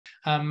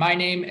My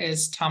name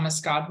is Thomas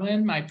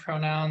Godwin. My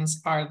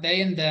pronouns are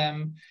they and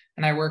them,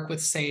 and I work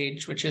with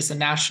SAGE, which is a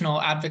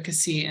national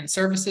advocacy and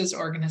services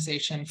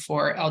organization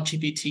for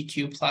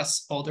LGBTQ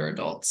plus older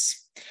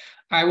adults.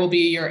 I will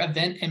be your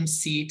event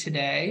MC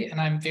today, and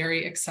I'm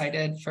very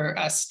excited for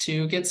us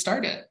to get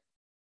started.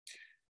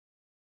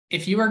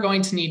 If you are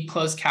going to need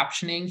closed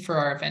captioning for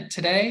our event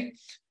today,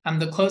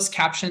 the closed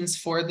captions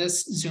for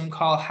this Zoom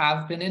call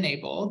have been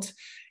enabled.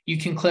 You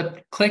can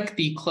click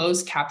the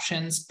closed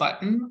captions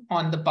button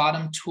on the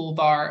bottom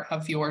toolbar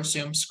of your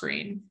Zoom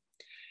screen.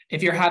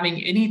 If you're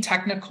having any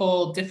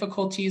technical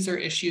difficulties or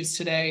issues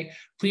today,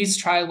 please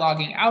try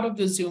logging out of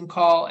the Zoom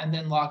call and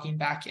then logging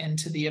back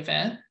into the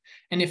event.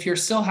 And if you're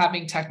still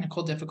having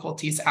technical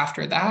difficulties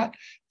after that,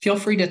 feel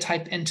free to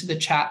type into the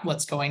chat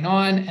what's going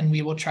on, and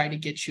we will try to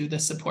get you the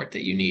support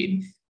that you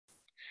need.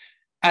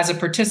 As a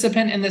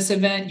participant in this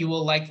event, you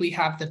will likely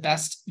have the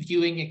best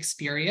viewing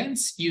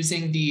experience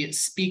using the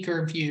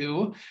speaker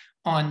view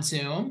on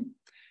Zoom.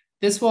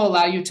 This will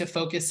allow you to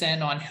focus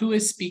in on who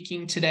is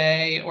speaking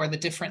today or the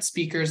different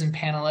speakers and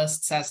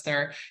panelists as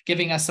they're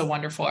giving us a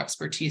wonderful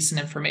expertise and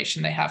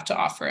information they have to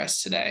offer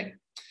us today.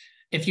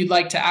 If you'd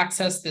like to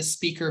access this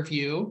speaker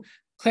view,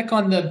 click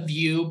on the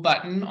View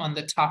button on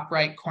the top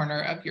right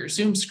corner of your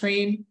Zoom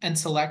screen and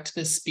select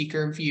the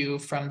speaker view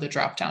from the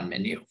drop-down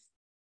menu.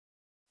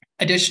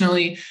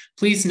 Additionally,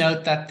 please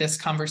note that this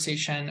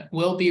conversation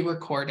will be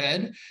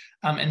recorded,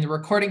 and the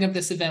recording of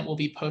this event will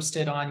be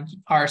posted on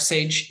our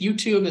SAGE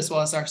YouTube as well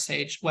as our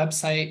SAGE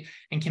website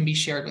and can be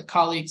shared with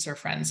colleagues or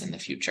friends in the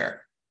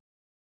future.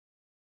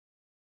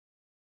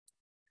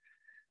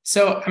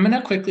 So I'm going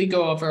to quickly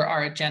go over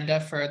our agenda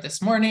for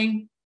this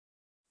morning.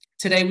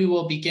 Today, we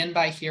will begin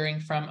by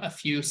hearing from a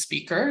few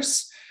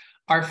speakers.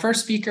 Our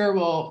first speaker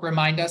will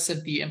remind us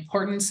of the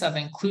importance of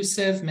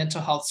inclusive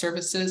mental health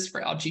services for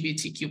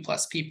LGBTQ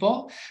plus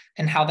people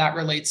and how that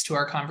relates to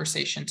our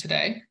conversation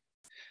today.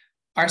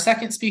 Our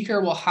second speaker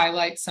will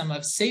highlight some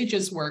of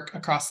SAGE's work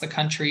across the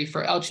country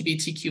for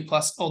LGBTQ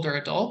plus older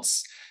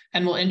adults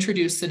and will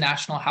introduce the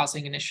National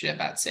Housing Initiative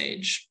at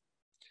SAGE.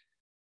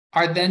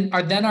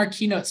 Our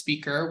keynote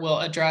speaker will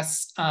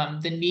address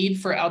the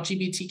need for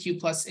LGBTQ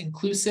plus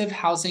inclusive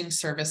housing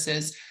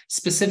services,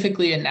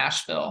 specifically in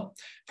Nashville,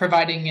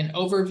 providing an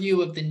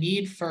overview of the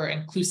need for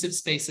inclusive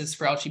spaces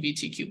for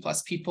LGBTQ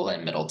plus people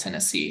in Middle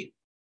Tennessee.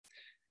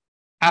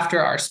 After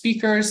our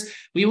speakers,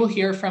 we will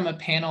hear from a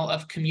panel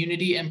of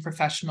community and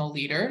professional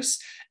leaders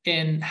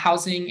in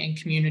housing and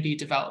community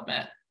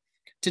development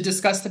to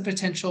discuss the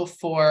potential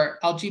for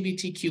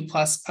LGBTQ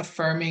plus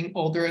affirming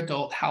older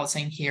adult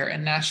housing here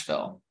in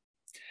Nashville.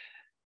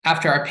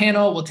 After our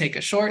panel, we'll take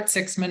a short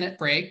 6-minute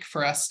break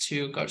for us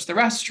to go to the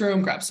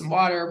restroom, grab some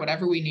water,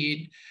 whatever we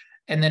need.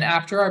 And then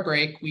after our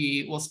break,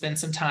 we will spend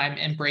some time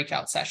in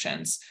breakout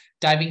sessions,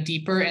 diving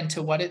deeper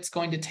into what it's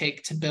going to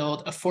take to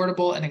build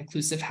affordable and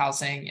inclusive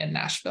housing in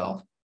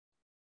Nashville.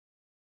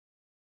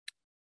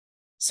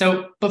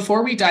 So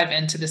before we dive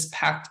into this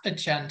packed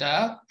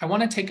agenda, I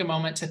want to take a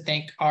moment to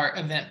thank our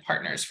event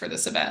partners for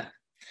this event.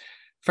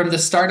 From the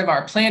start of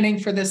our planning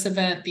for this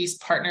event, these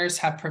partners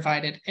have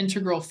provided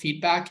integral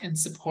feedback and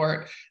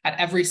support at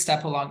every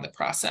step along the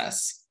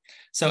process.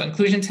 So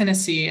Inclusion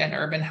Tennessee and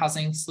Urban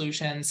Housing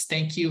Solutions,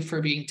 thank you for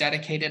being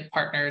dedicated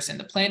partners in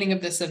the planning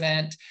of this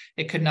event.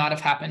 It could not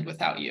have happened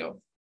without you.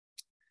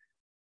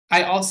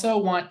 I also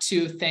want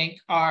to thank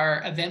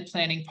our event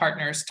planning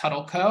partners,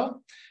 Tuttle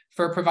Co.,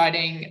 for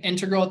providing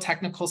integral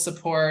technical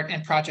support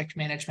and project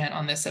management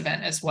on this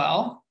event as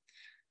well.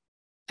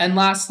 And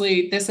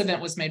lastly, this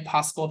event was made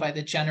possible by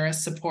the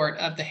generous support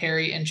of the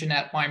Harry and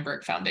Jeanette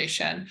Weinberg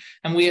Foundation.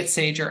 And we at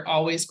SAGE are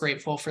always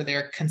grateful for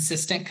their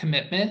consistent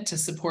commitment to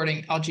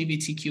supporting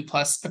LGBTQ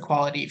plus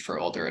equality for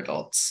older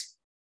adults.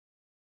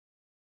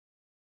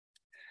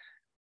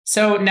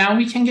 So now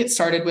we can get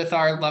started with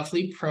our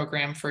lovely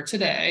program for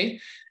today.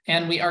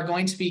 And we are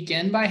going to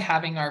begin by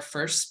having our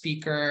first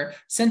speaker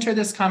center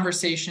this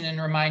conversation and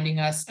reminding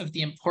us of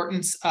the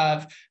importance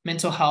of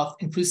mental health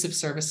inclusive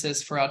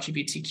services for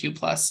LGBTQ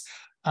plus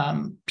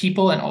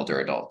people and older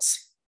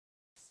adults.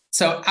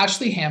 So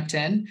Ashley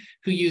Hampton,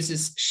 who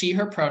uses she,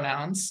 her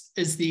pronouns,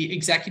 is the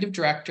Executive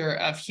Director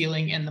of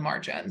Healing in the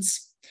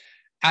Margins.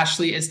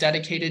 Ashley is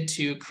dedicated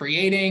to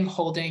creating,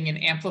 holding,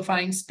 and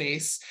amplifying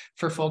space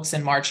for folks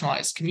in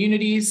marginalized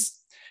communities,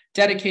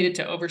 dedicated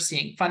to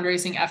overseeing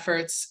fundraising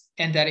efforts,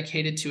 and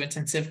dedicated to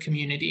intensive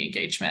community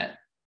engagement.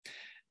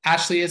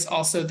 Ashley is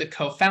also the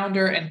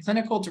co-founder and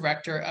clinical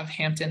director of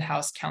Hampton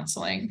House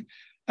Counseling,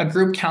 a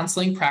group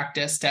counseling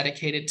practice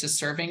dedicated to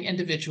serving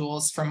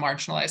individuals from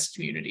marginalized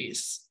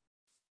communities.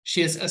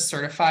 She is a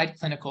certified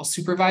clinical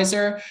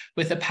supervisor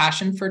with a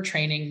passion for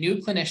training new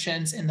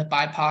clinicians in the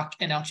BIPOC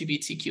and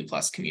LGBTQ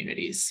plus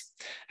communities.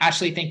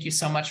 Ashley, thank you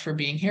so much for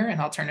being here,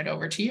 and I'll turn it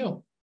over to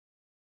you.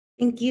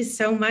 Thank you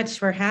so much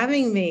for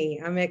having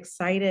me. I'm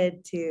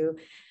excited to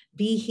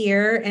be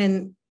here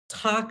and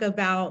talk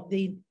about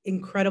the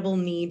incredible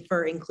need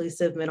for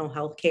inclusive mental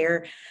health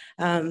care.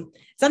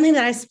 Something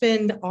that I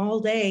spend all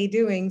day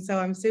doing, so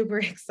I'm super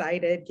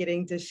excited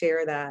getting to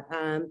share that.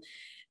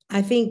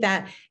 I think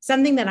that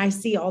something that I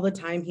see all the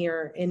time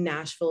here in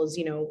Nashville is,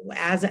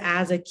 as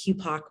a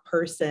QPOC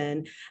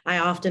person, I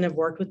often have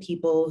worked with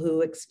people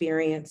who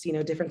experience,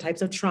 different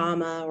types of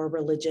trauma or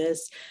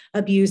religious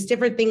abuse,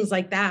 different things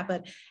like that.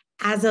 But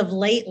as of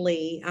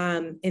lately,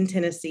 in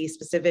Tennessee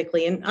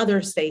specifically, and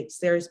other states,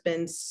 there's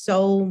been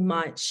so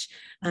much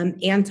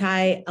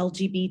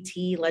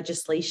anti-LGBT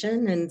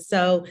legislation. And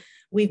so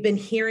we've been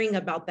hearing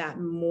about that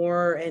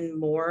more and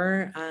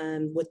more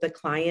with the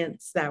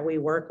clients that we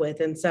work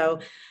with. And so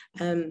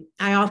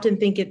I often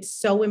think it's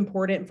so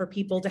important for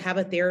people to have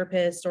a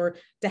therapist or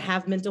to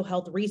have mental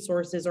health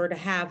resources or to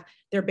have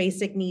their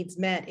basic needs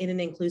met in an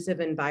inclusive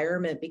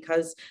environment,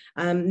 because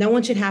no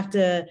one should have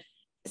to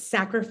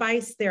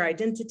sacrifice their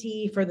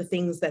identity for the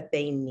things that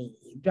they need.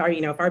 Or,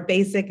 if our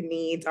basic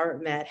needs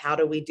aren't met, how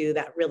do we do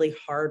that really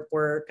hard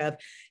work of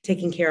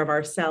taking care of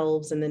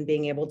ourselves and then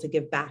being able to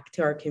give back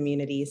to our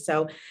community?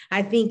 So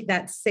I think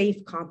that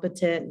safe,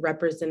 competent,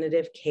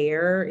 representative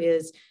care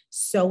is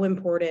so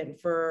important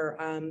for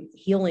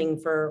healing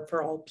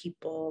for all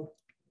people.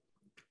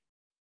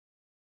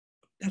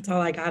 That's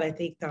all I got, I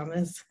think,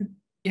 Thomas.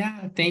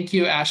 Yeah, thank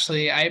you,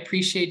 Ashley. I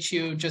appreciate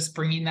you just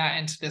bringing that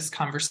into this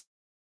conversation,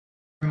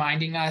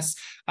 reminding us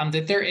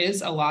that there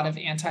is a lot of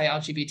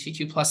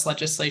anti-LGBTQ plus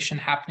legislation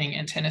happening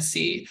in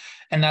Tennessee,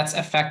 and that's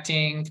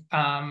affecting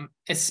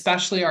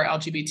especially our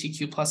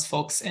LGBTQ plus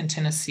folks in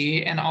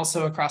Tennessee and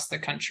also across the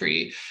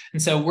country.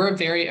 And so we're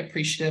very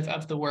appreciative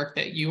of the work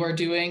that you are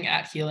doing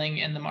at Healing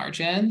in the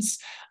Margins.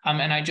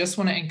 And I just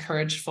want to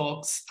encourage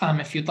folks,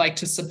 if you'd like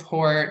to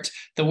support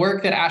the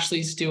work that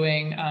Ashley's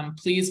doing,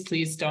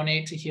 please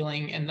donate to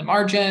Healing in the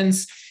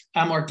Margins.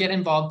 Or get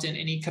involved in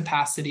any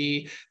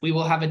capacity. We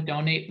will have a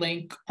donate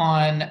link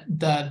on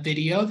the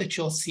video that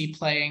you'll see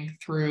playing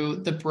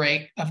through the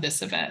break of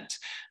this event.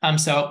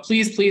 So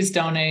please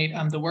donate.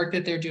 The work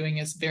that they're doing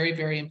is very,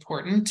 very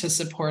important to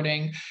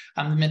supporting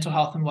the mental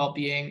health and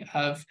well-being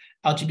of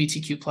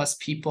LGBTQ plus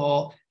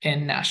people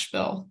in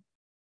Nashville.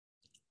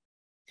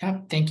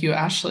 Yeah, thank you,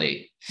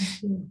 Ashley.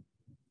 Thank you.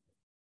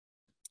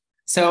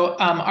 So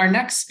our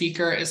next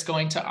speaker is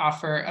going to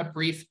offer a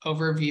brief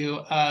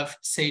overview of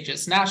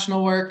SAGE's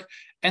national work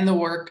and the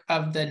work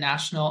of the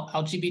National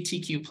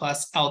LGBTQ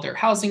plus Elder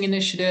Housing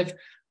Initiative,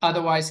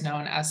 otherwise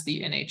known as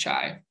the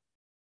NHI.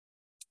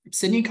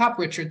 Sydney Kopp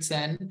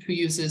Richardson, who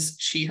uses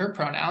she, her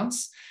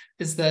pronouns,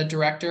 is the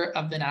director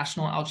of the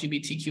National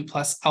LGBTQ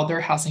plus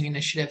Elder Housing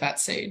Initiative at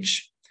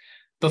SAGE.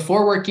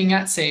 Before working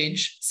at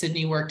SAGE,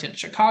 Sydney worked in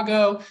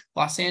Chicago,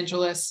 Los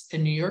Angeles,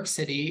 and New York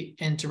City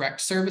in direct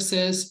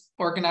services,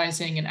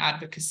 organizing and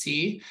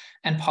advocacy,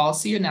 and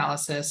policy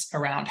analysis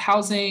around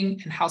housing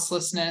and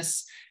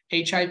houselessness,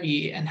 HIV,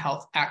 and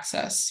health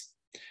access.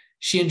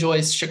 She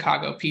enjoys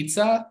Chicago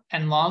pizza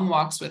and long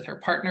walks with her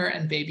partner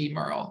and baby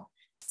Merle.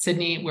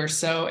 Sydney, we're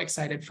so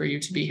excited for you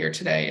to be here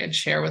today and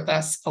share with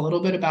us a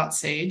little bit about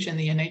SAGE and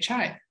the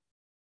NHI.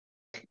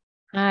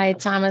 Hi,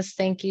 Thomas.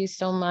 Thank you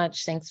so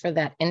much. Thanks for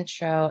that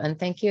intro. And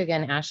thank you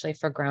again, Ashley,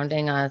 for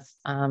grounding us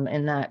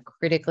in that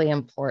critically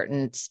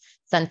important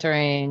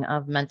centering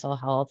of mental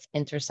health,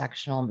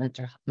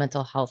 intersectional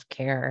mental health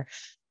care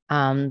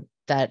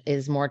that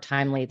is more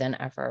timely than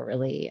ever,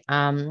 really.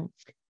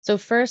 So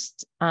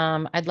first,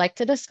 I'd like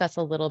to discuss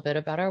a little bit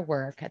about our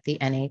work at the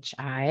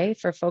NHI.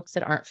 For folks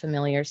that aren't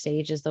familiar,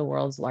 SAGE is the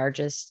world's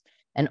largest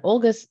and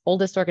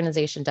oldest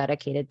organization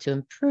dedicated to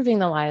improving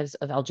the lives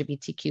of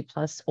LGBTQ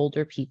plus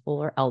older people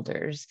or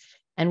elders.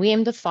 And we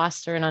aim to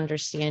foster an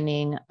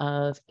understanding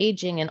of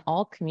aging in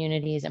all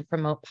communities and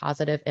promote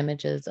positive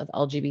images of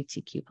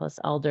LGBTQ plus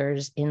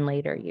elders in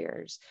later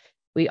years.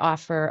 We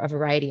offer a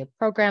variety of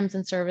programs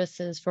and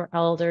services for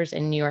elders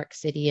in New York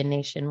City and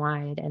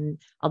nationwide. And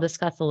I'll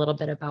discuss a little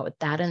bit about what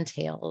that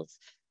entails.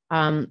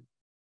 So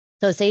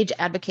SAGE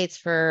advocates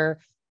for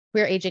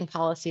queer aging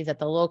policies at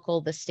the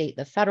local, the state,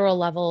 the federal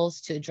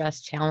levels to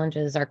address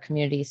challenges our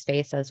communities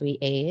face as we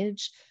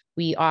age.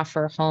 We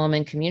offer home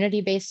and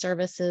community-based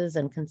services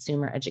and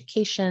consumer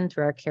education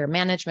through our care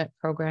management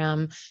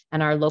program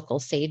and our local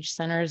SAGE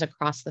centers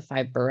across the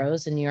 5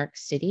 boroughs in New York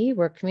City,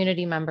 where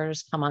community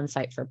members come on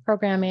site for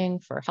programming,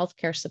 for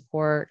healthcare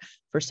support,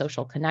 for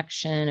social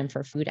connection, and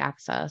for food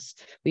access.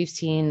 We've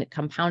seen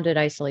compounded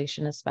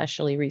isolation,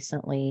 especially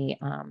recently,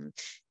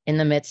 in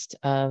the midst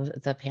of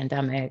the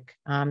pandemic.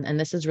 And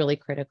this is really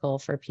critical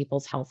for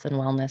people's health and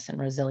wellness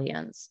and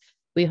resilience.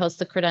 We host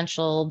the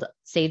credentialed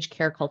SAGE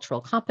Care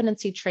Cultural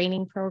Competency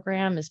Training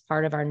Program as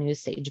part of our new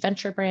SAGE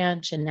Venture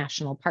Branch and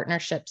national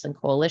partnerships and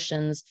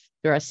coalitions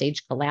through our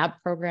SAGE Collab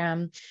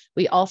program.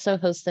 We also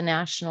host the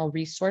National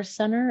Resource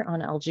Center on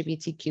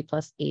LGBTQ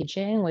plus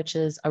aging, which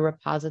is a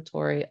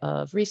repository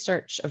of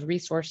research, of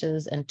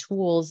resources and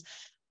tools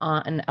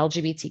on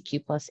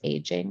LGBTQ plus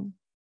aging.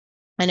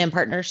 And in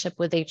partnership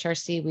with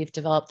HRC, we've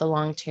developed the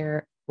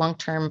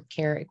Long-Term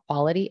Care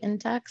Equality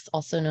Index,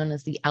 also known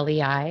as the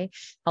LEI,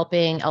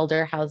 helping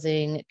elder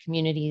housing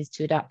communities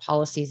to adopt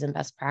policies and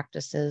best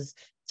practices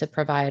to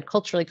provide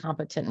culturally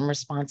competent and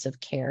responsive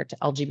care to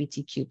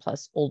LGBTQ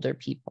plus older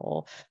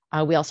people.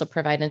 We also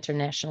provide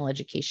international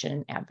education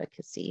and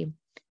advocacy.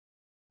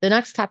 The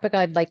next topic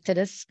I'd like to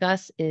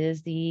discuss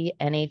is the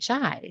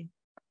NHI.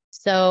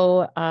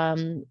 So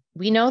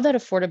we know that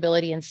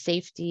affordability and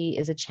safety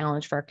is a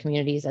challenge for our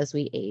communities as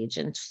we age.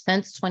 And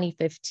since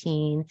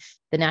 2015,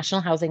 the National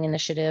Housing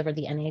Initiative, or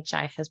the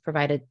NHI, has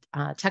provided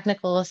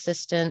technical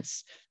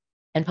assistance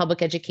and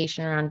public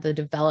education around the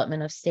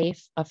development of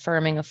safe,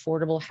 affirming,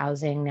 affordable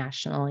housing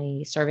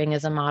nationally, serving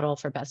as a model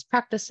for best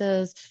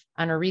practices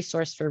and a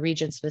resource for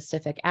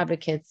region-specific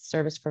advocates,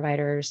 service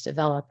providers,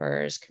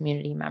 developers,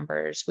 community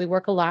members. We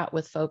work a lot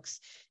with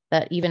folks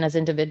that even as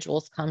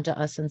individuals come to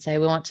us and say,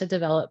 we want to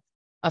develop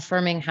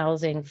affirming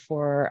housing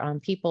for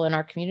people in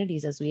our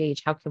communities as we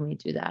age. How can we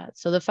do that?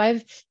 So the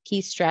 5 key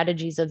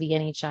strategies of the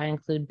NHI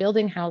include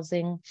building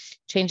housing,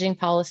 changing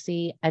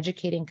policy,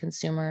 educating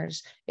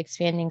consumers,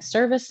 expanding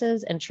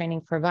services, and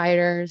training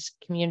providers,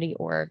 community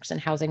orgs,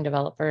 and housing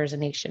developers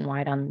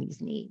nationwide on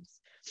these needs.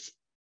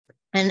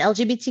 And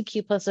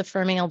LGBTQ plus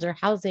affirming elder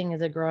housing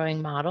is a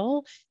growing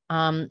model,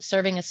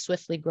 serving a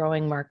swiftly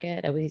growing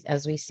market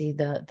as we see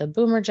the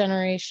boomer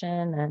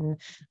generation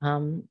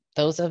and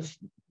those of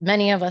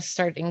many of us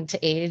starting to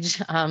age.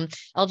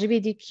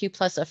 LGBTQ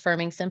plus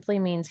affirming simply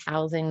means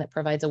housing that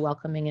provides a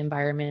welcoming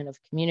environment of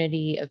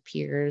community, of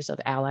peers, of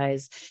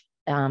allies,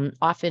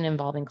 often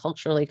involving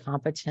culturally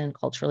competent,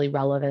 culturally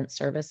relevant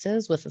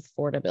services with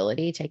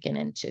affordability taken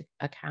into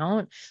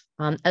account,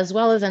 as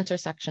well as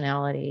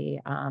intersectionality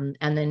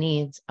and the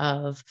needs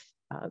of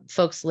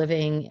folks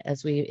living,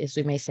 as we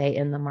may say,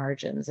 in the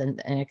margins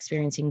and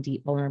experiencing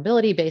deep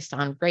vulnerability based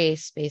on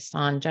race, based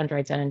on gender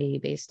identity,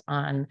 based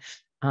on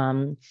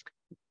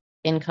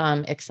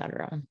income,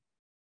 etc.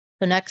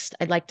 So next,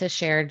 I'd like to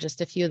share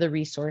just a few of the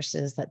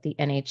resources that the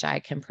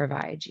NHI can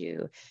provide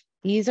you.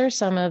 These are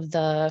some of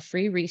the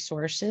free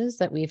resources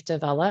that we've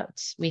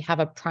developed. We have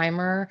a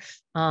primer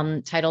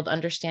titled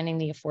Understanding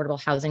the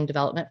Affordable Housing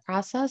Development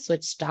Process,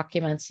 which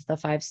documents the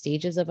 5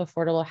 stages of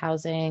affordable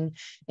housing,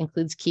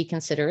 includes key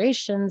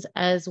considerations,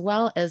 as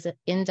well as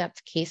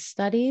in-depth case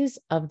studies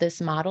of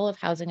this model of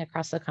housing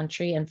across the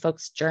country and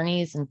folks'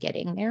 journeys in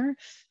getting there.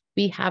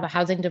 We have a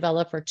housing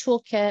developer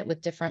toolkit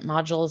with different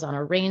modules on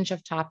a range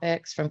of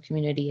topics, from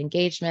community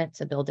engagement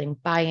to building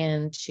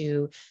buy-in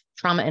to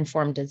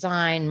trauma-informed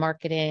design,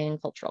 marketing,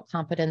 cultural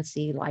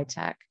competency,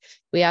 LIHTC.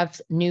 We have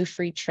new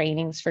free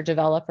trainings for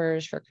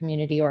developers, for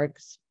community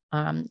orgs,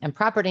 and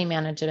property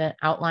management,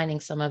 outlining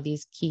some of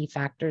these key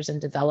factors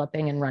in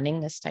developing and running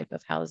this type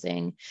of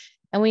housing.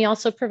 And we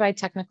also provide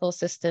technical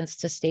assistance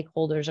to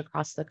stakeholders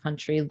across the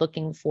country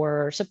looking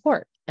for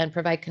support, and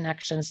provide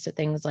connections to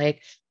things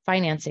like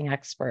financing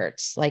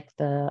experts, like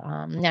the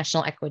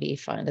National Equity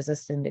Fund as a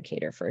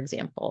syndicator, for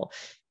example.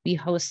 We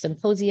host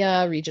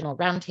symposia, regional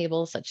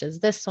roundtables such as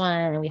this one,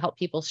 and we help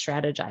people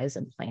strategize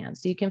and plan.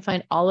 So you can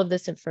find all of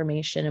this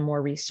information and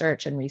more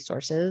research and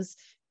resources,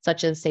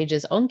 such as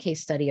Sage's own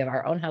case study of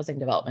our own housing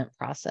development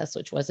process,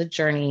 which was a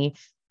journey,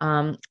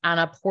 on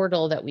a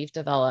portal that we've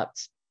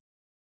developed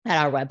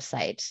at our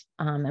website,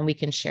 and we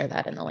can share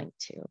that in the link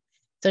too.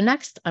 So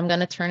next, I'm going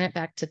to turn it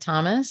back to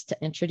Thomas to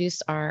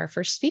introduce our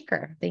first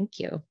speaker. Thank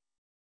you.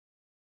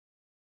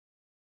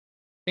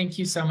 Thank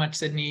you so much,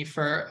 Sydney,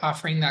 for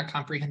offering that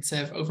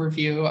comprehensive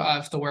overview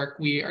of the work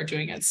we are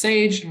doing at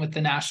SAGE and with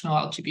the National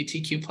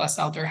LGBTQ plus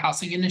Elder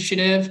Housing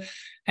Initiative.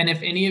 And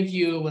if any of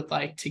you would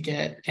like to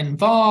get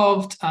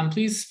involved,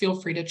 please feel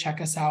free to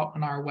check us out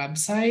on our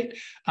website.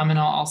 And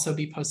I'll also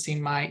be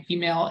posting my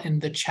email in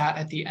the chat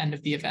at the end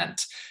of the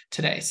event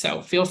today.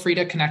 So feel free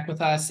to connect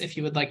with us if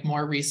you would like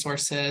more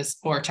resources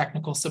or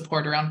technical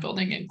support around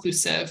building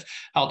inclusive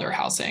elder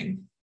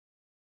housing.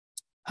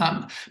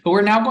 But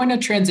we're now going to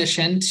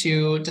transition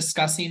to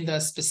discussing the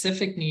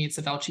specific needs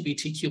of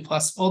LGBTQ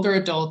plus older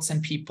adults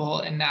and people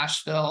in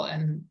Nashville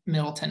and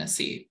Middle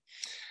Tennessee.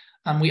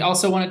 We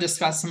also want to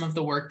discuss some of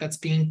the work that's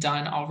being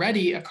done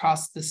already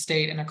across the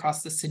state and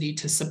across the city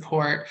to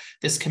support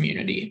this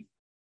community.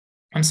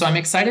 And so I'm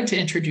excited to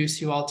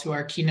introduce you all to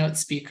our keynote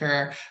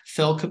speaker,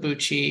 Phil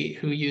Cabucci,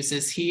 who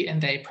uses he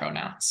and they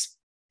pronouns.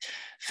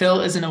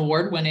 Phil is an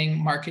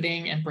award-winning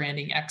marketing and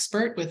branding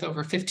expert with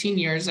over 15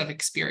 years of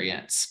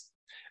experience.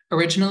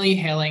 Originally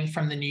hailing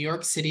from the New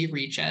York City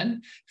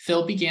region,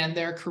 Phil began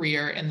their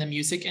career in the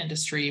music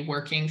industry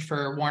working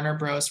for Warner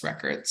Bros.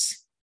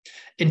 Records.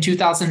 In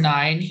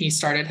 2009, he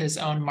started his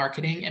own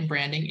marketing and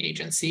branding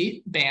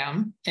agency,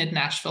 BAM, in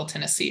Nashville,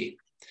 Tennessee.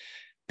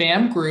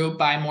 BAM grew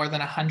by more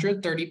than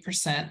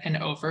 130% in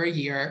over a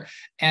year,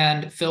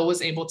 and Phil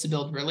was able to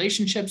build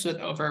relationships with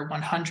over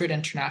 100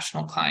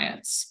 international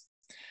clients.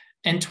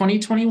 In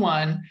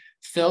 2021,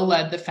 Phil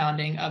led the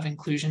founding of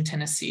Inclusion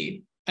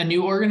Tennessee, a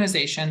new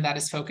organization that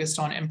is focused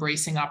on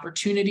embracing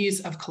opportunities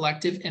of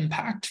collective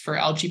impact for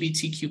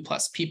LGBTQ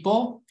plus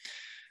people,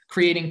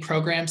 creating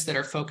programs that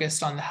are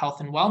focused on the health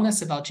and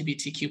wellness of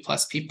LGBTQ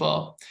plus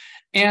people,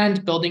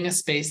 and building a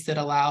space that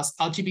allows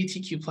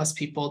LGBTQ plus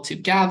people to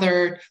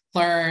gather,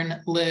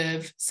 learn,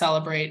 live,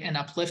 celebrate, and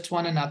uplift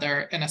one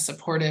another in a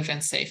supportive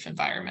and safe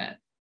environment.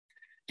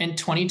 In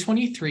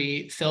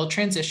 2023, Phil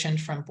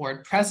transitioned from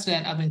board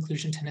president of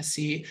Inclusion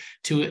Tennessee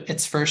to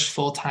its first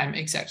full-time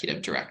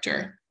executive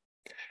director.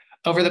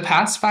 Over the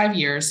past 5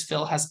 years,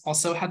 Phil has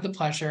also had the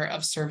pleasure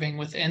of serving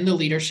within the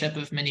leadership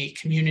of many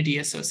community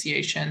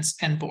associations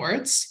and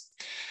boards.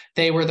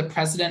 They were the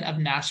president of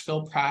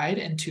Nashville Pride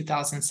in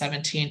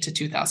 2017 to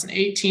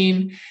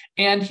 2018,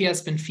 and he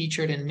has been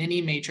featured in many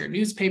major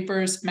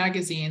newspapers,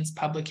 magazines,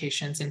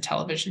 publications, and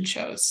television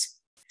shows.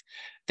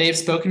 They've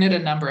spoken at a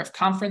number of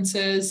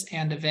conferences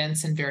and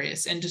events in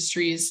various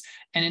industries,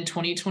 and in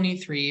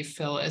 2023,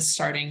 Phil is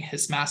starting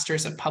his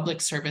Master's of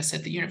Public Service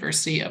at the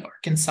University of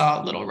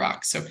Arkansas, Little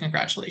Rock. So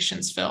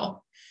congratulations,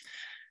 Phil.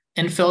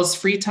 In Phil's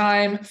free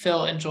time,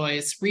 Phil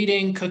enjoys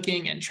reading,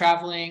 cooking, and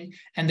traveling,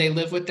 and they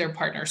live with their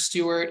partner,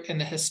 Stuart, in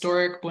the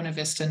historic Buena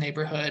Vista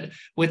neighborhood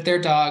with their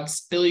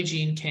dogs, Billie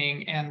Jean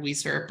King and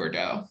Weezer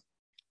Bordeaux.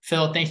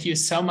 Phil, thank you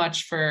so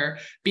much for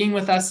being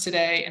with us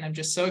today, and I'm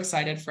just so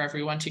excited for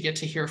everyone to get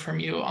to hear from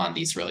you on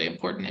these really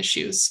important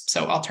issues.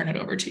 So I'll turn it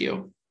over to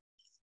you.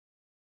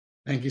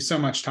 Thank you so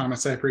much,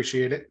 Thomas. I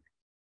appreciate it.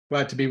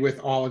 Glad to be with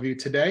all of you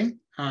today.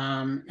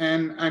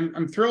 And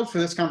I'm thrilled for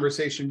this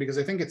conversation because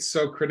I think it's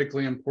so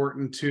critically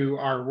important to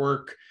our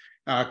work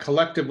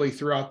collectively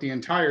throughout the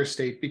entire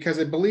state, because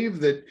I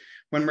believe that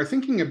when we're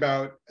thinking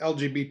about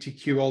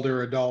LGBTQ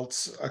older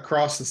adults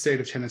across the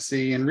state of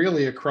Tennessee and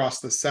really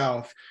across the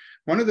South,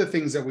 one of the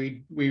things that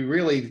we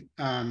really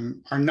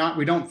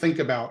we don't think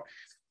about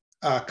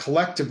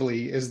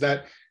collectively is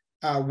that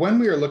when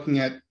we are looking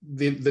at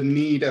the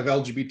need of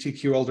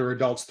LGBTQ older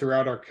adults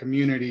throughout our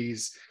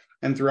communities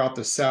and throughout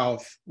the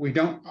South, we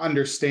don't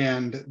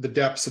understand the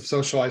depths of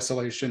social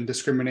isolation,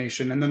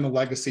 discrimination, and then the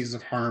legacies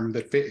of harm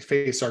that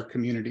face our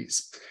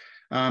communities.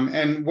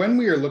 And when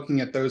we are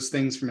looking at those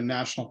things from a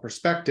national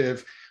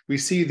perspective, we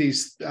see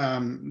this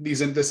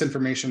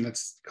information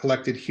that's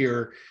collected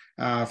here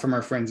from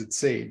our friends at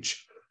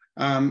SAGE.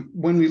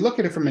 When we look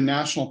at it from a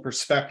national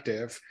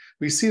perspective,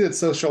 we see that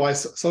social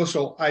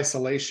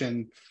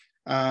isolation,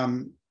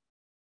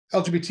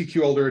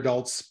 LGBTQ older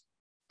adults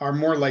are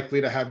more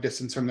likely to have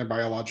distance from their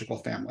biological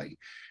family.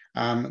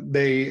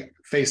 They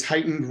face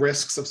heightened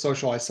risks of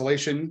social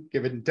isolation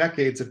given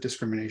decades of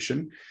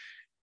discrimination.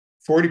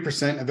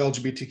 40% of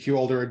LGBTQ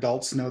older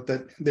adults note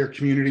that their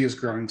community is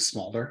growing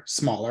smaller.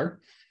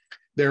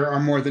 There are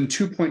more than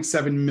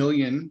 2.7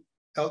 million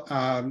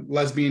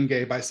lesbian,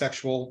 gay,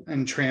 bisexual,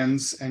 and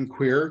trans and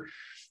queer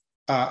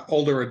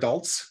older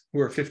adults who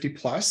are 50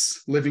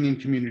 plus living in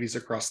communities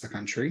across the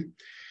country.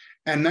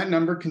 And that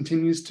number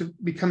continues to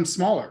become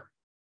smaller.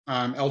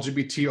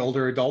 LGBT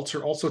older adults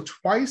are also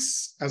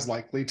twice as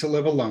likely to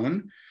live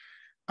alone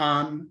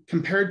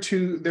compared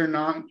to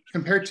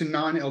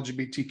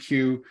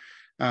non-LGBTQ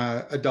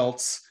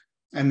adults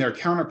and their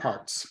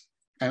counterparts,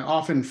 and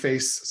often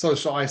face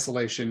social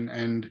isolation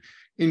and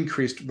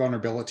increased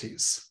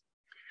vulnerabilities.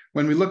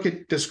 When we look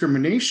at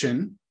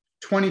discrimination,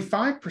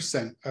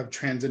 25% of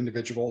trans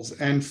individuals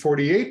and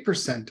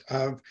 48%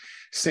 of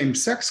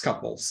same-sex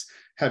couples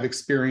have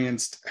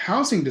experienced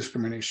housing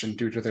discrimination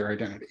due to their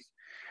identity.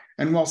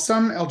 And while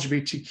some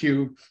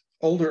LGBTQ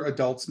older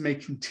adults may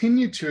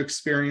continue to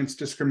experience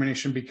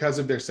discrimination because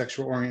of their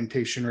sexual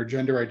orientation or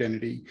gender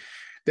identity,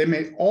 they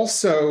may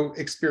also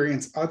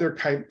experience other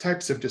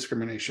types of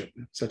discrimination,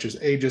 such as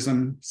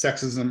ageism,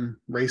 sexism,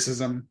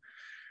 racism,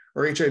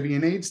 or HIV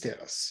and AIDS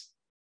status.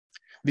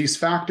 These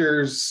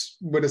factors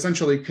would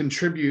essentially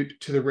contribute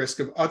to the risk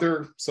of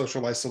other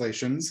social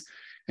isolations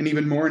and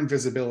even more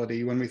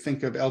invisibility when we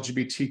think of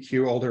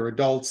LGBTQ older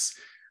adults,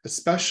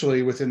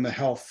 especially within the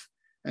health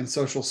and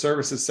social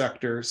services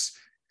sectors,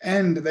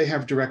 and they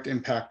have direct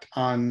impact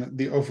on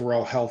the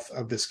overall health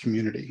of this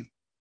community.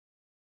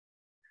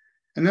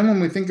 And then when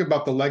we think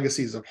about the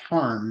legacies of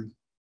harm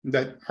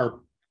that are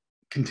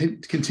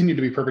continue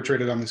to be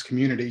perpetrated on this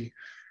community,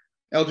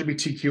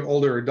 LGBTQ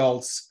older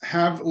adults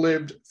have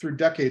lived through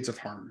decades of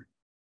harm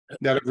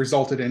that have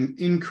resulted in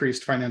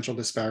increased financial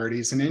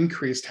disparities and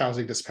increased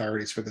housing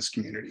disparities for this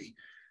community.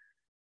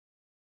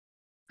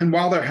 And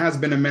while there has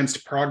been immense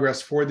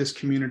progress for this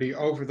community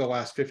over the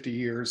last 50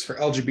 years for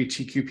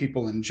LGBTQ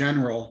people in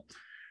general,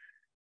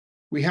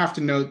 we have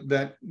to note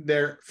that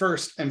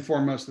first and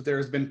foremost, that there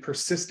has been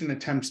persistent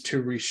attempts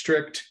to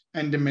restrict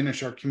and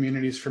diminish our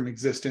communities from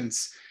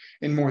existence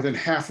in more than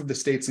half of the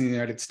states in the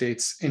United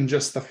States in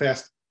just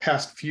the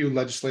past few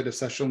legislative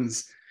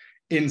sessions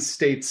in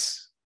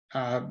states,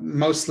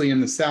 mostly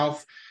in the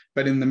South,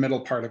 but in the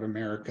middle part of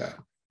America.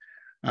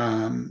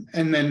 And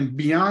then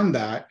beyond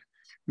that,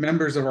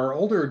 members of our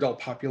older adult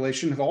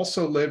population have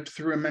also lived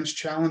through immense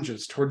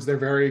challenges towards their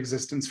very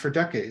existence for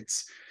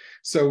decades.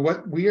 So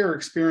what we are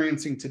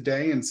experiencing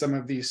today in some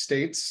of these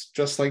states,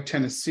 just like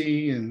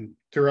Tennessee and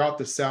throughout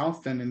the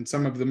South and in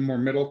some of the more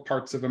middle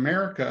parts of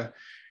America,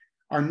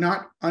 are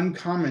not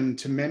uncommon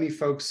to many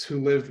folks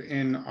who live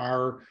in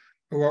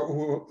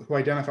who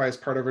identify as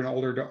part of an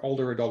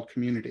older adult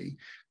community.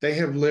 They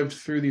have lived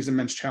through these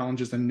immense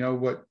challenges and know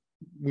what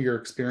we are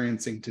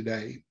experiencing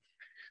today.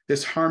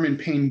 This harm and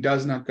pain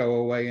does not go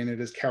away, and it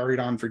is carried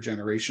on for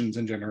generations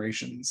and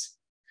generations.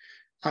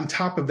 On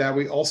top of that,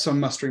 we also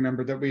must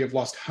remember that we have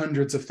lost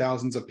hundreds of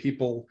thousands of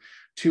people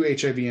to the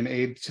HIV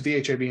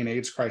and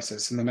AIDS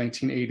crisis in the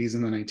 1980s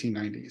and the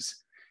 1990s.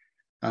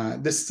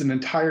 This is an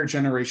entire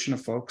generation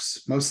of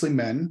folks, mostly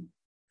men,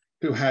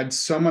 who had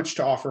so much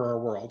to offer our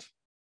world.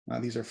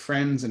 These are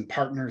friends and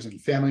partners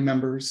and family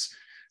members,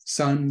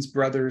 sons,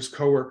 brothers,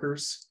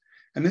 coworkers.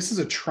 And this is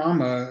a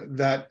trauma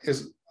that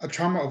is a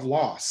trauma of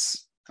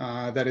loss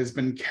that has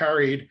been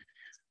carried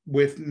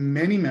with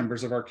many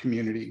members of our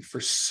community for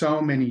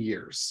so many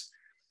years.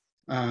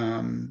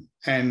 And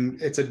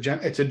it's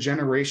a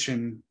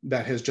generation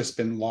that has just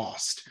been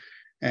lost.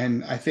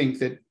 And I think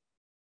that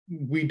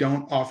we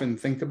don't often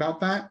think about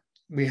that.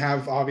 We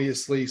have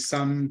obviously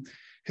some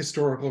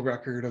historical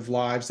record of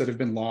lives that have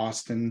been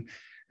lost and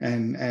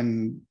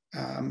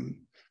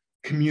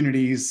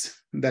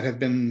communities that have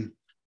been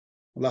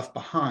left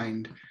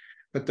behind.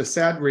 But the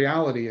sad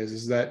reality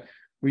is that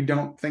we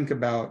don't think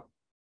about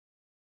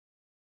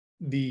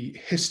the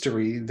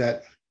history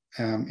that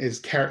is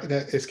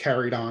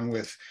carried on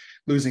with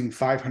losing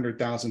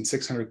 500,000,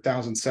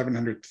 600,000,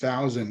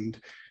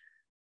 700,000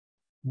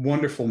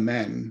 wonderful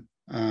men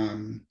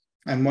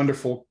and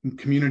wonderful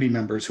community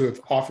members who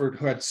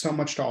had so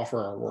much to offer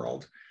our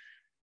world.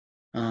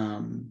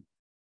 And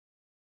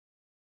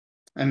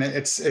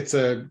it's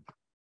a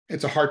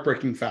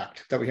heartbreaking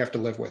fact that we have to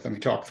live with,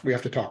 and we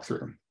have to talk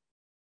through.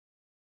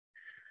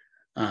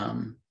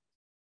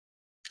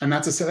 And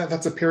that's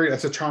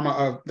a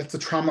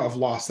trauma of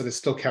loss that is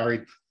still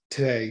carried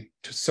today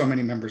to so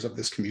many members of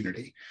this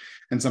community,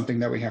 and something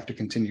that we have to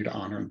continue to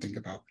honor and think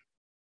about.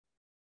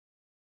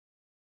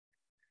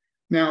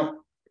 Now,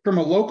 from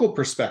a local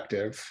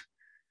perspective,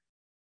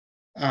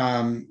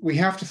 we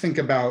have to think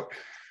about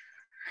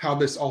how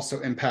this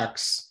also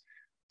impacts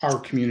our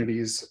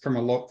communities on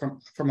a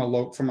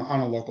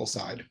local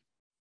side.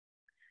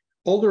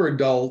 Older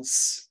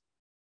adults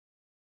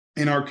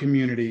in our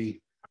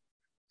community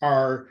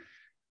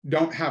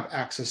don't have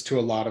access to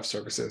a lot of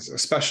services,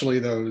 especially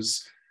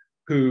those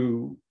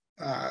who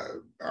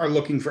are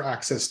looking for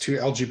access to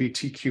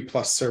LGBTQ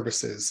plus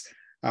services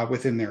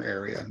within their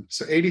area.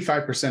 So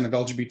 85% of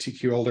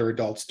LGBTQ older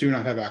adults do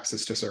not have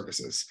access to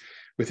services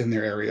within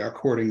their area,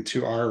 according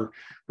to our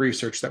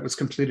research that was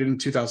completed in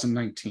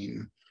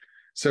 2019.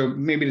 So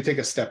maybe to take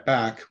a step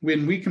back,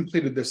 when we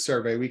completed this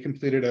survey, we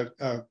completed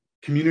a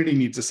community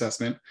needs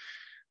assessment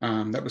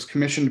that was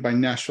commissioned by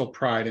Nashville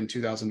Pride in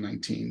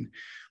 2019.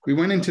 We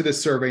went into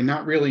this survey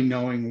not really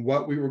knowing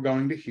what we were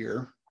going to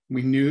hear.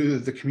 We knew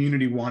that the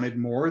community wanted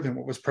more than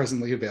what was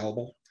presently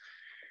available.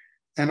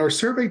 And our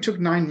survey took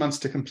 9 months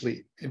to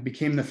complete. It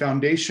became the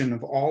foundation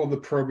of all of the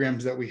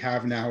programs that we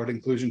have now at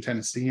Inclusion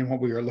Tennessee and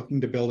what we are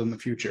looking to build in the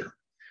future.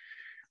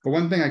 But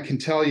one thing I can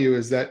tell you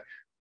is that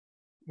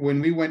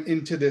when we went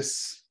into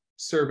this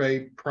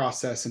survey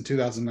process in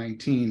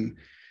 2019,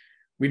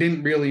 we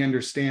didn't really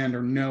understand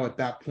or know at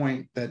that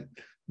point that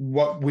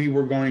what we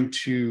were going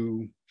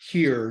to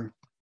hear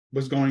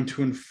was going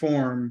to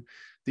inform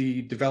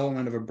the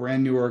development of a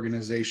brand new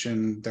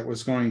organization that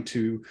was going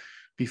to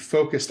be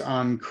focused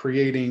on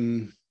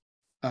creating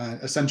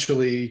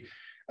essentially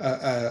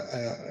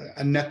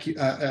a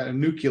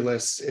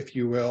nucleus, if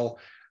you will,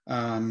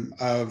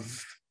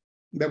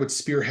 that would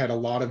spearhead a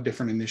lot of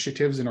different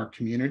initiatives in our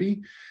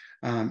community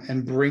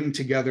and bring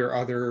together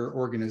other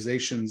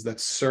organizations that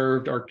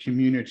served our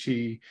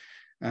community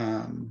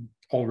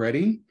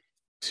already,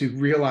 to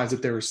realize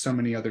that there are so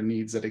many other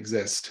needs that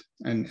exist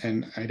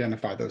and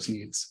identify those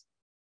needs.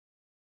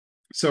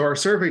 So our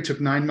survey took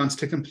 9 months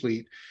to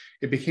complete.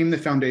 It became the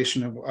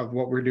foundation of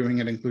what we're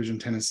doing at Inclusion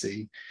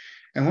Tennessee.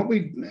 And what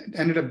we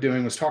ended up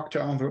doing was talk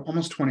to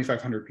almost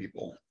 2,500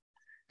 people.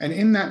 And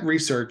in that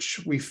research,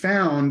 we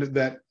found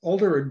that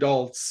older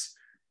adults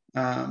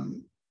are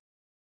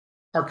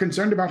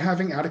concerned about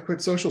having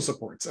adequate social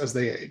supports as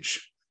they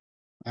age.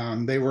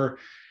 They were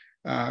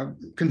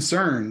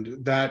concerned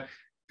that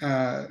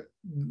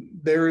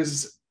there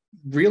is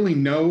really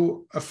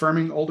no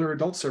affirming older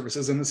adult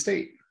services in the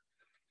state.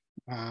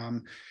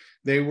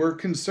 They were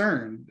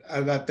concerned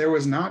that there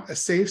was not a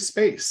safe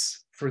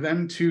space for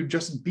them to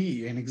just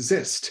be and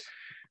exist.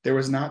 There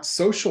was not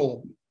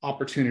social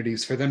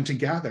opportunities for them to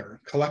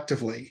gather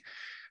collectively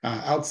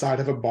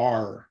outside of a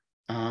bar.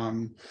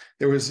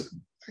 There was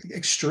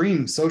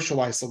extreme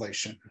social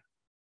isolation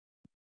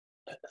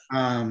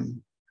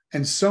and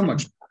so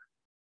much.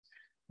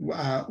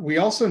 We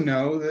also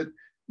know that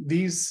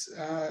these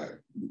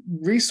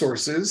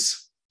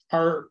resources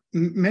are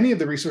many of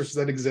the resources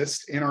that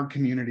exist in our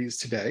communities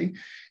today,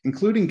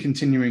 including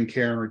continuing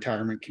care and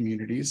retirement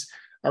communities,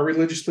 are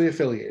religiously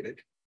affiliated,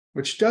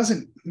 which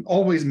doesn't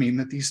always mean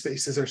that these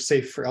spaces are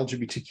safe for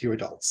LGBTQ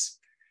adults.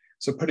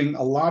 So putting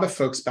a lot of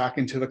folks back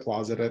into the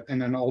closet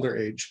in an older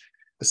age,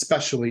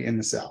 especially in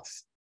the South,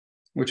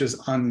 which is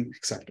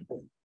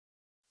unacceptable.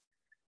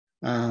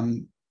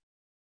 When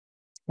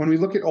we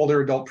look at older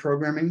adult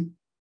programming,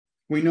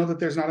 we know that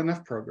there's not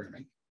enough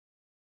programming.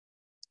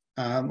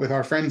 With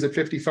our friends at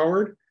 50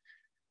 Forward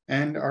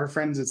and our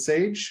friends at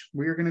Sage,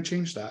 we are going to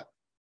change that.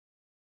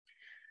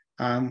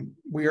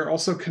 We are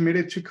also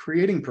committed to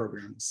creating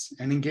programs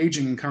and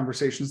engaging in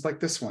conversations like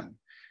this one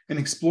and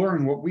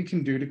exploring what we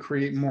can do to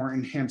create more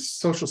enhanced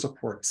social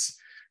supports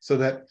so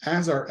that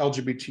as our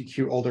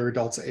LGBTQ older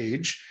adults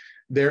age,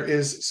 there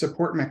is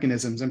support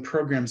mechanisms and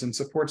programs and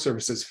support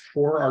services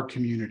for our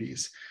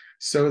communities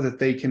so that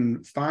they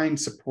can find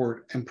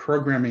support and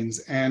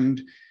programmings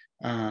and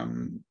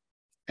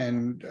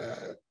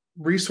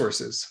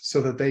resources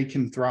so that they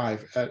can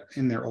thrive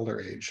in their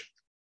older age.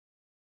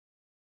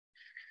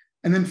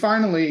 And then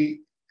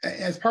finally,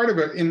 as part of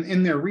it,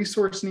 in their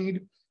resource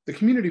need, the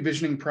Community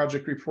Visioning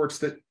Project reports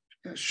that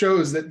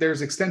shows that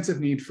there's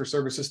extensive need for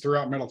services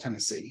throughout Middle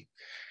Tennessee.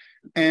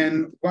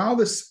 And while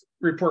this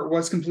report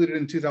was completed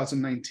in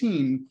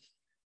 2019,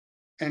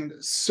 and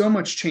so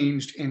much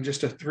changed in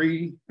just a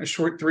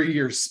short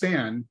 3-year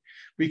span,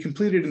 we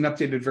completed an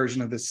updated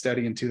version of this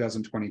study in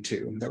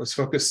 2022 that was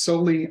focused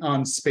solely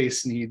on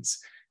space needs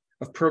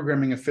of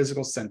programming a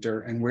physical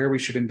center and where we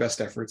should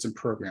invest efforts in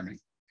programming.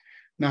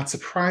 Not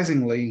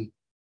surprisingly,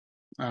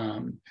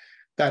 that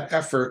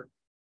effort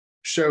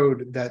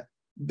showed that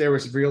there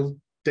was real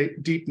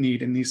deep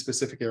need in these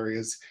specific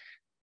areas,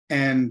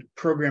 and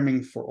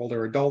programming for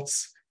older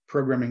adults,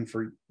 programming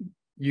for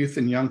youth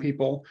and young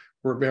people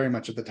were very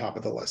much at the top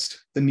of the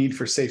list. The need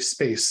for safe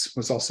space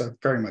was also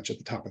very much at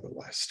the top of the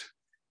list.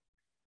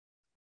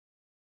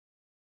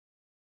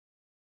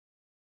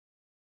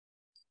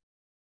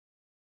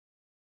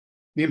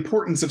 The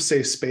importance of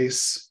safe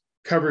space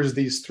covers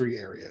these 3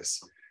 areas: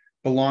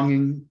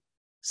 belonging,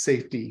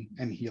 safety,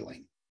 and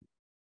healing.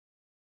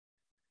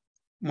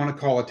 I want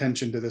to call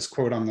attention to this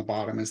quote on the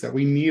bottom, is that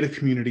we need a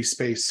community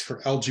space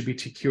for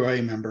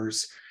LGBTQIA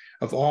members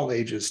of all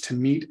ages to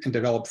meet and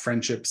develop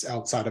friendships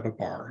outside of a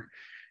bar.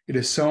 It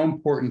is so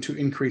important to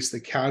increase the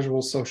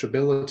casual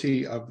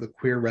sociability of the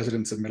queer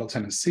residents of Middle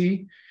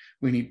Tennessee.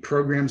 We need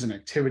programs and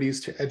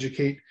activities to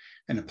educate,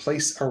 and a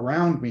place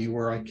around me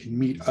where I can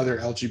meet other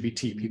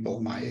LGBT people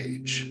my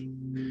age.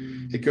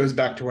 It goes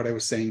back to what I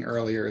was saying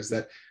earlier, is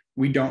that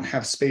we don't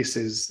have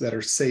spaces that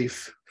are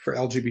safe for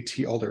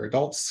LGBT older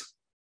adults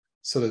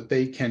so that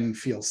they can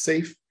feel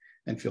safe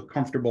and feel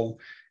comfortable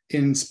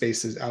in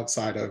spaces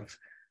outside of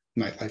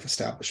nightlife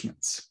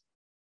establishments.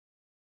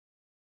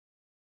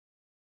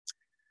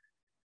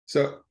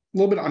 So a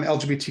little bit on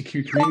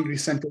LGBTQ community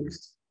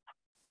centers.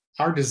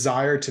 Our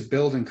desire to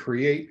build and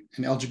create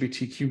an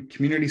LGBTQ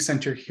community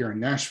center here in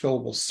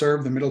Nashville will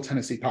serve the Middle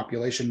Tennessee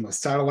population with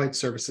satellite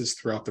services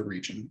throughout the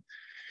region.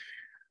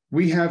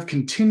 We have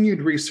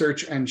continued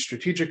research and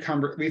strategic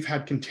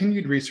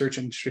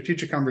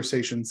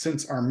conversations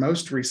since our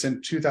most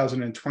recent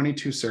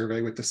 2022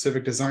 survey with the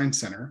Civic Design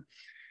Center,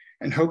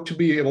 and hope to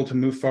be able to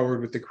move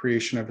forward with the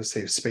creation of a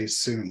safe space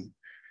soon.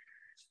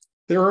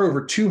 There are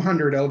over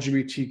 200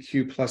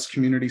 LGBTQ plus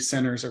community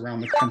centers around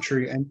the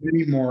country and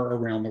many more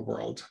around the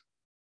world.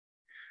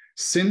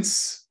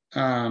 Since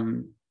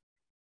then,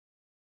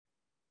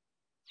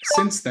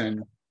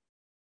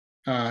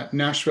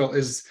 Nashville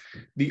is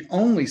the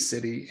only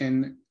city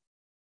in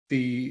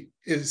the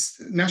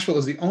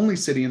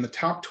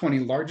top 20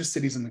 largest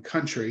cities in the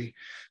country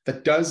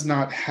that does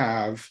not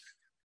have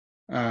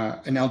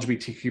an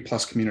LGBTQ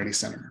plus community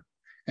center.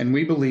 And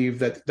we believe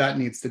that that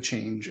needs to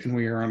change, and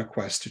we are on a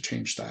quest to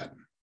change that.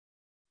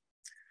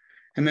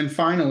 And then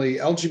finally,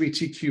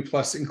 LGBTQ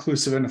plus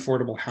inclusive and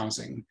affordable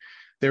housing.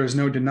 There is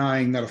no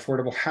denying that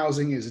affordable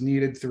housing is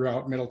needed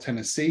throughout Middle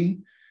Tennessee.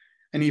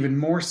 And even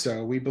more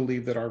so, we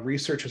believe that our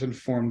research has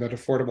informed that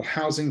affordable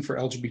housing for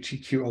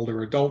LGBTQ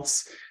older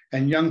adults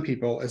and young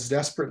people is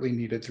desperately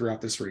needed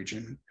throughout this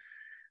region.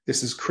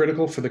 This is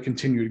critical for the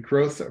continued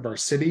growth of our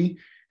city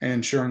and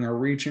ensuring our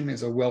region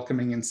is a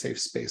welcoming and safe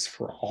space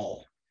for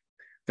all.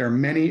 There are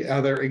many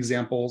other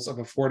examples of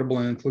affordable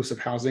and inclusive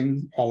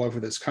housing all over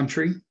this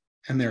country,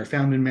 and they are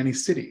found in many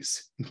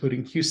cities,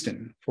 including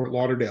Houston, Fort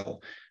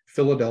Lauderdale,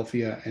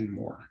 Philadelphia, and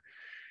more.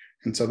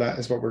 And so that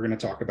is what we're going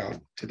to talk about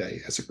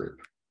today as a group.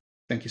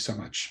 Thank you so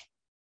much.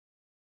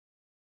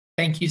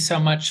 Thank you so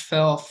much,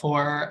 Phil,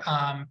 for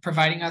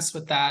providing us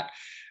with that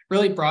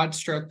really broad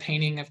stroke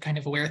painting of kind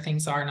of where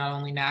things are, not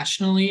only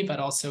nationally, but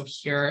also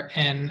here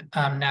in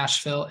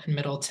Nashville and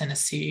Middle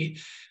Tennessee.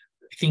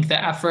 I think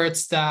the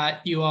efforts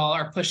that you all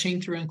are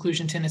pushing through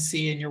Inclusion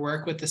Tennessee and your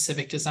work with the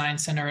Civic Design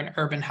Center and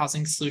Urban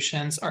Housing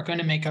Solutions are going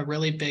to make a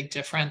really big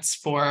difference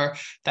for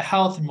the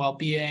health and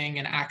well-being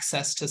and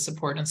access to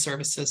support and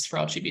services for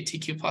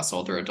LGBTQ plus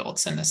older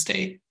adults in the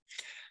state.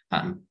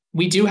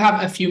 We do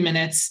have a few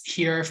minutes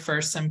here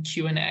for some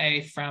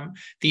Q&A from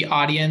the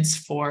audience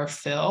for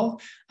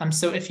Phil.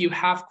 So if you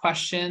have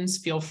questions,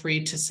 feel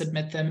free to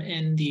submit them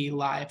in the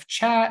live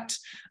chat.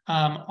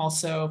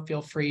 Also,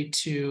 feel free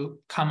to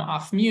come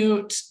off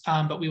mute,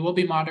 but we will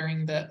be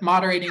moderating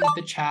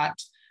the chat,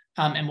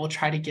 and we'll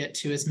try to get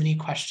to as many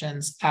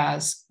questions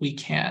as we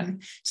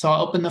can. So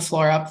I'll open the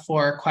floor up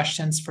for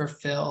questions for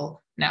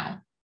Phil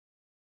now.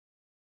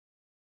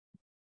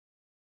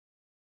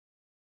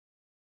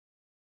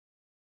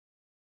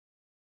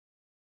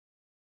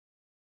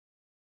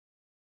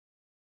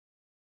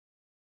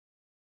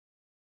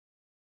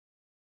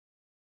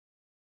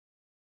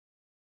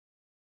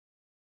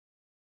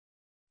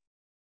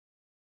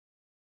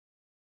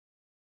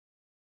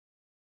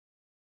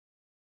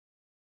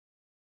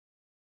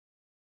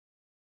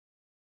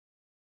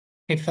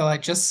 Hey, Phil, I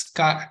just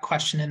got a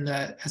question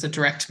as a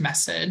direct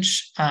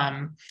message,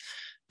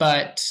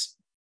 but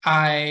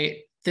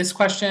this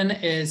question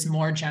is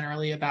more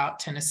generally about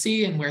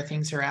Tennessee and where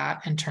things are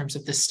at in terms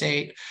of the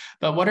state.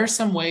 But what are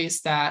some ways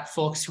that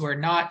folks who are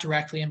not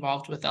directly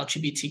involved with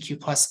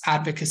LGBTQ plus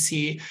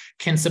advocacy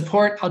can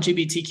support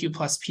LGBTQ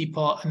plus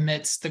people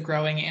amidst the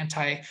growing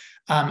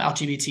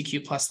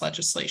anti-LGBTQ plus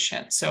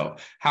legislation? So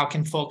how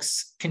can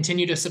folks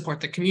continue to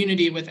support the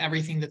community with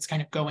everything that's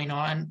kind of going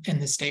on in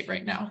the state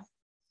right now?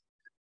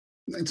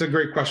 It's a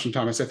great question,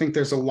 Thomas. I think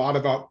there's a lot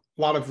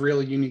of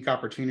really unique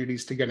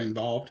opportunities to get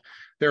involved.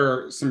 There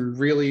are some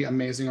really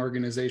amazing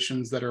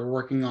organizations that are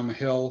working on the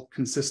Hill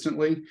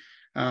consistently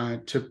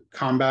to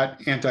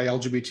combat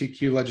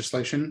anti-LGBTQ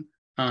legislation.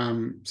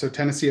 So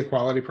Tennessee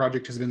Equality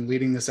Project has been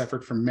leading this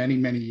effort for many,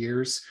 many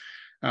years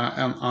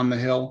on the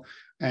Hill,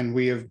 and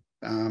we have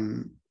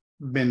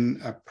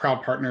been a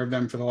proud partner of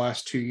them for the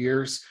last 2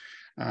 years.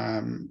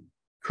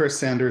 Chris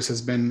Sanders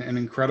has been an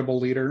incredible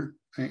leader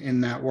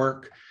in that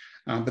work.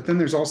 But then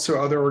there's also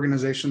other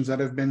organizations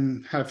that have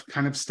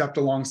kind of stepped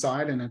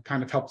alongside and have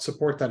kind of helped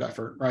support that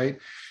effort, right?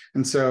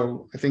 And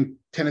so I think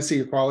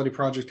Tennessee Equality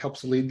Project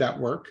helps lead that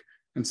work.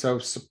 And so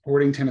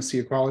supporting Tennessee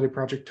Equality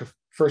Project to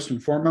first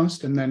and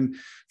foremost, and then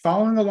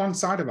following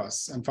alongside of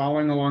us and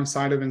following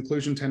alongside of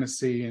Inclusion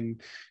Tennessee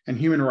and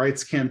Human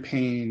Rights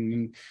Campaign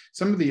and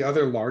some of the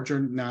other larger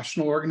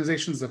national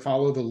organizations that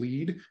follow the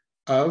lead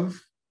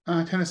of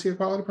Tennessee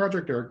Equality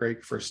Project are a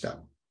great first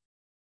step.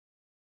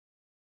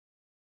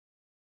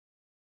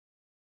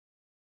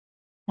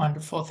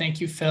 Wonderful.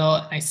 Thank you,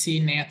 Phil. I see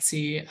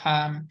Nancy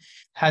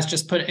has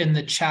just put in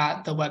the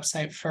chat the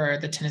website for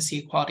the Tennessee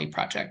Equality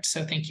Project.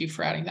 So thank you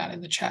for adding that in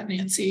the chat,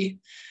 Nancy.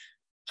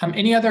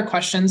 Any other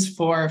questions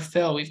for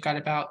Phil? We've got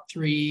about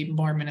 3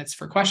 more minutes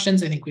for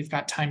questions. I think we've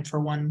got time for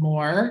one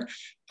more.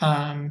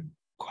 Okay,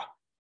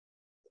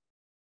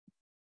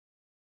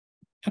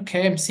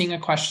 I'm seeing a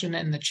question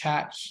in the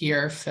chat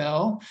here,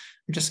 Phil.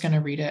 I'm just going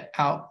to read it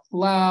out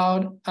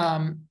loud.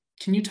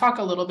 Can you talk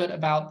a little bit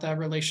about the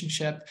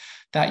relationship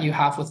that you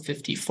have with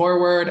 50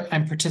 Forward?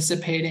 I'm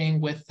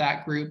participating with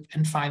that group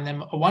and find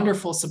them a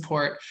wonderful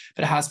support,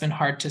 but it has been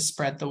hard to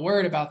spread the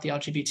word about the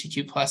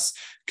LGBTQ plus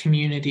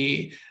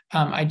community.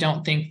 I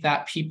don't think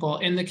that people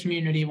in the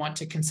community want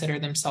to consider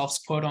themselves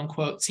quote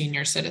unquote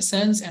senior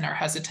citizens and are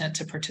hesitant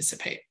to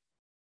participate.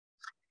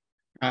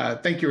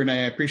 Thank you,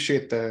 Renee. I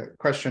appreciate the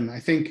question.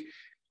 I think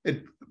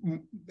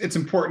it's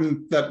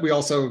important that we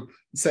also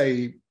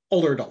say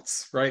older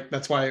adults, right?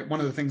 That's why one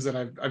of the things that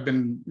I've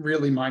been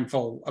really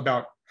mindful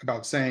about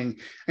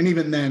saying, and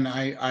even then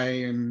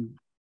I am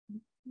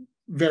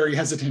very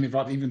hesitant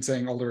about even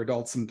saying older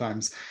adults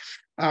sometimes.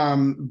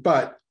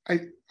 But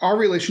our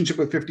relationship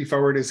with 50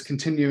 Forward is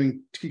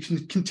continuing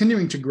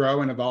to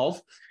grow and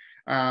evolve.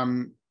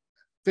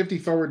 50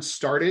 Forward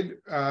started,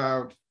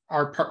 our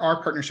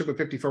partnership with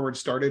 50 Forward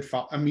started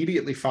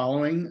immediately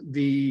following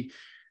the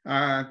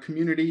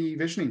community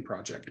visioning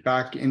project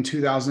back in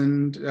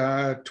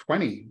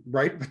 2020,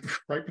 right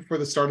before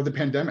the start of the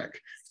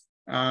pandemic.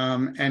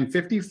 And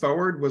 50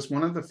 Forward was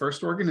one of the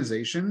first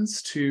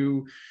organizations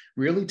to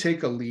really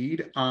take a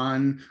lead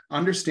on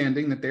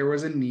understanding that there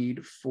was a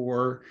need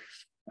for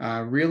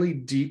really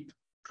deep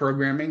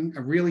programming,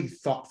 a really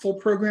thoughtful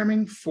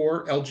programming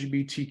for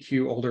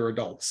LGBTQ older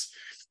adults.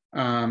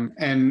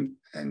 And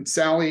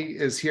Sally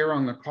is here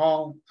on the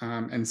call,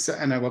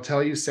 and I will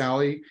tell you,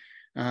 Sally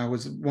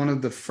was one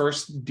of the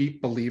first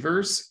deep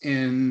believers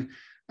in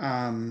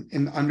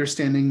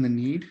understanding the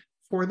need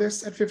for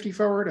this at 50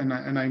 Forward,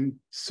 and I'm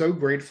so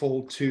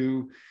grateful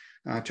to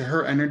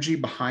her energy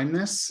behind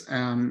this,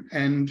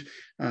 and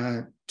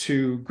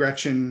to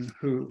Gretchen,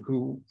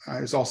 who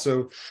is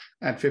also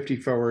at 50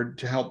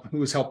 Forward who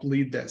has helped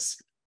lead this.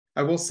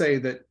 I will say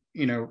that,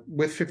 you know,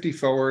 with 50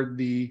 Forward,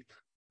 they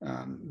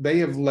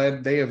have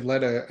led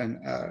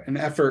an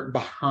effort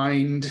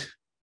behind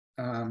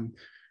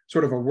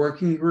sort of a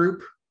working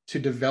group to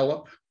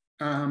develop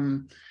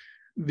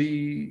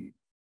the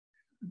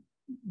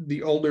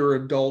older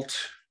adult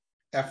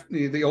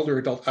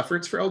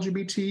efforts for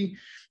LGBT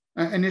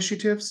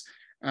initiatives,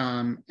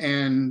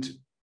 and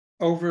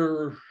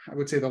over, I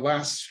would say, the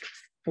last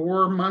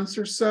 4 months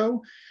or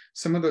so,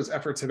 some of those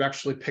efforts have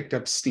actually picked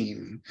up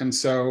steam. And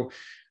so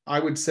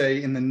I would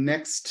say in the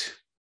next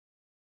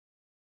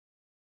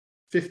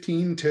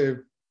 15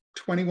 to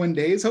 21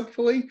 days,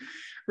 hopefully,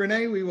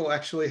 Renee, we will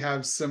actually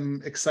have some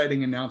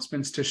exciting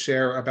announcements to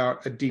share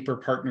about a deeper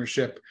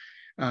partnership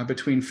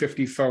between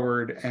 50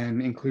 Forward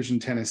and Inclusion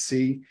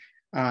Tennessee.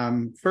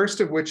 First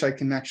of which I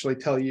can actually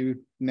tell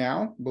you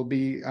now will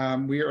be,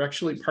 we are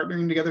actually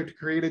partnering together to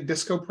create a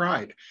Disco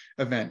Pride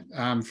event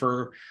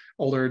for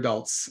older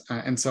adults.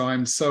 And so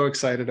I'm so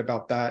excited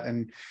about that.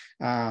 And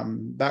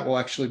that will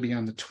actually be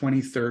on the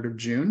 23rd of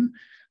June.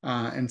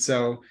 And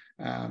so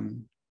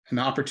an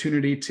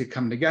opportunity to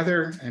come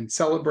together and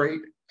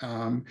celebrate,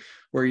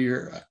 where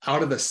you're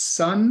out of the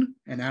sun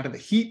and out of the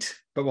heat,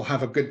 but we'll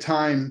have a good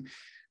time.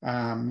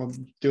 We'll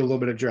do a little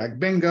bit of drag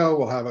bingo.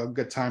 We'll have a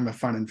good time of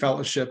fun and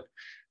fellowship.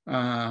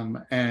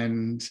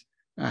 And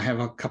I have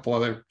a couple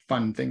other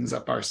fun things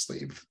up our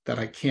sleeve that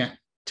I can't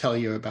tell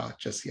you about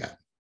just yet,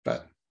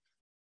 but.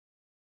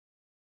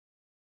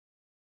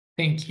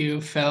 Thank you,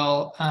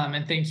 Phil.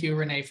 And thank you,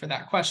 Renee, for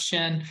that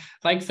question.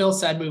 Like Phil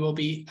said, we will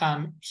be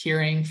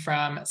hearing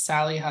from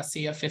Sally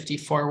Hussey of 50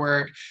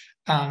 Forward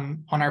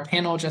on our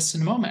panel just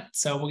in a moment.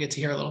 So we'll get to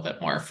hear a little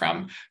bit more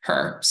from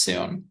her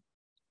soon.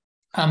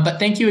 But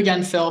thank you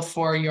again, Phil,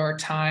 for your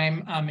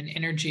time and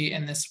energy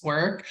in this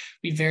work.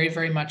 We very,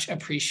 very much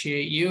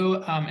appreciate you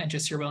and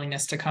just your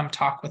willingness to come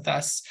talk with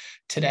us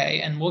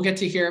today. And we'll get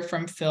to hear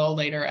from Phil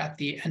later at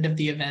the end of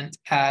the event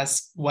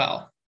as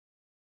well.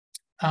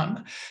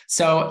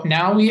 So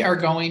now we are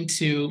going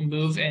to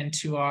move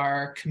into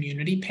our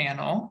community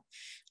panel.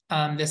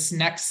 This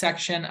next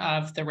section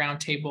of the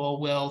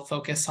roundtable will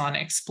focus on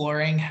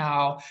exploring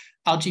how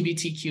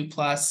LGBTQ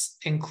plus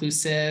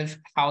inclusive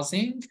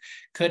housing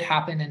could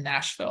happen in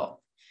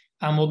Nashville.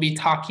 We'll be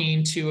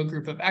talking to a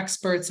group of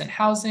experts in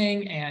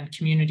housing and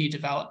community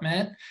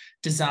development,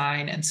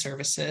 design, and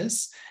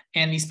services.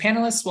 And these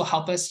panelists will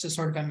help us to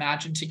sort of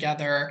imagine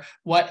together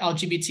what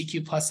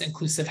LGBTQ plus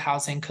inclusive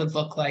housing could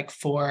look like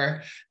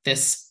for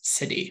this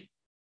city.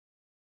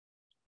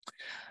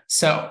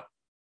 So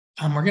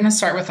we're going to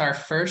start with our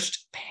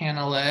first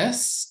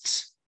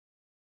panelist.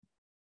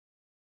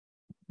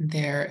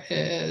 There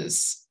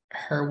is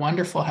her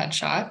wonderful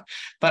headshot.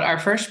 But our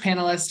first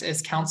panelist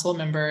is Council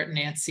Member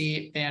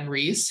Nancy Van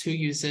Rees, who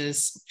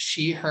uses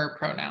she, her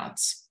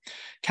pronouns.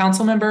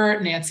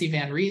 Councilmember Nancy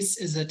Van Rees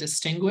is a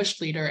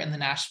distinguished leader in the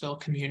Nashville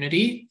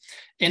community.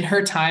 In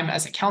her time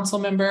as a council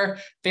member,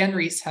 Van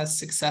Rees has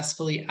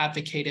successfully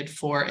advocated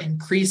for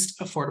increased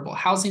affordable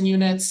housing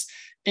units,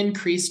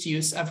 increased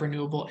use of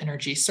renewable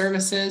energy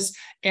services,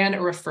 and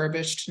a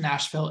refurbished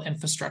Nashville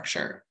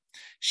infrastructure.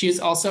 She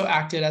has also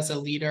acted as a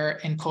leader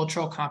in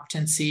cultural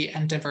competency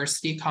and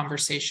diversity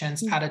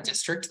conversations at a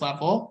district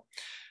level.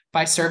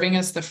 By serving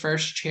as the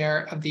first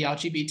chair of the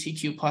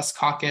LGBTQ plus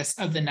caucus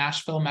of the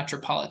Nashville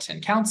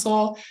Metropolitan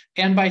Council,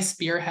 and by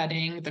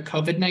spearheading the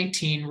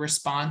COVID-19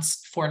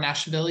 response for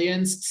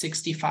Nashvillians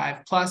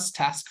 65 plus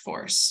task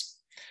force.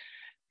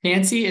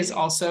 Nancy is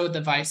also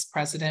the vice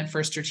president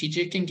for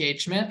strategic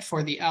engagement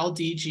for the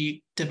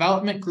LDG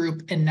Development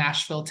Group in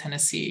Nashville,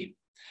 Tennessee.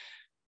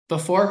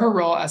 Before her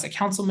role as a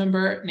council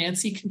member,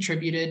 Nancy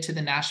contributed to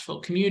the Nashville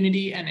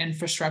community and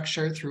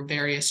infrastructure through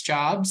various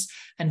jobs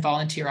and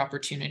volunteer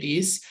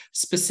opportunities,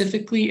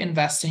 specifically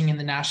investing in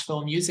the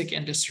Nashville music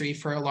industry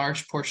for a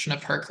large portion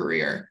of her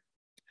career.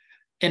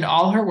 In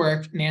all her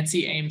work,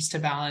 Nancy aims to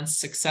balance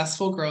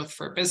successful growth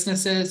for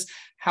businesses,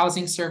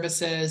 housing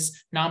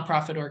services,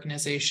 nonprofit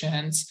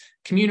organizations,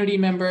 community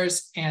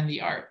members, and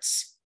the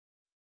arts.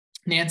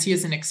 Nancy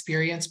is an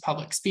experienced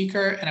public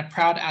speaker and a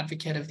proud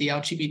advocate of the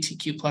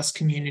LGBTQ plus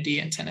community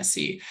in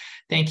Tennessee.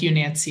 Thank you,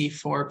 Nancy,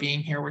 for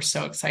being here. We're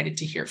so excited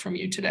to hear from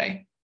you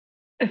today.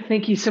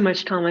 Thank you so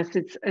much, Thomas.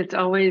 It's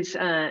always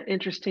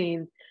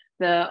interesting.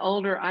 The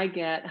older I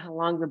get, how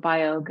long the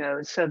bio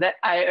goes. So that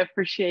I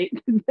appreciate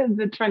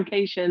the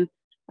truncation.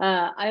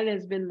 It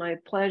has been my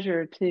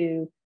pleasure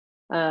to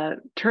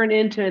turn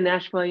into a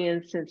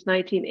Nashvilleian since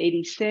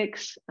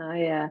 1986.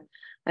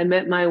 I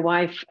met my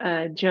wife,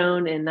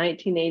 Joan, in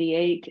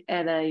 1988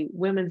 at a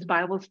women's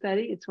Bible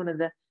study. It's one of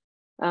the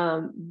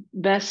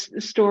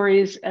best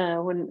stories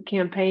when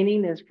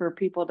campaigning is for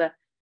people to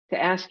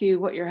ask you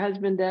what your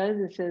husband does.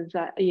 It says,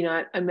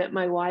 I met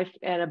my wife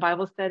at a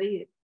Bible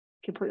study. It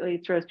completely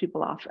throws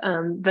people off.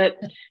 But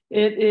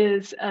it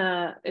is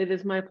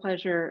my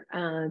pleasure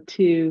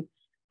to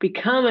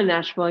become a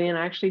Nashvilleian.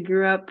 I actually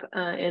grew up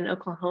in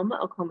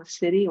Oklahoma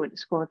City. I went to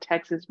school in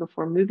Texas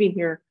before moving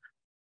here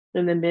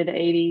in the mid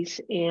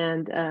 80s.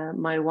 And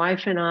my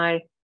wife and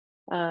I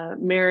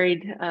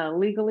married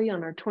legally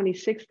on our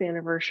 26th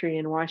anniversary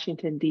in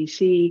Washington,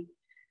 D.C.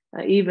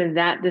 Even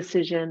that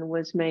decision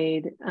was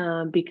made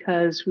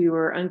because we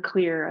were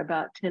unclear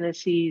about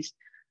Tennessee's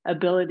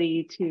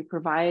ability to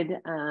provide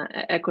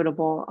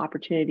equitable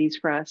opportunities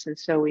for us. And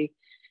so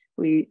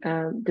we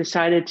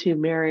decided to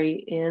marry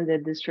in the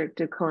District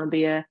of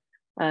Columbia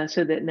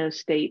so that no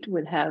state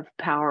would have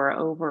power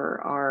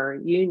over our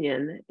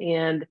union.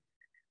 And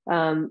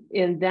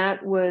that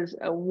was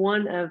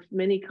one of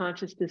many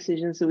conscious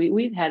decisions that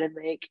we've had to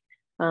make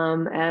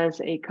as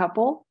a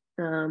couple.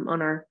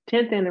 On our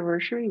 10th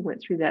anniversary, we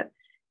went through that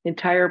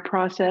entire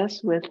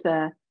process with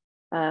the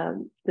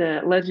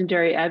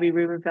legendary Abby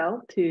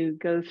Rubenfeld to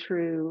go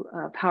through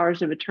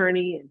powers of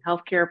attorney and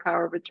healthcare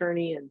power of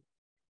attorney and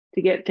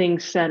to get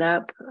things set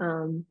up.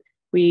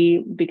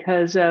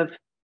 Because of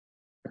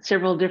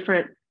several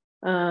different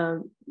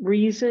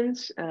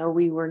reasons,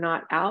 we were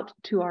not out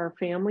to our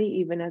family,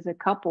 even as a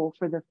couple,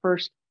 for the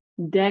first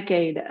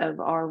decade of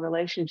our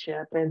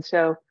relationship. And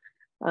so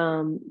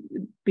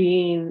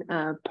being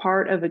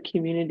part of a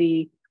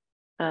community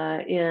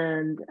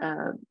and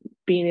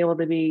being able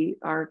to be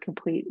our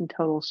complete and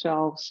total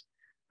selves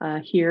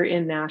here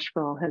in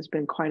Nashville has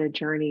been quite a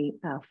journey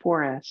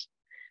for us.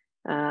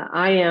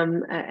 I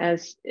am,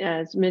 as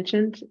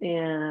mentioned,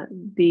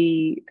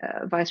 the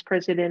Vice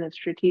President of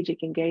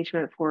Strategic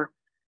Engagement for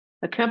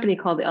a company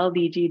called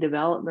LDG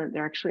Development.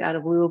 They're actually out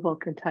of Louisville,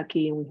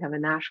 Kentucky, and we have a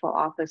Nashville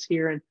office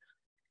here. And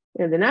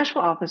the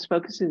Nashville office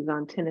focuses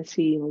on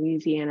Tennessee,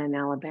 Louisiana, and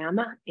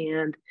Alabama.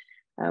 And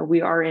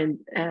we are in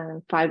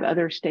 5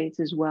 other states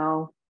as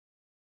well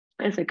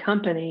as a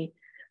company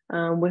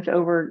with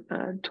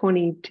over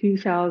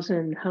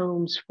 22,000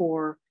 homes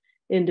for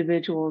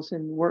individuals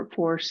and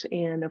workforce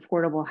and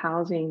affordable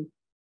housing.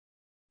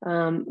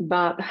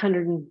 About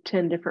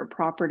 110 different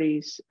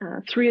properties.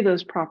 3 of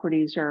those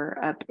properties are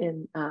up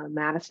in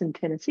Madison,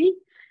 Tennessee,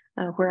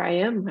 where I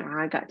am.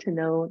 I got to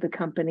know the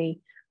company.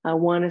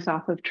 1 is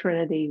off of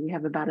Trinity. We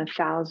have about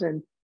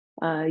 1,000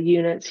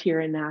 units here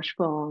in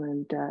Nashville,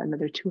 and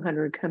another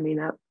 200 coming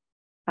up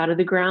out of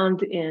the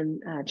ground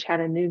in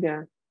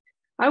Chattanooga.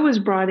 I was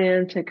brought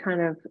in to kind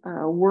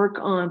of work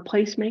on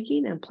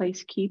placemaking and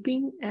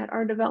placekeeping at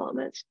our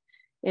developments,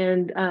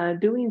 and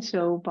doing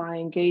so by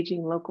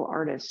engaging local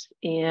artists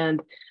and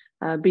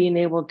being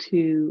able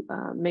to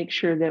make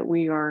sure that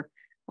we are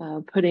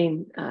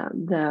putting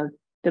the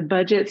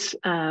budgets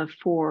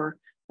for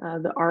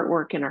the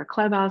artwork in our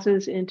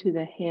clubhouses into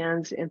the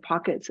hands and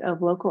pockets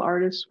of local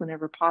artists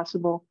whenever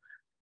possible.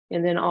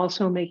 And then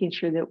also making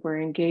sure that we're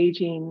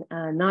engaging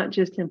not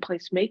just in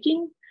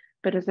placemaking,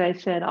 but as I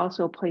said,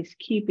 also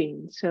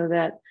placekeeping, so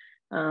that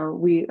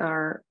we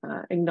are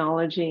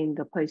acknowledging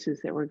the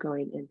places that we're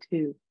going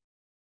into.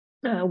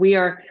 We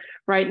are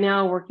right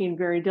now working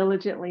very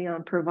diligently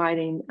on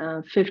providing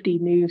 50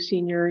 new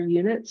senior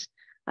units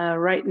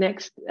right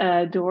next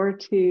door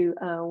to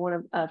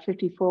one of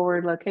 50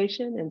 Forward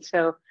location. And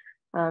so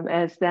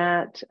as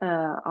that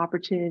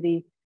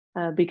opportunity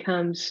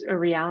becomes a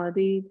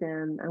reality,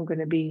 then I'm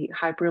going to be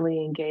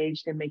hyperly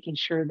engaged in making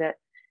sure that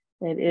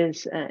it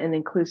is an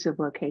inclusive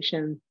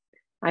location.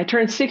 I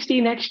turn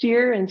 60 next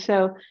year, and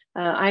so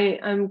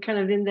I'm kind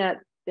of in that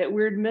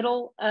weird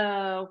middle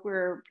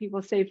where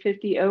people say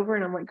 50 over,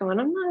 and I'm like going,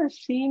 I'm not a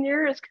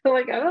senior. It's kind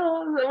of like,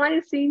 oh, am I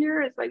a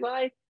senior? It's like,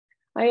 well,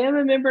 I am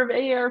a member of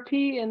ARP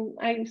and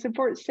I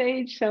support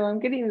SAGE, so I'm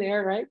getting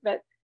there, right?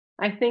 But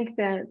I think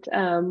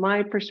that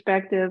my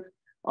perspective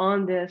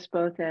on this,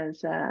 both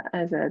as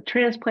a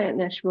transplant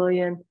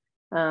Nashvilleian,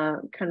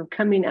 kind of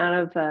coming out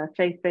of a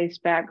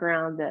faith-based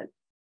background that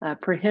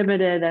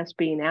prohibited us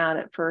being out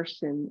at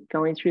first and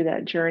going through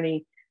that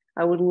journey,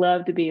 I would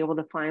love to be able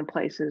to find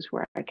places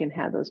where I can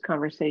have those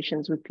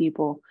conversations with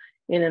people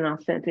in an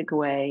authentic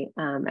way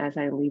as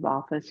I leave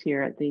office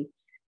here at the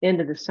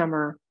end of the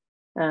summer.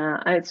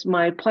 It's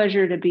my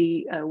pleasure to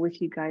be with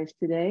you guys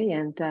today,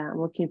 and I'm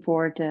looking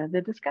forward to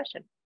the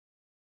discussion.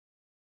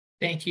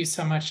 Thank you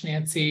so much,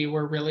 Nancy.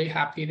 We're really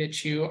happy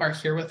that you are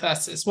here with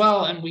us as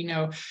well. And we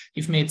know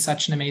you've made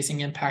such an amazing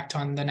impact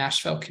on the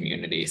Nashville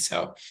community.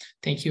 So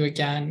thank you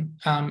again.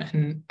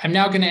 And I'm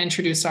now going to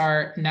introduce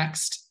our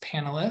next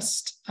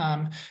panelist,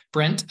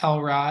 Brent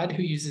Elrod,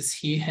 who uses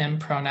he, him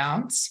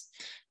pronouns.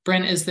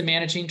 Brent is the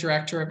managing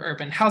director of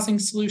Urban Housing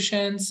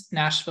Solutions,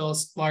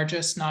 Nashville's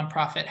largest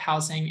nonprofit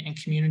housing and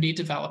community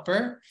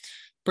developer.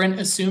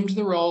 Brent assumed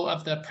the role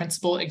of the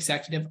Principal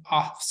Executive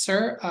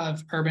Officer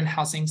of Urban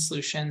Housing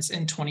Solutions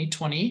in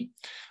 2020,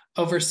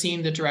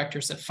 overseeing the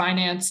directors of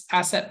finance,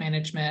 asset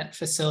management,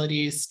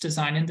 facilities,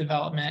 design and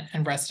development,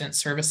 and resident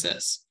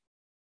services.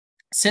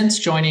 Since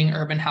joining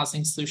Urban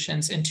Housing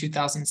Solutions in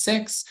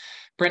 2006,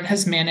 Brent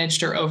has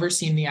managed or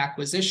overseen the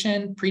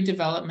acquisition,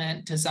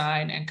 pre-development,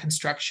 design, and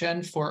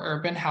construction for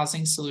Urban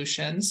Housing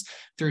Solutions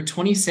through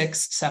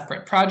 26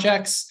 separate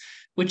projects,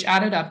 which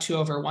added up to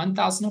over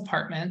 1,000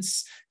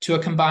 apartments to a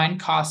combined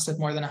cost of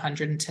more than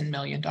 $110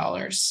 million.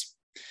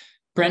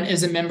 Brent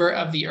is a member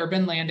of the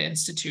Urban Land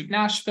Institute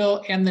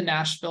Nashville and the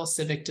Nashville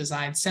Civic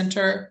Design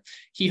Center.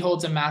 He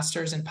holds a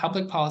master's in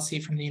public policy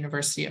from the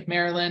University of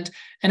Maryland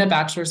and a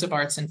bachelor's of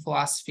arts in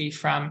philosophy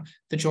from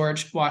the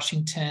George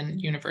Washington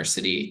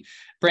University.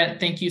 Brent,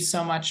 thank you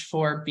so much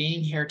for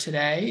being here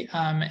today.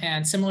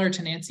 And similar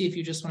to Nancy, if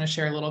you just want to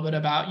share a little bit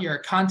about your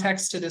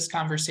context to this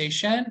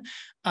conversation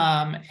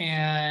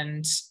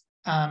and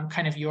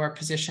kind of your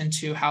position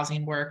to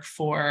housing work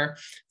for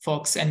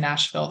folks in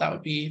Nashville, that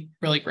would be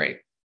really great.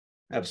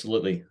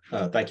 Absolutely.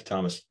 Thank you,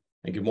 Thomas.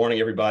 And good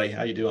morning, everybody.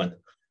 How you doing?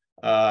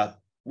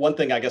 One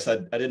thing I guess I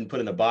didn't put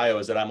in the bio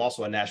is that I'm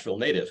also a Nashville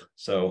native.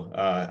 So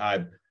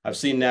I've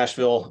seen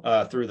Nashville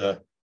through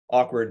the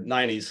awkward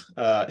 90s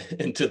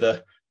into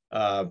the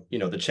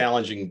the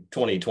challenging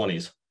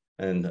 2020s,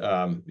 and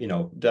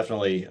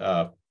definitely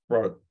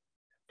for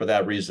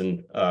that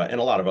reason and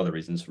a lot of other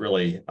reasons,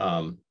 really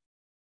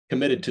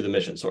committed to the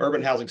mission. So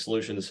Urban Housing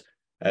Solutions,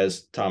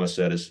 as Thomas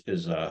said,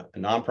 is a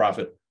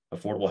nonprofit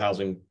affordable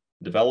housing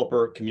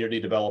developer, community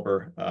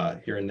developer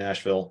here in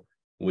Nashville.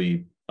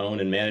 We own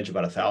and manage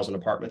about 1,000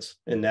 apartments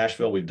in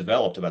Nashville. We've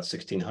developed about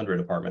 1,600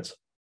 apartments,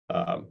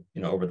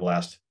 over the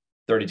last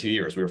 32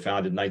 years. We were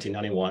founded in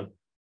 1991.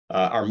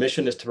 Our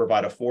mission is to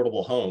provide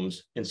affordable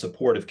homes in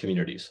supportive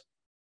communities.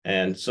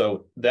 And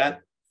so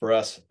that for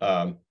us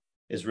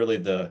is really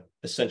the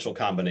essential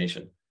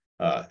combination.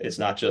 It's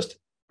not just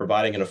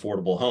providing an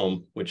affordable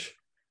home, which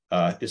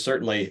is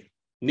certainly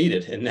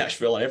needed in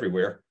Nashville and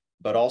everywhere,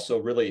 but also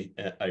really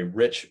a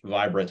rich,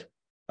 vibrant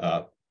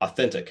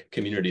authentic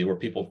community where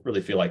people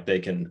really feel like they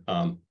can,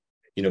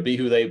 be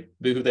who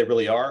they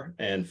really are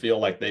and feel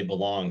like they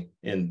belong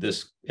in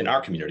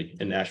our community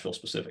in Nashville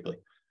specifically.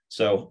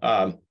 So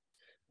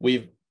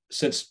we've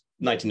since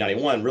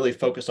 1991 really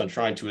focused on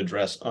trying to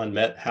address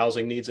unmet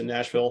housing needs in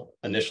Nashville.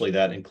 Initially,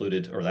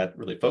 that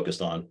really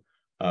focused on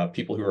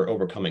people who are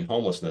overcoming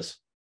homelessness.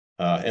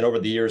 And over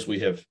the years, we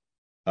have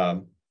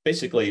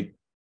basically,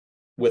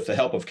 with the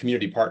help of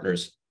community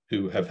partners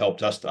who have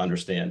helped us to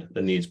understand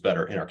the needs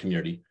better in our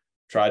community,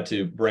 tried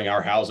to bring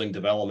our housing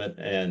development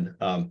and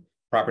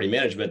property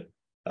management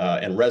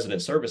and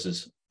resident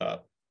services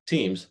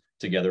teams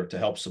together to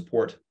help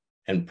support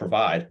and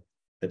provide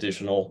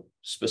additional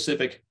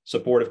specific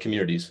supportive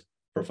communities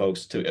for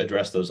folks to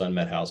address those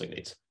unmet housing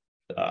needs.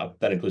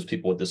 That includes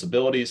people with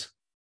disabilities,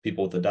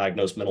 people with a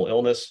diagnosed mental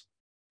illness,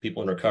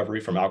 people in recovery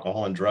from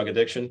alcohol and drug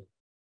addiction,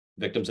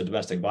 victims of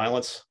domestic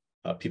violence,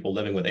 people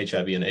living with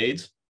HIV and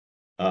AIDS,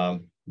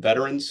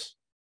 veterans,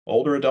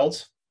 older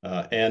adults,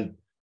 and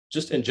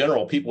just in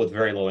general, people with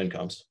very low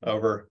incomes.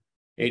 Over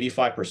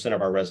 85%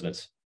 of our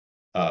residents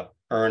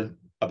earn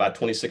about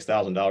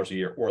 $26,000 a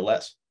year or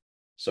less.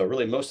 So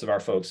really most of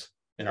our folks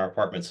in our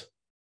apartments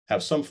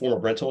have some form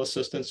of rental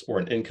assistance or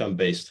an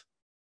income-based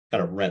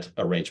kind of rent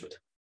arrangement.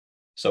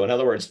 So in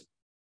other words,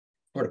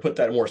 or to put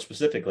that more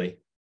specifically,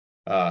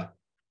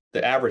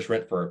 the average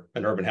rent for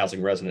an urban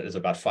housing resident is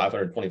about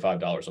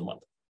 $525 a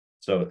month.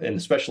 So, and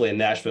especially in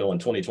Nashville in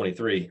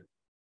 2023,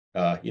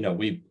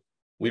 we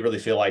really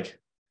feel like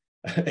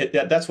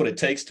that's what it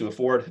takes to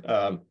afford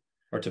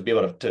or to be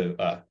able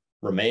to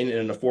remain in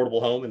an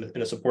affordable home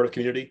in a supportive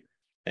community.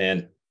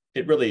 And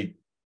it really,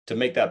 to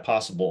make that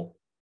possible,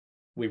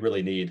 we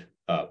really need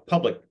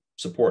public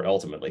support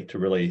ultimately to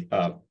really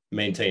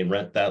maintain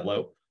rent that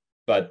low.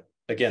 But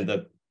again,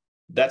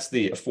 that's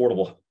the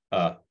affordable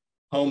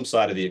home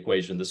side of the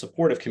equation. The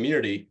supportive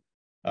community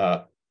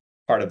part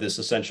of this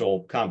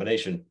essential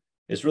combination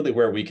is really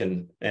where we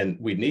can and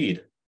we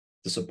need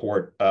the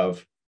support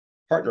of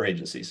partner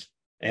agencies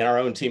and our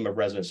own team of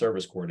resident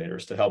service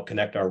coordinators to help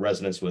connect our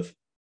residents with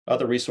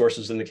other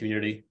resources in the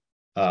community.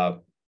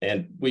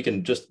 And we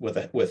can just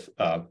with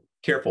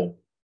careful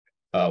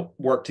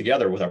work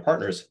together with our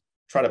partners,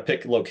 try to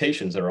pick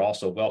locations that are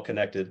also well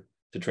connected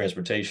to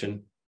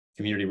transportation,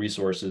 community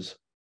resources,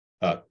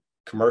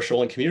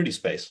 commercial and community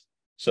space,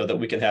 so that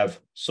we can have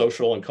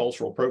social and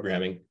cultural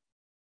programming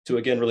to,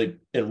 again, really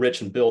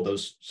enrich and build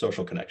those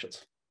social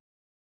connections.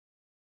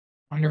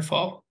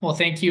 Wonderful. Well,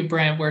 thank you,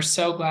 Brent. We're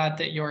so glad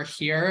that you're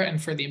here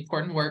and for the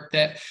important work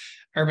that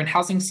Urban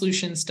Housing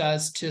Solutions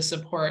does to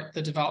support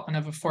the development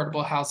of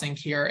affordable housing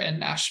here in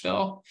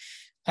Nashville.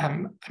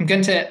 I'm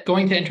going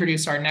to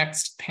introduce our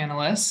next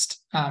panelist,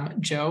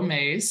 Joe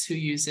Mays, who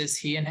uses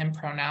he and him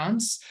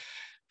pronouns.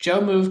 Joe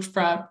moved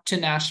to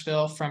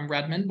Nashville from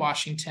Redmond,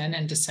 Washington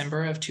in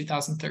December of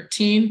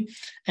 2013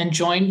 and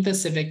joined the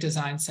Civic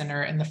Design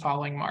Center in the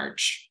following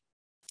March.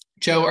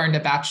 Joe earned a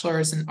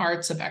bachelor's in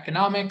arts of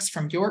economics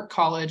from York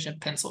College in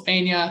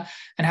Pennsylvania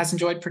and has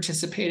enjoyed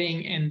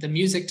participating in the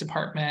music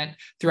department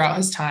throughout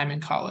his time in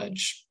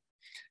college.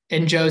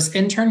 In Joe's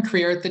intern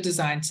career at the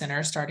Design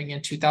Center starting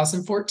in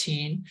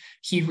 2014,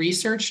 he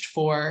researched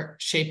for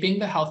Shaping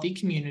the Healthy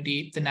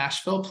Community, the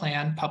Nashville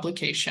Plan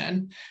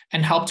publication,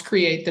 and helped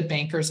create the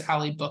Banker's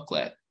Alley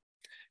booklet.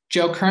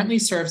 Joe currently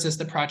serves as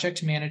the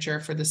project manager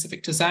for the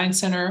Civic Design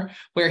Center,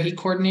 where he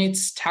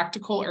coordinates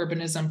tactical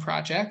urbanism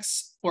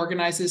projects,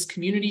 organizes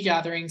community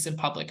gatherings and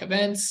public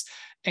events,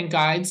 and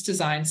guides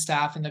design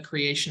staff in the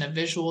creation of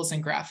visuals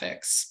and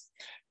graphics.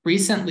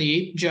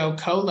 Recently, Joe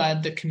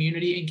co-led the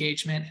community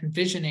engagement and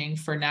visioning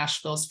for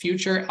Nashville's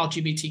future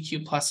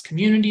LGBTQ+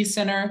 Community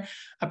Center,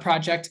 a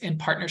project in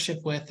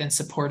partnership with and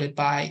supported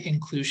by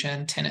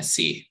Inclusion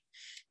Tennessee.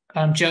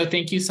 Joe,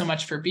 thank you so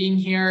much for being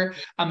here.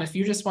 If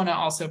you just want to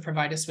also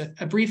provide us with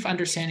a brief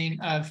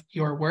understanding of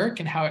your work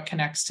and how it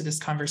connects to this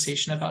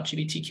conversation of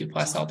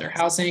LGBTQ+ elder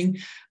housing,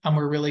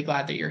 we're really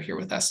glad that you're here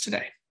with us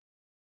today.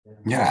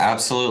 Yeah,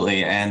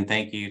 absolutely. And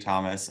thank you,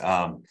 Thomas.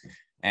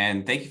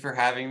 And thank you for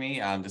having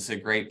me. This is a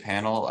great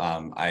panel.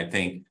 I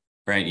think,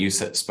 Brent, you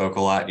spoke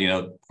a lot.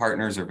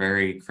 Partners are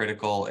very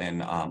critical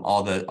in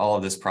all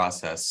of this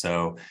process.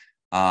 So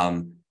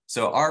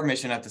our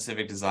mission at the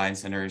Civic Design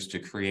Center is to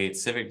create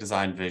civic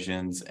design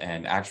visions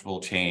and actionable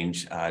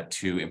change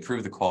to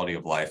improve the quality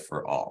of life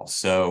for all.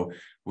 So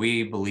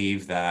we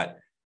believe that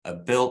a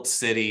built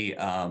city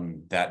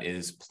that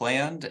is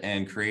planned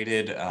and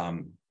created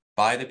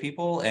by the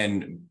people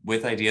and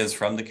with ideas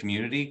from the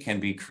community can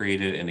be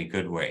created in a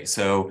good way.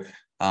 So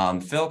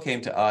Phil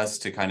came to us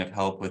to kind of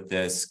help with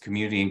this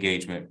community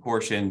engagement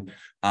portion,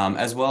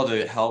 as well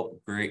to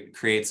help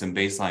create some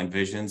baseline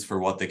visions for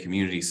what the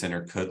community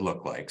center could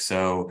look like.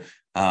 So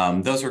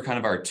those were kind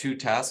of our two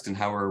tasks and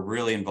how we're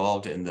really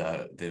involved in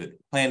the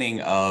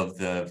planning of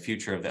the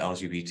future of the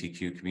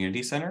LGBTQ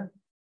community center.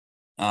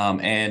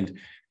 And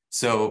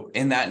so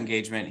in that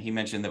engagement, he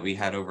mentioned that we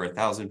had over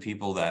 1,000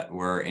 people that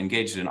were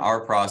engaged in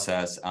our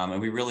process.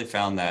 And we really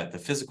found that the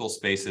physical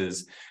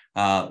spaces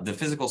the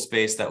physical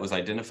space that was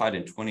identified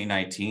in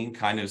 2019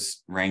 kind of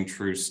rang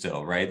true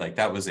still, right? Like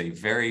that was a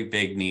very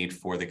big need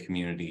for the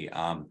community.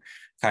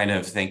 Kind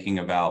of thinking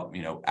about,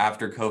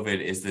 after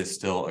COVID, is this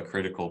still a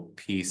critical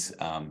piece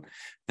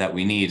that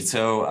we need?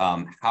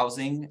 So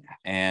housing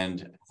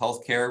and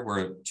healthcare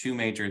were two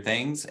major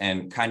things,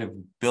 and kind of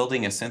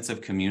building a sense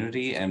of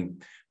community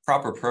and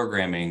proper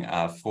programming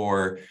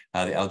for the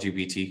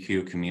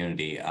LGBTQ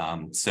community.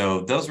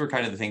 So those were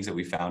kind of the things that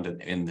we found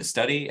in the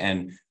study,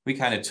 and we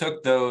kind of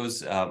took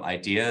those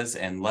ideas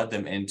and led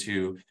them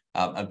into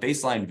a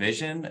baseline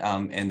vision,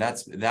 and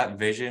that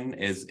vision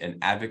is an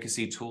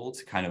advocacy tool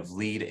to kind of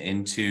lead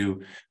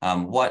into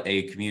what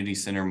a community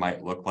center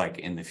might look like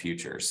in the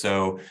future.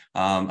 So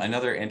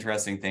another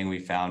interesting thing we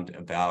found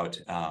about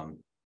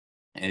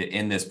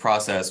in this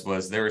process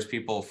was there was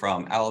people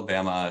from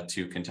Alabama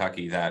to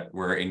Kentucky that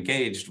were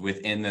engaged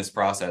within this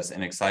process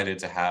and excited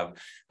to have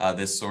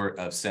this sort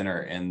of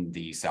center in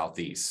the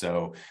Southeast.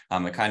 So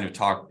it kind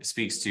of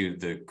speaks to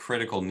the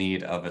critical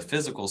need of a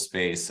physical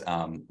space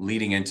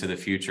leading into the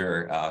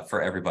future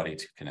for everybody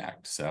to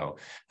connect. So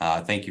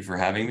thank you for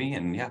having me,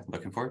 and yeah,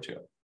 looking forward to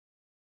it.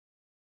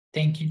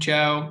 Thank you,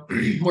 Joe.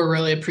 We're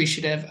really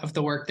appreciative of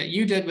the work that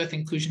you did with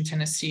Inclusion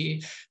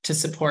Tennessee to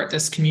support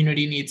this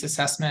community needs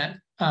assessment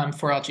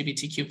for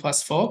LGBTQ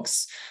plus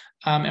folks.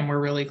 And we're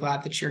really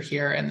glad that you're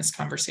here in this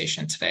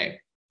conversation today.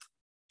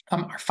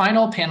 Our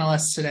final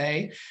panelist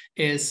today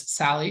is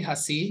Sally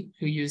Hussey,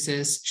 who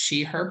uses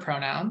she, her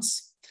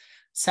pronouns.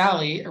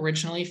 Sally,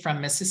 originally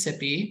from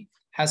Mississippi,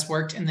 has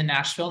worked in the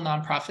Nashville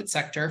nonprofit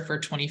sector for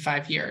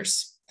 25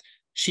 years.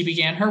 She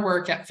began her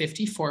work at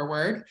 50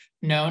 Forward,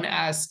 known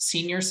as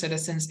Senior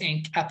Citizens,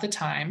 Inc. at the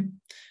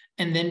time,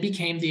 and then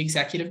became the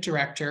executive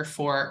director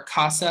for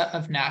CASA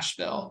of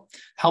Nashville,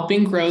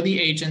 helping grow the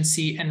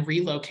agency and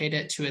relocate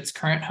it to its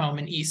current home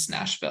in East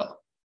Nashville.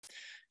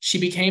 She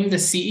became the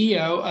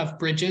CEO of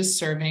Bridges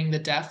Serving the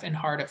Deaf and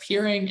Hard of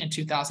Hearing in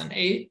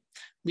 2008,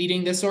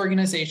 leading this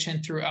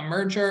organization through a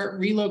merger,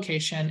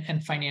 relocation,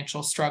 and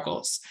financial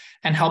struggles,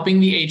 and helping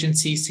the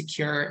agency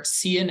secure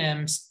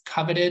C&M's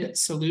coveted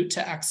Salute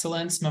to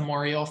Excellence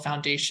Memorial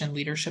Foundation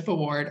Leadership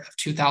Award of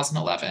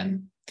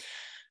 2011.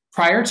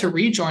 Prior to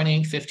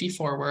rejoining 50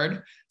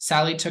 Forward,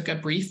 Sally took a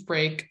brief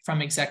break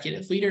from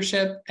executive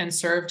leadership and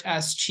served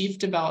as Chief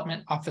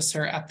Development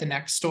Officer at The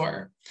Next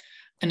Door,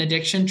 an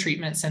addiction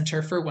treatment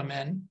center for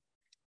women,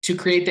 to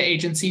create the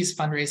agency's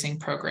fundraising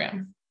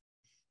program.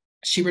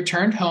 She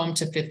returned home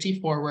to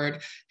 50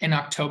 Forward in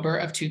October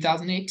of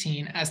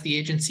 2018 as the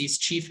agency's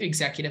Chief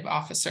Executive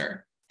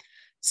Officer.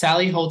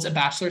 Sally holds a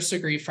bachelor's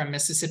degree from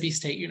Mississippi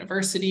State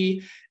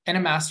University and a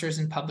master's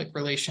in public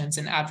relations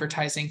and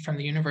advertising from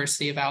the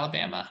University of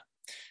Alabama.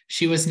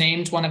 She was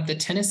named one of the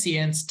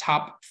Tennesseans'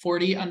 top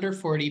 40 under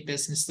 40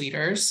 business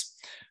leaders,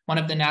 one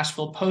of the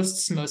Nashville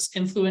Post's most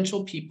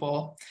influential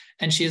people,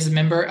 and she is a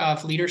member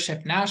of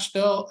Leadership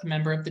Nashville, a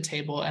member of the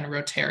Table, and a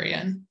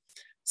Rotarian.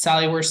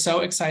 Sally, we're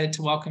so excited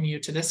to welcome you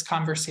to this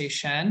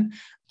conversation.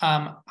 When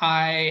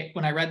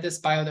I read this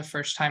bio the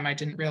first time, I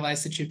didn't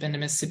realize that you'd been to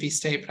Mississippi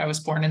State, but I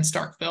was born in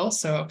Starkville,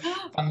 so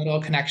fun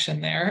little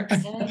connection there.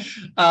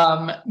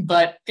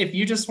 But if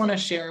you just want to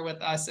share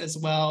with us as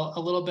well a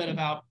little bit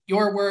about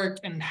your work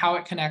and how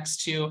it connects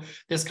to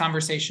this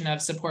conversation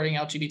of supporting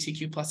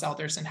LGBTQ plus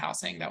elders in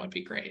housing, that would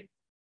be great.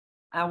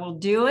 I will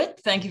do it.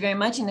 Thank you very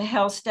much. In the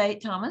health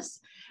state, Thomas.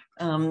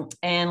 And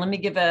let me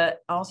give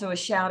also a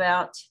shout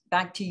out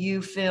back to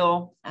you,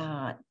 Phil.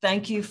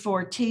 Thank you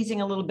for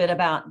teasing a little bit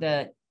about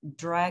the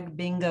drag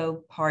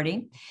bingo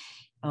party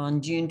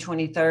on June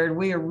 23rd.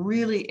 We are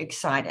really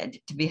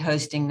excited to be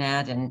hosting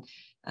that, and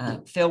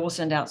Phil will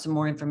send out some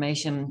more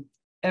information.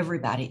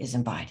 Everybody is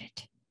invited.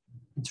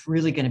 It's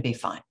really going to be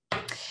fun.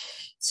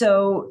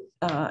 So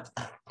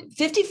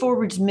 50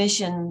 Forward's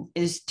mission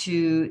is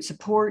to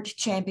support,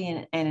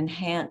 champion, and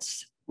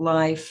enhance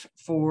life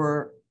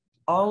for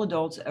all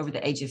adults over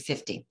the age of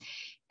 50.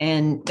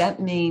 And that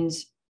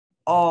means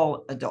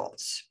all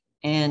adults.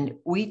 And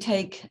we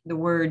take the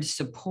word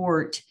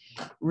support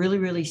really,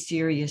 really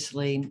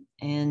seriously.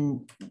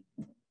 And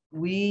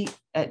we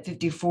at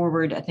 50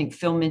 Forward, I think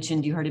Phil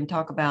mentioned, you heard him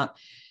talk about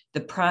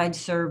the Pride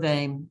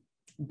survey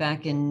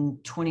back in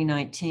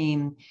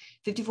 2019.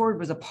 50 Forward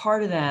was a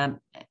part of that.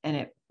 And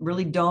it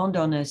really dawned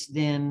on us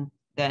then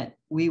that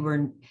we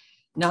were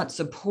not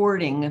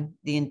supporting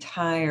the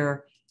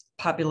entire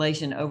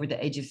population over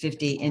the age of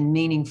 50 in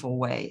meaningful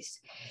ways.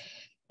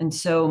 And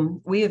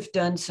so we have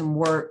done some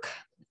work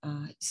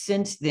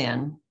since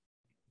then.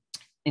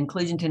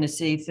 Inclusion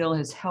Tennessee, Phil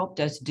has helped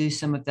us do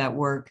some of that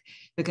work,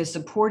 because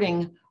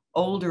supporting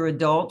older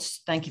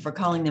adults, thank you for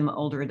calling them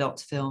older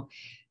adults, Phil,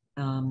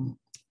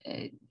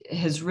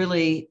 has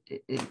really,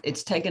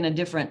 it's taken a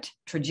different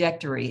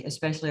trajectory,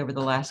 especially over the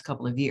last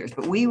couple of years.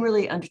 But we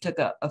really undertook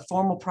a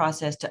formal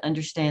process to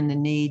understand the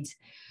needs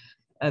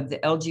of the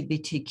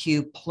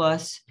LGBTQ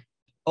plus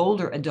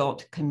older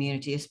adult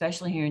community,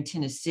 especially here in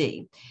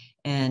Tennessee.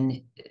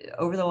 And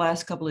over the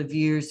last couple of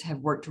years have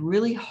worked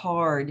really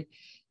hard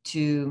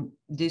to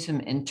do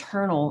some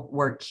internal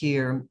work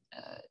here.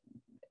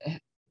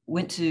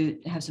 went to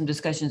have some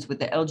discussions with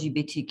the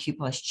LGBTQ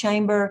plus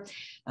chamber,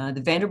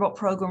 the Vanderbilt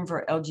program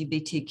for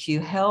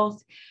LGBTQ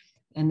health.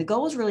 And the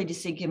goal is really to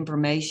seek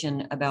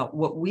information about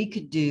what we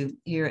could do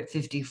here at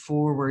 50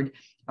 Forward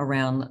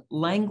around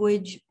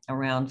language,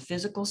 around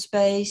physical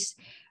space,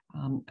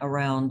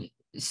 around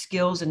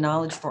skills and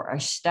knowledge for our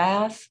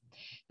staff.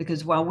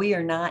 Because while we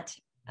are not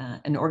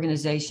an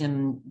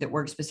organization that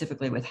works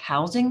specifically with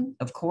housing,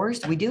 of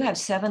course, we do have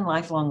 7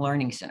 lifelong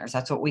learning centers.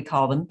 That's what we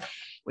call them.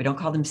 We don't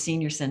call them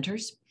senior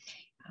centers.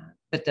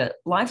 But the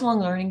lifelong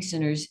learning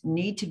centers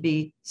need to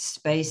be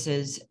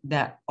spaces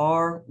that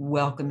are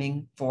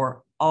welcoming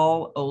for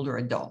all older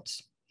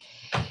adults.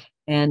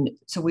 And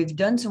so we've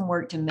done some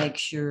work to make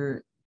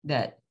sure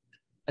that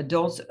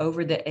adults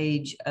over the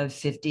age of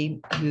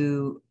 50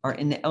 who are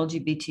in the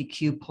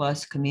LGBTQ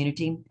plus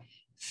community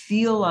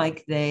feel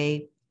like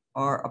they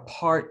are a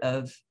part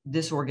of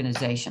this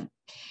organization.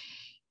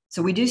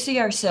 So we do see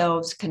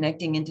ourselves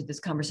connecting into this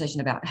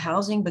conversation about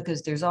housing,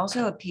 because there's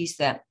also a piece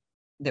that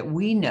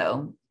we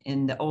know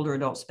in the older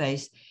adult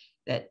space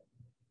that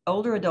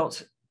older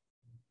adults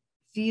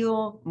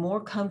feel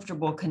more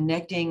comfortable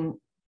connecting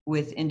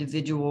with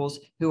individuals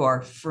who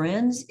are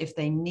friends if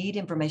they need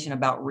information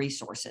about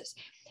resources.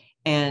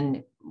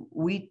 And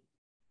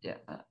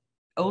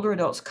older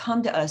adults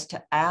come to us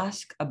to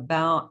ask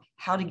about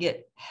how to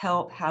get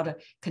help, how to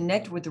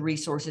connect with the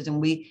resources.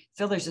 And we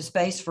feel there's a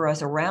space for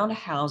us around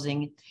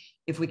housing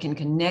if we can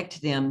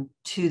connect them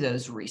to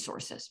those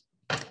resources.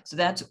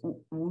 So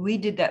we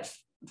did that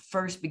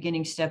first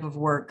beginning step of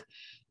work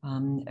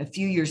a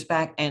few years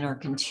back, and are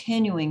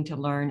continuing to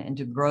learn and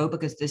to grow,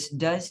 because this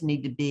does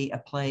need to be a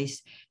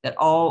place that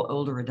all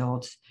older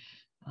adults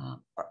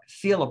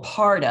feel a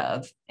part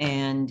of.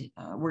 And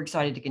we're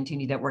excited to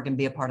continue that work and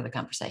be a part of the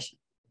conversation.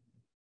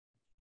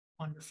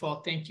 Wonderful.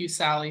 Thank you,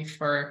 Sally,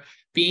 for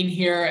being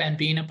here and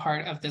being a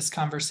part of this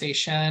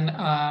conversation,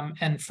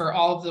 and for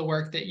all of the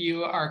work that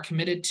you are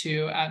committed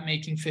to at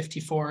making 50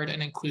 Forward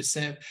an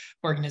inclusive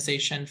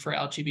organization for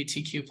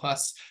LGBTQ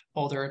plus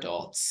older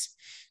adults.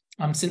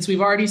 Since we've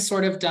already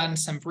sort of done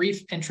some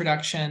brief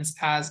introductions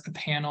as a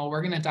panel,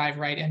 we're going to dive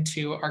right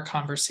into our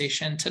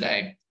conversation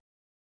today.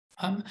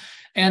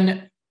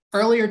 And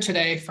earlier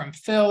today from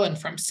Phil and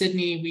from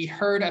Sydney, we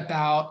heard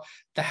about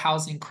the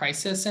housing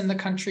crisis in the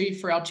country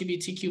for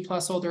LGBTQ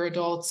plus older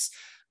adults.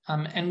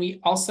 And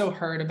we also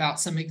heard about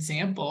some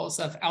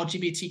examples of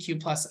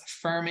LGBTQ plus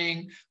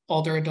affirming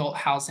older adult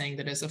housing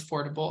that is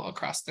affordable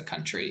across the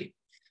country.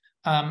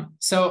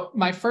 So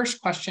my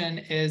first question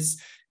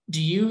is,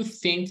 do you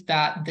think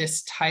that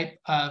this type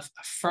of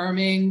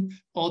affirming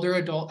older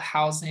adult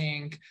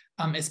housing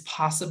is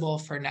possible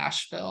for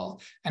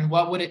Nashville? And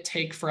what would it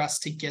take for us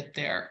to get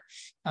there?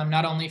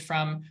 Not only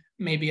from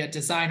maybe a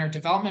design or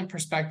development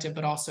perspective,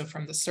 but also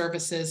from the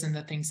services and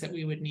the things that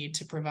we would need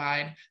to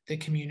provide the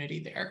community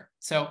there.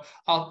 So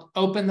I'll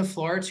open the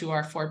floor to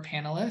our 4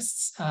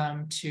 panelists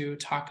to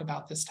talk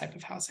about this type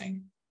of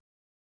housing.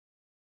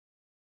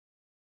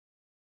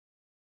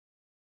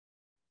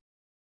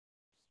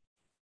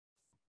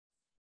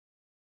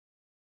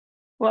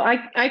 Well,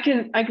 I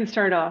can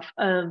start off.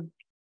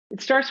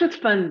 It starts with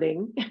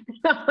funding.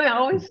 It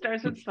always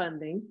starts with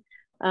funding.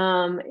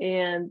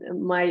 And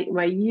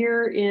my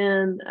year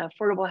in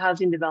affordable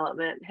housing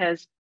development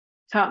has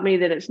taught me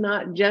that it's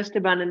not just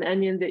about an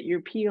onion that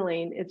you're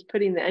peeling; it's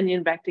putting the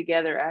onion back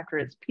together after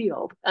it's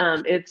peeled.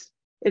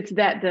 It's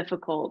that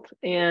difficult,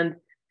 and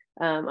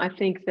I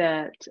think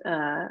that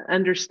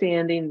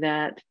understanding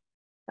that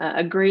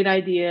a great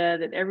idea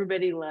that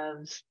everybody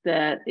loves,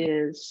 that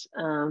is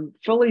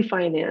fully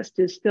financed,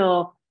 is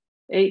still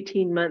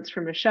 18 months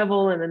from a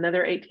shovel and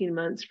another 18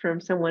 months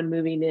from someone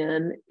moving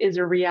in, is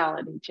a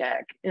reality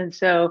check. And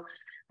so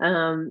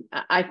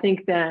I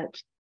think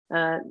that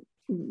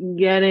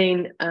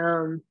getting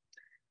an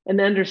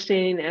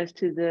understanding as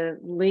to the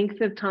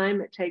length of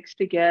time it takes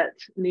to get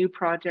new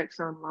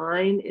projects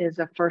online is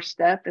a first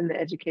step in the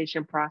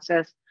education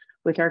process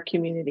with our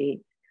community.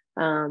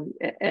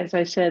 As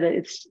I said,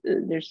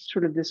 there's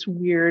sort of this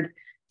weird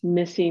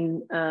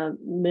missing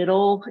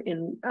middle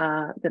in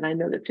that I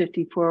know that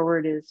 50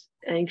 Forward is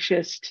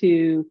anxious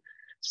to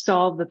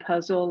solve the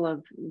puzzle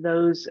of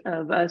those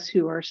of us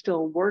who are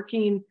still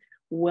working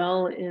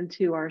well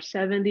into our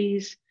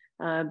 70s,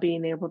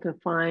 being able to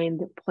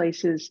find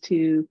places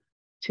to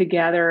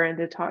gather and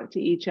to talk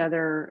to each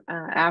other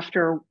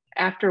after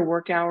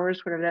work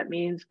hours, whatever that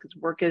means, because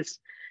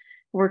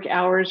work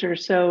hours are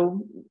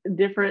so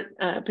different,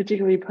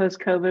 particularly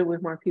post-COVID,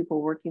 with more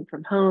people working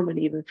from home and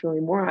even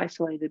feeling more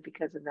isolated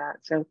because of that.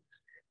 So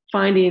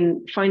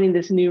finding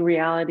this new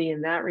reality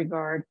in that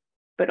regard,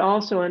 but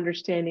also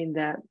understanding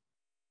that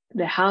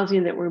the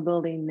housing that we're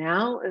building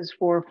now is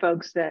for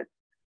folks that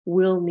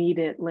will need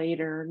it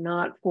later,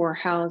 not for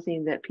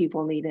housing that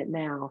people need it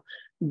now.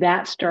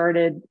 That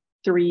started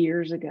 3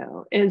 years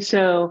ago. And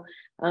so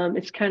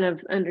it's kind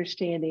of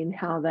understanding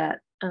how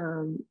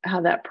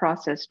that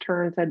process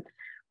turns. I'd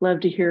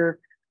love to hear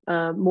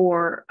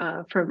more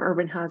from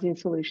Urban Housing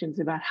Solutions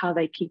about how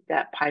they keep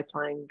that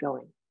pipeline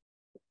going.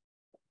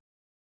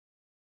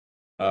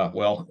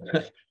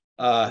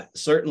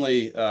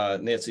 Certainly,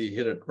 Nancy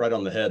hit it right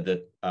on the head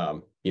that,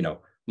 you know,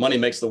 money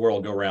makes the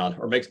world go round,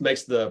 or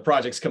makes the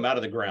projects come out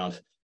of the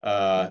ground.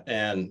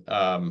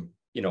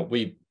 You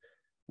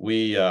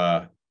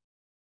know,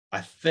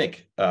 I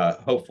think,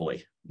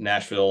 hopefully,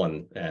 Nashville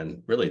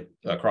and really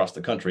across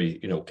the country,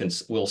 you know,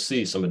 we'll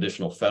see some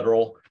additional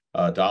federal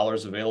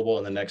dollars available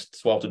in the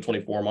next 12 to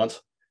 24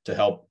 months to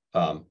help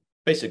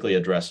basically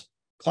address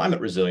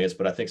climate resilience.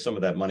 But I think some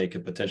of that money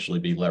could potentially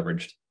be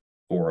leveraged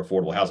for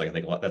affordable housing. I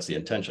think that's the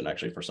intention,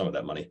 actually, for some of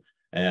that money.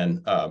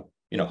 And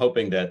you know,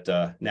 hoping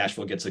that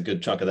Nashville gets a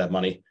good chunk of that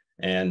money,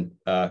 and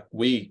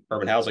we,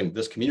 Urban Housing,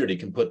 this community,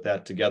 can put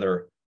that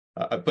together,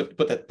 put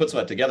some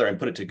of that together and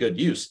put it to good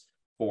use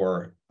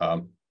for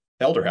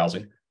elder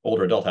housing,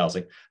 older adult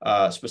housing,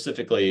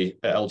 specifically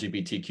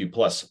LGBTQ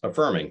plus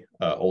affirming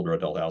older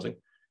adult housing,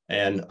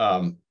 and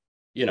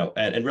you know,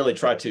 and really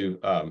try to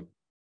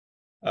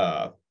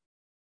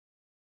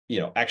you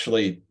know,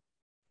 actually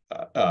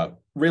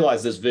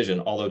realize this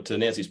vision. Although, to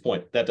Nancy's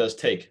point, that does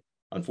take,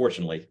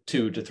 unfortunately,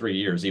 2 to 3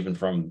 years, even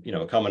from, you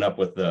know, coming up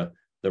with the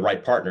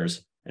right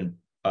partners and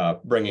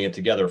bringing it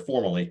together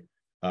formally.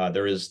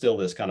 There is still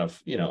this kind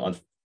of, you know,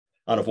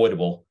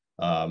 unavoidable,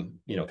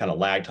 you know, kind of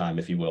lag time,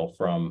 if you will,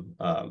 from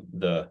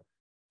the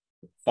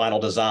final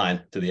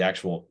design to the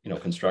actual, you know,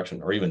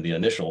 construction, or even the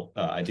initial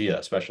idea,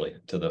 especially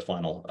to the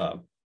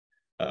final,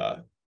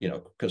 you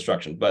know,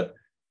 construction. But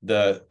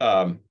the,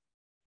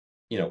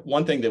 you know,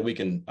 one thing that we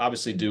can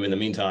obviously do in the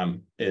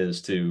meantime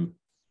is to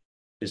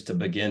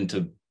begin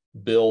to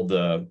build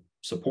the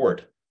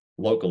support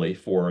locally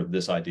for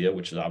this idea,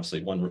 which is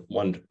obviously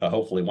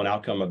hopefully one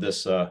outcome of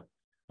this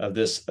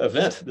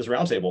event, this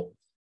roundtable,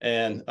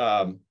 and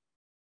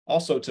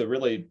also to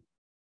really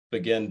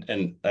begin,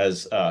 and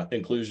as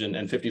Inclusion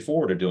and 50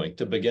 Forward are doing,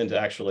 to begin to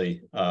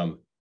actually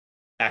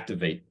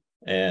activate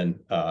and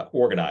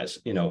organize,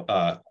 you know,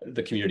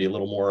 the community a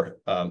little more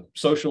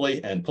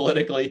socially and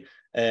politically,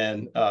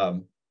 and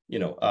you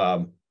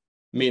know,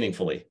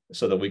 meaningfully,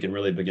 so that we can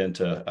really begin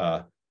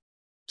to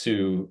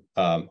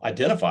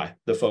identify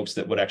the folks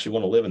that would actually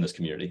want to live in this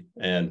community,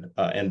 and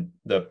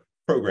the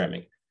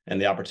programming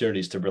and the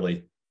opportunities to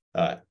really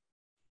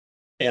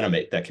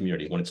animate that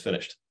community when it's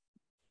finished.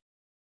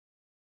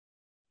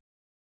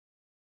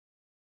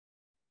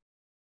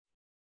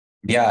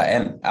 Yeah,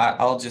 and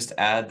I'll just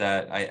add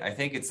that I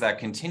think it's that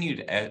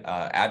continued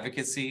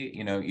advocacy.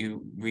 You know,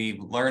 we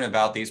learn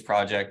about these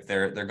projects;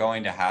 they're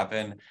going to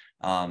happen,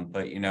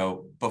 but you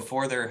know,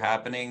 before they're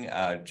happening,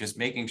 just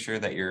making sure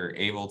that you're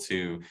able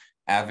to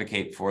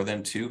advocate for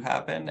them to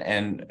happen,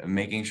 and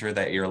making sure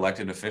that your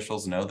elected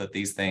officials know that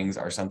these things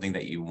are something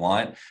that you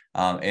want.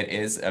 It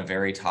is a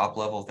very top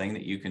level thing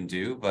that you can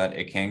do, but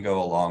it can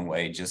go a long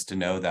way just to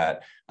know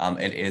that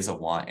it is a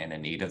want and a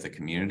need of the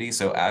community.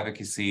 So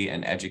advocacy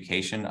and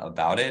education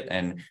about it,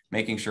 and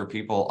making sure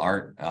people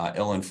aren't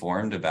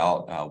ill-informed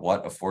about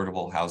what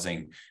affordable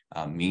housing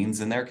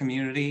means in their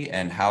community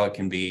and how it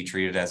can be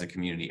treated as a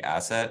community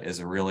asset, is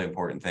a really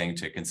important thing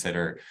to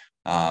consider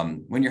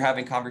when you're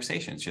having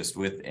conversations just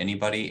with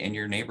anybody in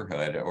your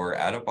neighborhood, or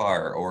at a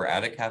bar, or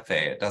at a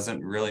cafe. It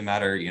doesn't really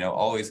matter, you know,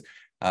 always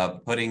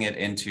putting it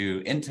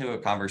into a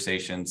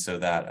conversation so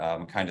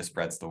that kind of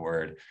spreads the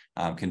word,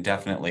 can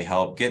definitely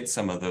help get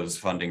some of those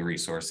funding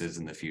resources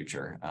in the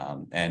future,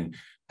 and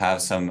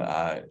have some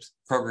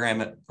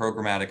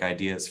programmatic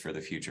ideas for the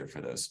future for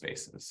those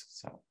spaces.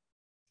 So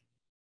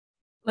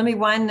let me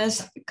wind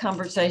this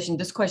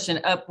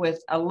question up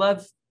with, I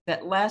love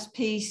that last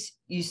piece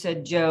you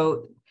said,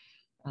 Joe.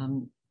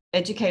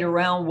 Educate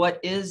around what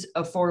is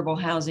affordable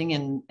housing,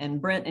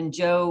 and Brent and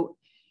Joe,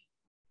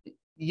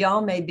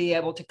 y'all may be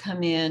able to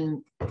come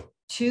in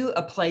to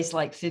a place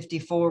like 50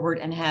 Forward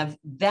and have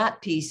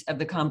that piece of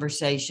the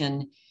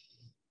conversation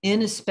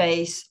in a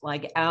space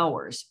like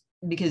ours,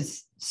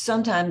 because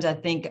sometimes I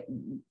think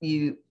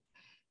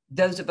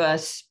those of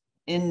us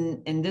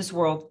in this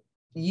world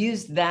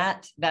use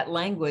that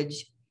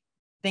language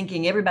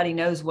thinking everybody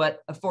knows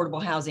what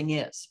affordable housing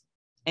is.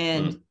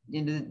 And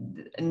you know,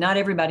 not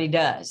everybody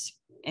does.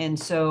 And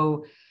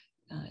so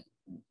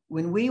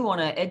when we want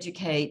to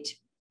educate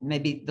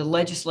maybe the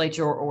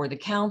legislature or the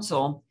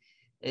council,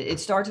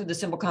 it starts with a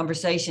simple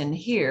conversation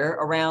here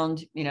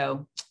around, you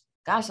know,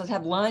 gosh, let's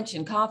have lunch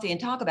and coffee and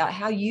talk about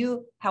how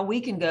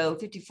we can go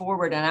 50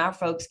 Forward, and our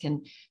folks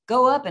can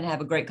go up and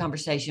have a great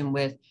conversation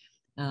with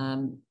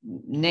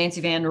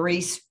Nancy Van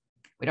Rees.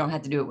 We don't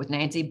have to do it with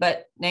Nancy,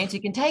 but Nancy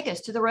can take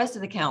us to the rest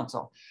of the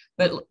council.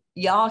 But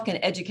y'all can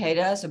educate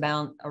us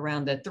about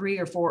around the 3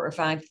 or 4 or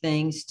 5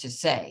 things to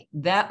say.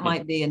 That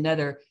might be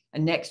a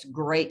next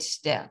great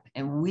step.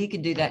 And we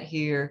could do that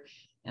here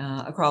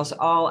across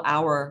all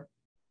our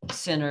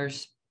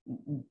centers.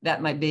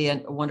 That might be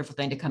a wonderful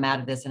thing to come out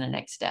of this in the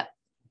next step.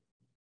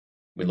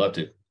 We'd love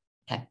to.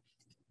 Okay.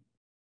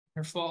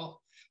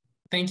 Wonderful.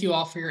 Thank you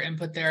all for your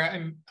input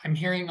there. I'm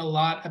hearing a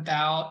lot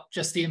about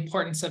just the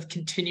importance of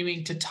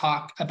continuing to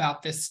talk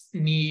about this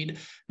need,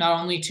 not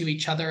only to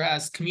each other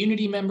as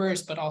community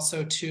members, but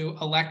also to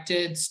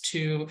electeds,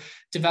 to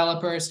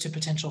developers, to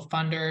potential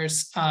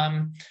funders.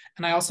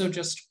 And I also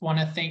just want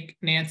to thank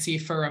Nancy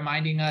for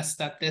reminding us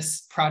that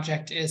this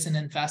project is an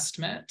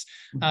investment.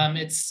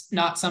 It's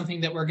not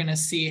something that we're going to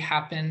see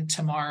happen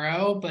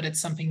tomorrow, but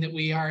it's something that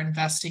we are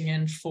investing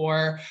in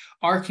for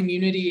our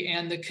community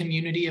and the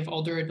community of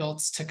older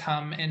adults to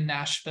come in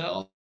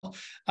Nashville.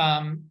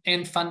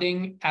 And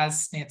funding,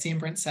 as Nancy and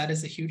Brent said,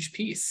 is a huge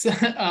piece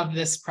of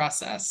this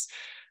process.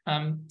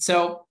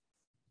 So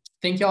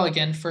thank you all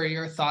again for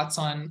your thoughts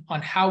on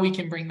how we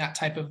can bring that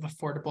type of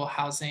affordable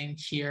housing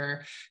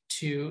here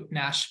to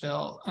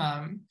Nashville.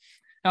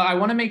 Now, I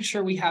want to make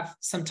sure we have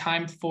some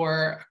time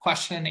for a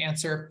question and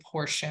answer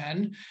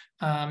portion.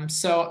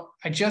 So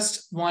I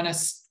just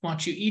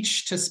want you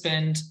each to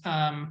spend,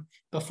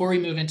 before we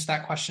move into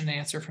that question and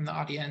answer from the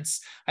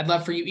audience, I'd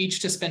love for you each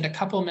to spend a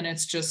couple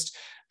minutes just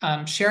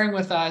sharing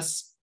with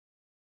us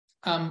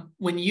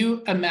when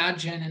you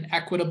imagine an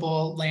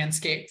equitable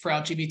landscape for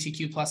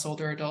LGBTQ plus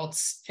older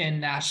adults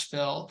in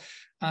Nashville,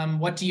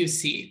 what do you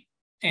see?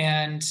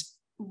 And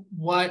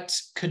what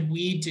could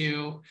we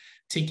do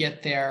to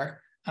get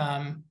there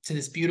to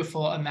this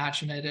beautiful,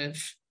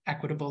 imaginative,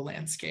 equitable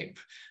landscape?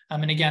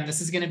 And again, this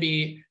is going to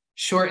be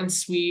short and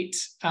sweet,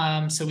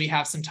 so we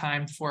have some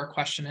time for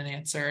question and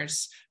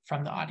answers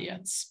from the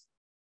audience.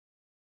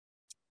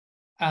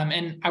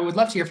 And I would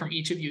love to hear from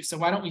each of you. So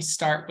why don't we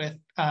start with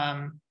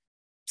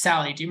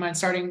Sally? Do you mind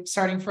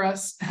starting for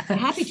us?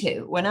 Happy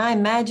to. When I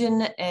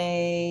imagine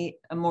a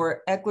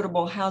more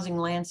equitable housing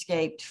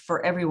landscape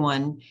for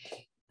everyone,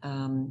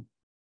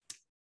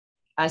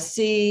 I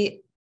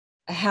see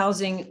a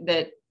housing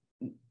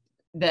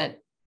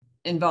that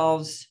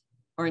involves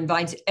or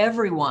invites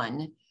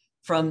everyone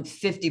from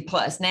 50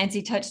 plus.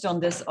 Nancy touched on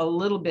this a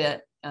little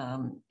bit.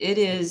 It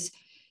is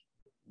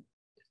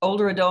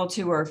older adults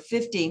who are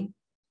 50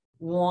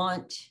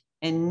 want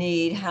and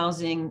need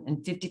housing,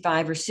 and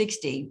 55 or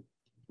 60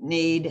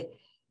 need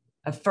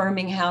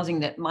affirming housing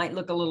that might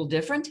look a little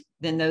different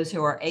than those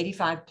who are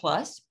 85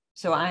 plus.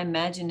 So I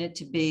imagine it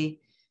to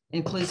be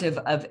inclusive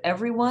of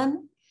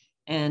everyone,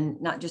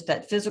 and not just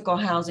that physical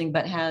housing,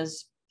 but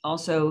has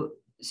also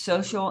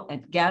social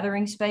and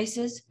gathering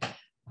spaces,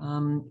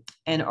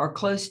 and are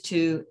close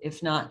to,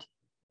 if not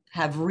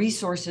have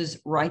resources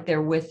right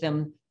there with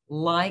them,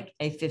 like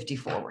a 50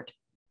 Forward.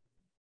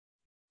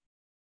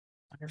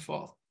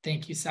 Wonderful.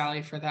 Thank you,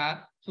 Sally, for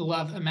that.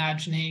 Love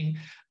imagining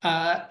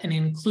an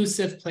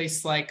inclusive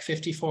place like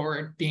 50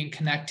 Forward being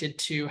connected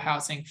to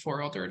housing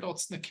for older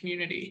adults in the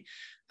community.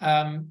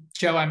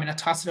 Joe, I'm going to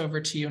toss it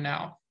over to you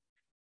now.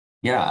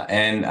 Yeah,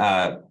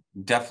 and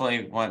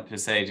definitely want to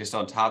say, just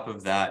on top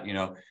of that,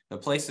 the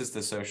places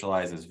to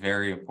socialize is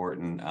very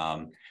important.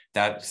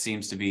 That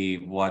seems to be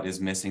what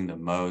is missing the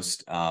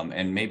most,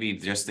 and maybe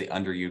just the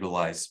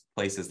underutilized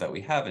places that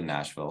we have in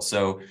Nashville.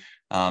 So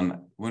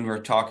when we're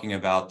talking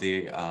about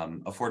the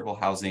affordable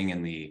housing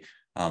and the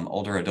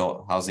older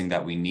adult housing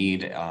that we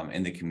need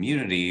in the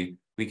community,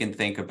 we can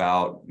think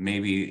about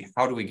maybe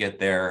how do we get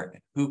there,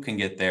 who can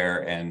get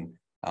there, and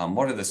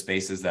what are the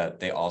spaces that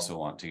they also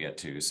want to get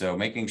to. So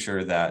making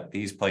sure that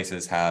these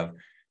places have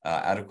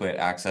adequate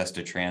access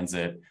to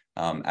transit,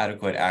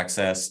 adequate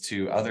access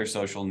to other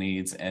social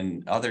needs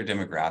and other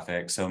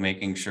demographics. So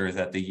making sure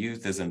that the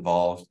youth is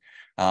involved,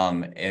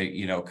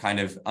 kind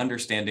of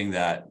understanding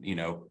that,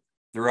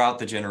 throughout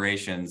the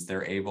generations,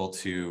 they're able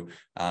to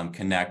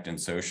connect and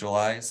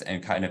socialize,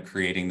 and kind of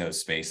creating those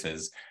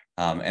spaces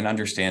and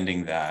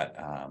understanding that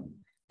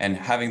and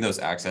having those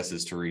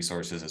accesses to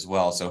resources as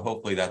well. So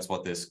hopefully that's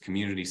what this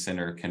community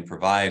center can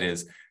provide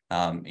is,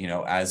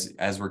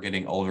 as we're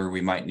getting older,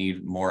 we might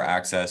need more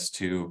access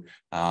to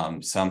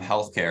some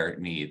healthcare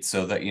needs.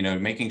 So that,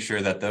 making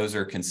sure that those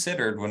are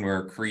considered when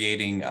we're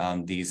creating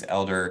these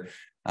elder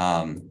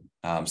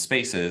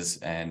spaces,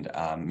 and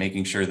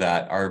making sure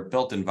that our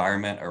built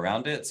environment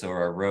around it, so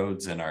our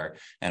roads and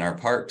our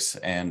parks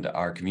and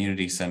our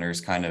community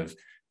centers kind of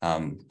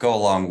go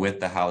along with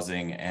the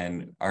housing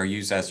and are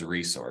used as a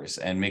resource,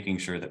 and making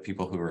sure that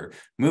people who are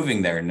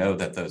moving there know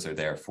that those are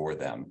there for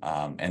them,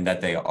 and that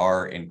they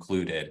are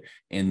included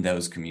in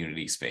those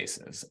community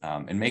spaces,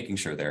 and making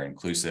sure they're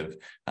inclusive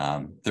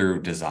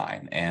through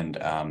design and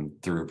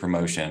through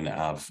promotion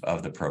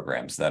of the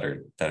programs that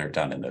are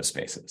done in those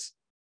spaces.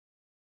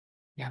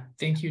 Yeah,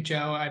 thank you,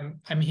 Joe.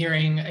 I'm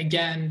hearing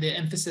again the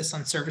emphasis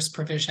on service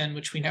provision,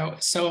 which we know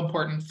is so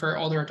important for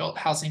older adult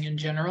housing in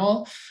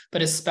general,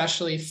 but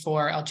especially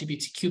for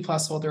LGBTQ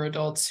plus older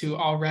adults who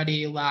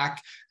already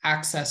lack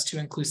access to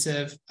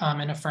inclusive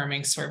and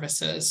affirming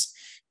services.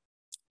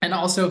 And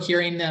also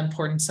hearing the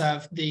importance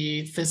of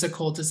the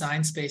physical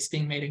design space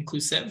being made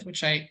inclusive,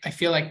 which I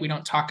feel like we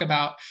don't talk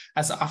about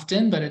as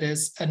often, but it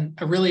is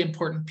a really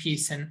important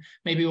piece. And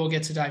maybe we'll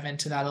get to dive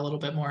into that a little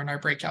bit more in our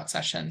breakout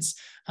sessions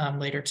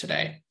later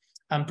today.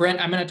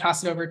 Brent, I'm going to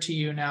toss it over to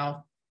you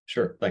now.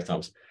 Sure. Thanks,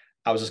 Thomas.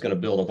 I was just going to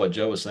build on what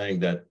Joe was saying,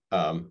 that,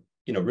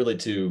 really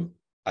to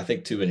I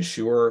think to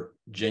ensure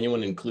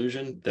genuine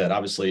inclusion, that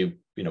obviously,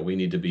 we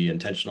need to be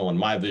intentional. And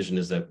my vision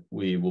is that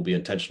we will be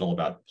intentional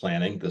about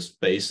planning the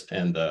space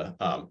and the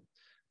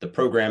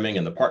programming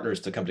and the partners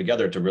to come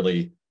together to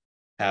really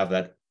have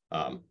that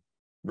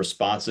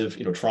responsive,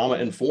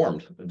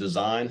 trauma-informed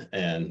design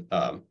and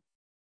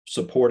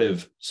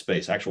supportive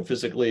space, actual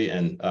physically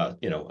and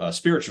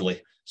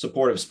spiritually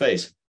supportive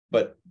space.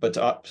 But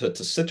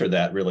to center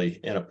that really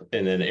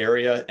in an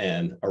area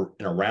and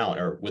around,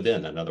 or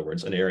within, in other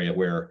words, an area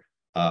where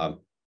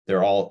there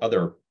are all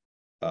other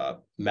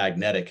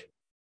magnetic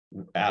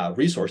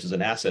resources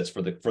and assets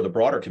for the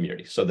broader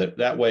community, so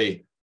that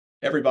way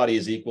everybody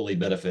is equally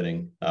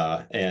benefiting.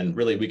 And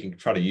really, we can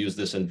try to use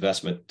this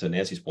investment, to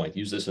Nancy's point,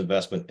 use this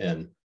investment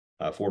in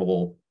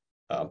affordable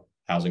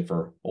housing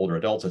for older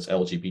adults. It's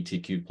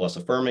LGBTQ plus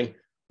affirming,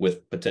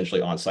 with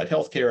potentially on-site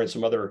healthcare and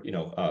some other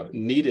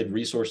needed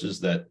resources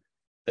that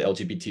the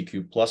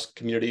LGBTQ plus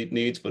community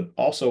needs, but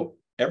also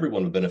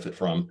everyone would benefit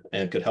from,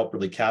 and could help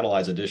really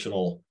catalyze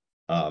additional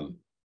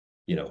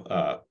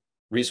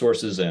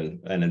resources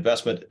and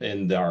investment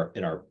in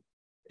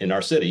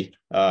our city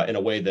in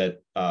a way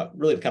that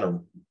really kind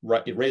of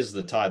raises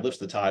the tide, lifts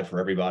the tide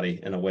for everybody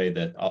in a way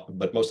that,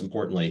 but most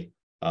importantly,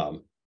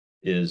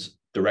 is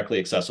directly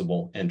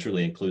accessible and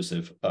truly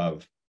inclusive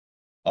of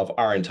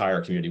our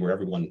entire community, where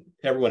everyone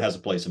has a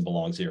place and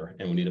belongs here.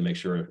 And we need to make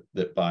sure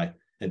that by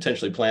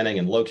intentionally planning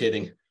and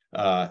locating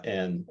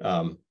and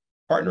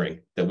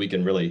partnering, that we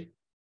can really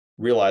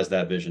realize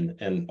that vision,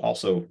 and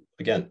also,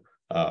 again,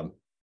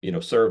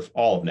 serve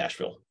all of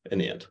Nashville in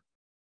the end.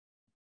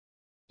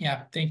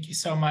 Yeah, thank you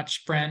so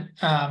much, Brent.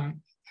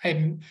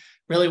 I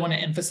really want to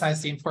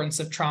emphasize the importance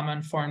of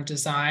trauma-informed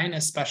design,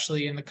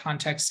 especially in the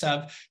context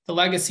of the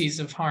legacies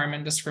of harm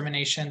and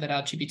discrimination that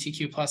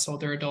LGBTQ plus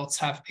older adults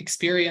have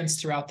experienced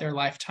throughout their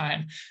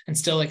lifetime and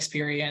still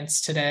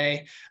experience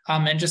today.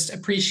 And just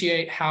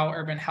appreciate how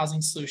Urban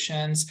Housing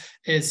Solutions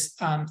is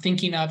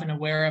thinking of and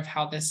aware of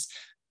how this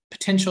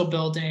potential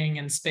building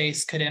and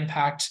space could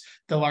impact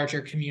the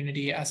larger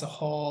community as a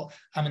whole,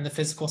 and the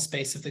physical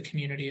space of the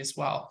community as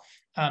well.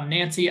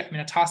 Nancy, I'm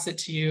going to toss it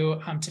to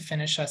you to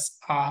finish us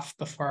off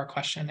before our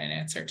question and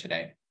answer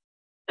today.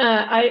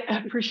 I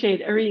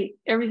appreciate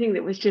everything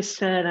that was just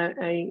said.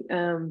 I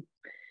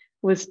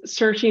was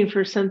searching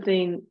for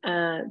something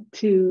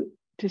to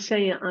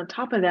say on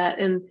top of that,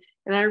 and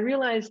I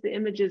realized the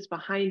images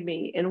behind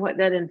me and what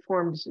that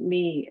informs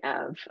me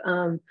of.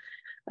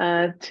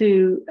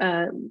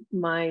 To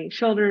my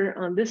shoulder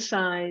on this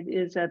side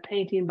is a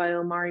painting by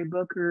Omari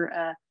Booker,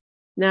 a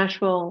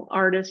Nashville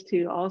artist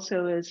who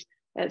also is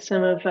at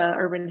some of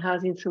Urban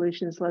Housing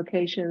Solutions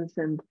locations,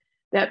 and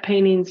that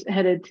painting's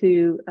headed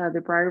to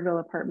the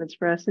Briarville apartments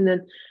for us. And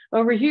then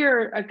over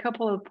here, a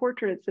couple of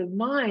portraits of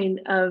mine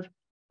of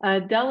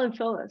Del and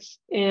Phyllis,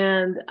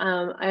 and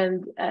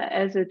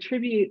as a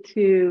tribute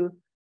to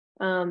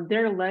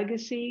their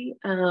legacy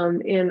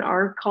in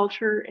our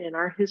culture and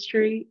our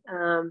history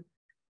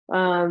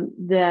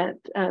that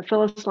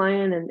Phyllis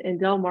Lyon and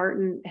Del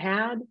Martin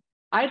had.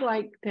 I'd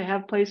like to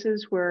have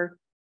places where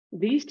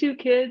these two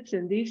kids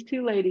and these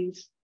two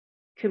ladies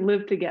could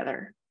live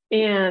together,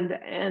 and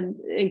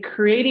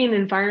creating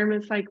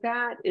environments like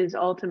that is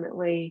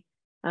ultimately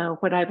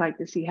what I'd like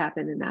to see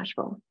happen in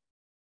Nashville.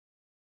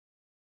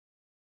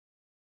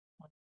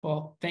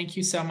 Well, thank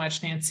you so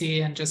much,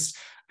 Nancy. And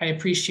I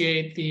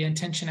appreciate the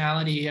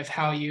intentionality of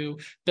how you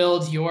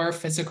build your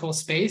physical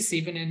space,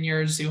 even in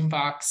your Zoom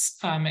box,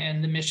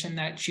 and the mission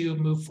that you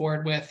move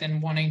forward with,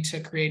 and wanting to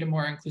create a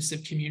more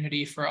inclusive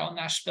community for all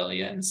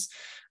Nashvillians.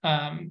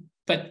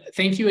 But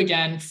thank you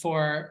again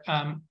for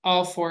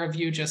all four of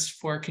you, just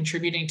for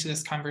contributing to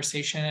this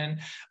conversation and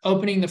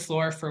opening the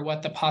floor for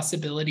what the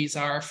possibilities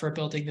are for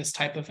building this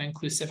type of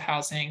inclusive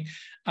housing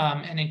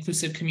and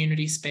inclusive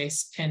community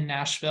space in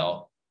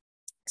Nashville.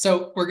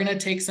 So we're going to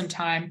take some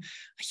time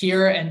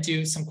here and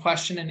do some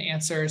question and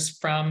answers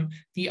from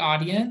the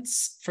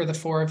audience for the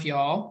four of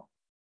y'all.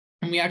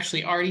 And we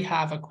actually already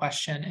have a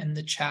question in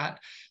the chat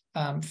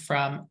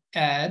from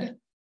Ed.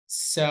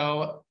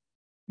 So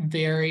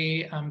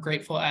very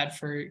grateful, Ed,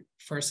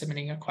 for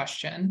submitting a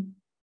question.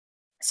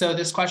 So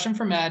this question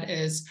from Ed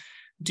is,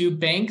 do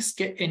banks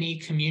get any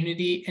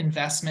Community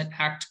Investment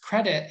Act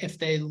credit if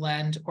they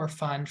lend or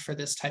fund for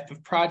this type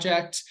of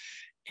project?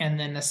 And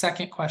then the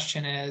second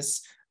question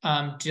is,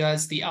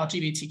 does the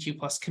LGBTQ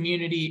plus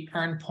community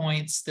earn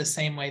points the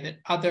same way that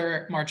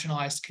other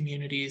marginalized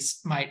communities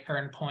might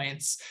earn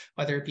points,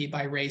 whether it be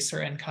by race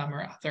or income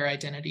or other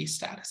identity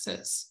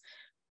statuses?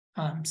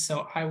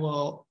 So I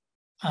will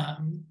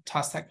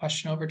toss that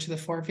question over to the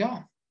four of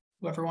y'all,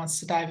 whoever wants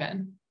to dive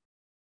in.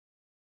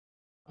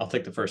 I'll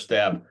take the first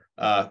stab.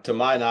 To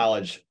my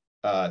knowledge,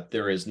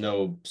 there is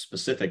no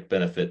specific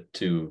benefit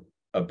to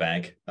a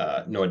bank,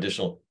 no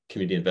additional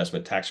community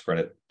investment tax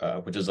credit,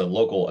 which is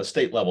a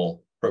state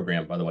level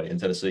program, by the way, in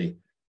Tennessee,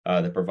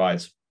 that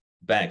provides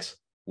banks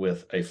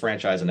with a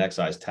franchise and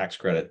excise tax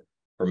credit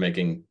for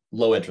making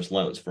low interest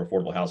loans for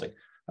affordable housing.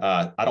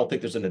 I don't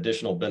think there's an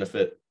additional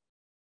benefit,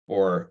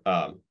 or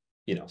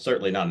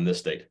certainly not in this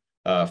state.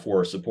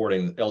 for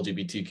supporting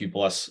LGBTQ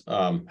plus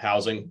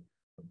housing.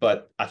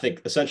 But I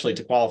think essentially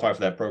to qualify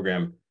for that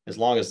program, as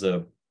long as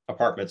the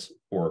apartments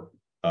or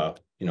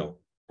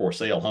for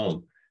sale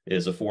home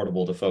is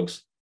affordable to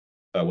folks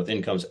with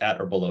incomes at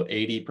or below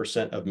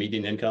 80% of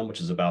median income, which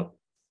is about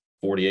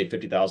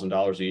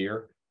 $50,000 a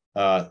year,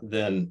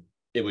 then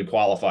it would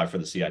qualify for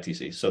the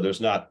CITC. So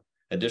there's not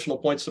additional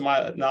points to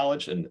my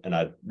knowledge, and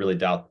I really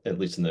doubt, at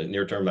least in the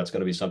near term, that's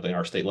going to be something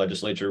our state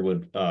legislature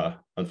would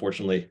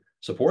unfortunately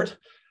support.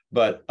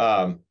 But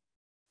I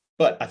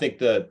think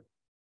that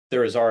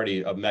there is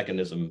already a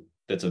mechanism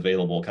that's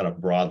available kind of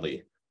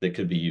broadly that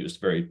could be used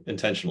very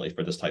intentionally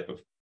for this type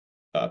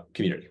of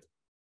community.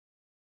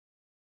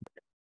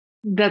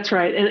 That's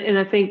right. And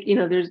I think,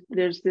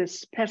 there's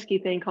this pesky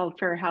thing called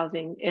fair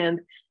housing. And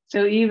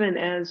so even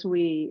as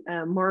we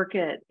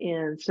market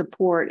and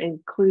support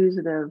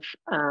inclusive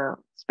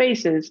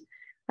spaces,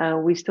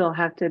 we still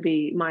have to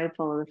be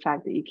mindful of the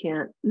fact that you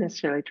can't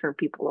necessarily turn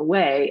people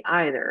away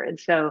either. And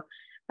so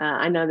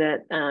I know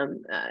that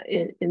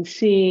in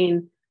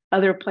seeing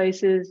other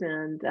places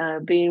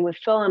and being with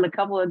Phil on a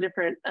couple of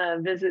different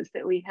visits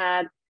that we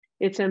had,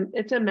 it's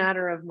a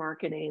matter of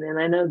marketing. And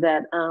I know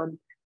that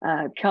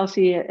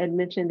Kelsey had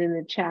mentioned in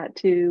the chat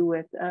too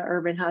with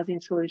Urban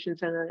Housing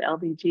Solutions, and the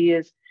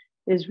LDG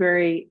is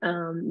very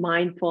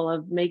mindful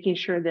of making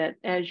sure that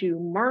as you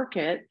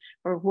market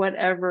or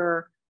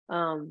whatever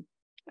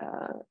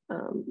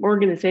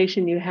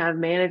organization you have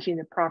managing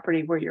the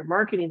property where you're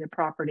marketing the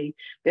property,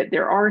 that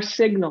there are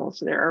signals.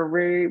 There are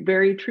very,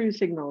 very true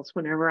signals.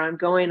 Whenever I'm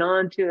going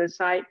on to a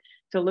site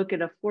to look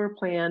at a floor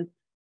plan,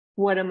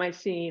 what am I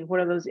seeing? What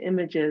are those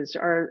images?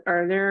 Are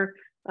there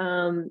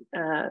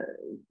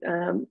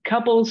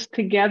couples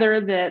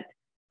together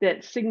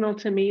that signal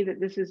to me that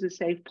this is a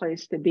safe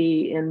place to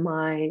be in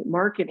my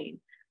marketing?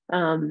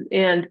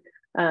 And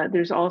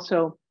there's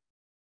also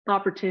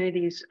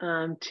opportunities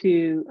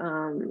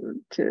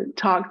to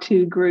talk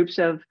to groups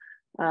of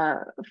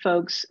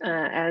folks,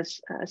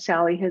 as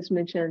Sally has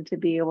mentioned, to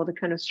be able to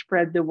kind of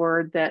spread the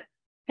word that,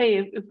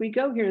 hey, if we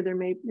go here,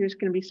 there's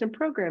going to be some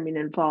programming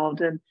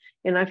involved, and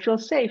I feel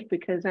safe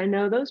because I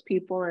know those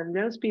people, and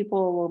those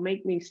people will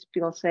make me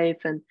feel safe.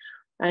 And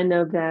I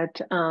know that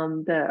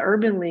the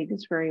Urban League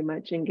is very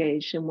much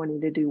engaged in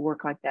wanting to do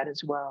work like that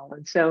as well.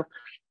 And so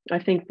I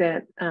think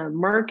that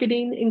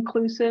marketing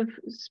inclusive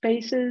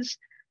spaces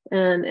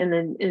and in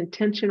an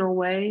intentional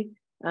way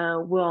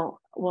will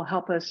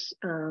help us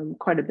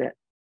quite a bit.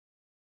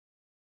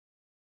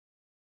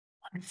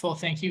 Wonderful.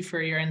 Thank you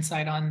for your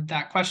insight on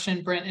that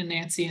question, Brent and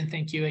Nancy, and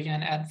thank you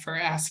again, Ed, for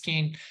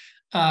asking.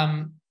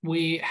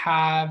 We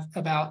have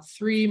about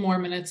 3 more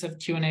minutes of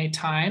Q&A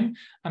time.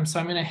 So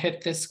I'm going to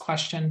hit this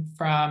question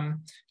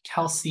from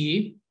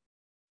Kelsey.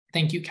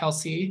 Thank you,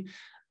 Kelsey.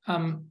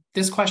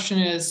 This question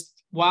is,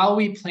 while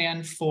we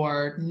plan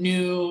for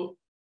new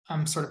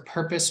sort of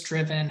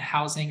purpose-driven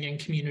housing and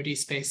community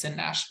space in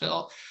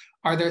Nashville,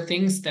 are there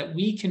things that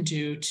we can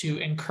do to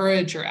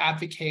encourage or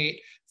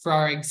advocate for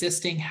our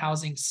existing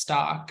housing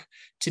stock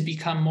to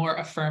become more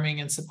affirming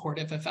and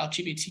supportive of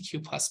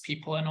LGBTQ plus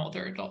people and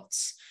older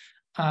adults?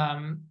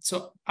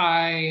 So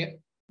I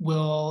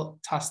will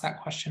toss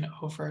that question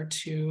over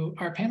to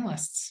our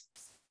panelists.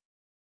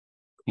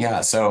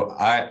 Yeah, so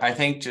I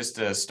think just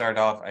to start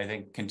off, I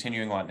think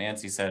continuing what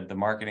Nancy said, the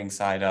marketing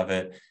side of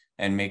it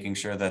and making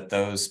sure that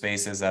those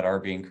spaces that are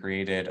being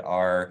created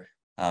are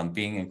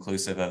being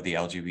inclusive of the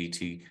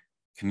LGBT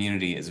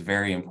community is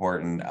very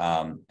important.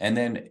 And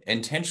then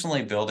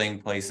intentionally building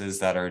places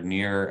that are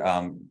near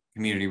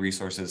community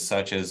resources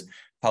such as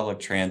public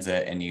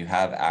transit, and you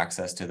have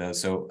access to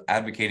those. So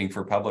advocating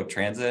for public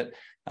transit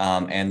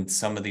and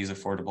some of these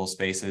affordable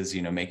spaces,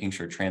 making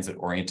sure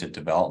transit-oriented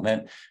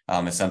development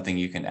is something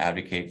you can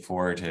advocate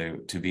for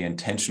to be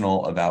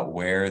intentional about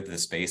where the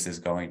space is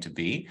going to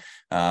be.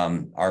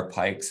 Our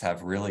Pikes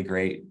have really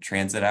great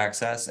transit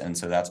access, and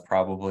so that's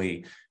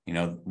probably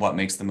what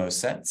makes the most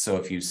sense. So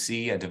if you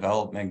see a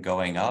development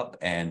going up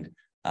and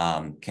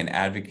can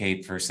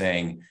advocate for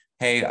saying,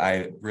 hey,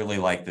 I really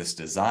like this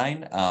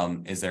design.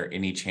 Is there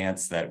any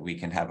chance that we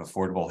can have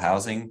affordable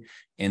housing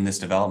in this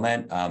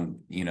development?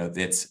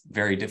 It's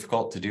very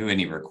difficult to do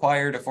any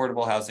required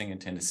affordable housing in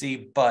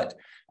Tennessee, but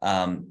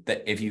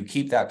that if you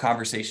keep that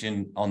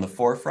conversation on the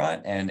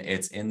forefront and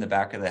it's in the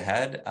back of the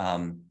head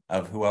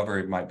of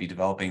whoever might be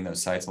developing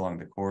those sites along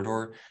the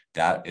corridor,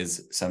 that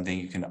is something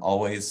you can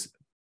always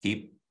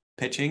keep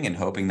pitching and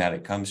hoping that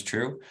it comes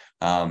true,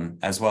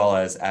 as well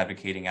as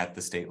advocating at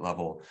the state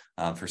level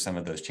for some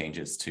of those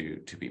changes to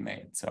be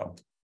made. So.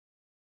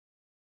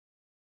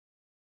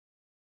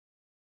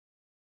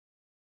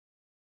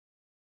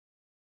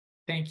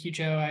 Thank you,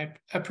 Joe. I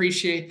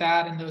appreciate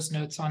that and those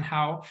notes on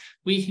how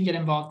we can get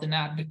involved in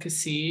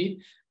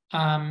advocacy.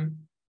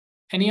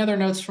 Any other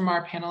notes from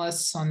our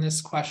panelists on this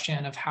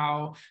question of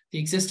how the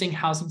existing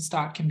housing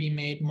stock can be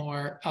made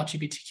more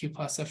LGBTQ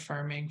plus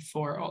affirming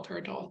for older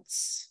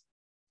adults?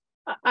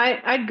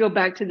 I'd go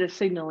back to the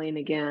signaling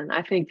again.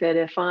 I think that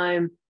if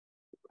I'm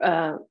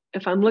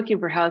looking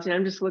for housing,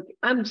 I'm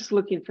just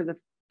looking for the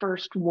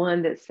first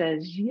one that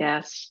says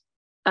yes.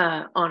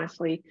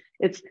 Honestly,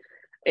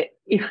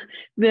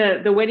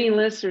 the waiting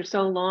lists are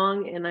so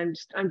long, and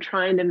I'm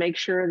trying to make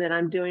sure that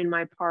I'm doing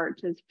my part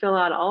to fill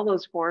out all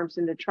those forms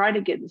and to try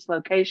to get this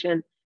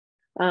location.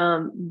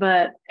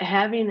 But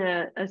having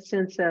a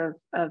sense of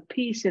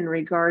peace in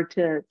regard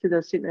to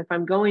those, if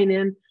I'm going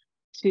in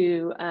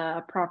to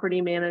a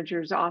property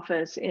manager's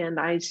office and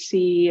I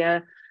see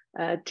a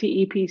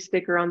TEP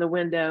sticker on the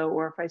window,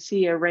 or if I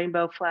see a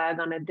rainbow flag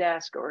on a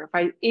desk, or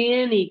if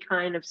any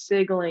kind of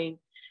signaling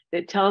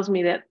that tells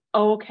me that,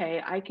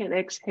 okay, I can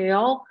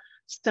exhale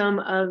some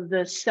of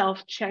the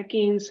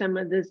self-checking, some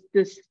of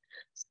this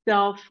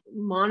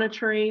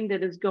self-monitoring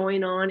that is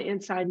going on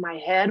inside my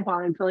head while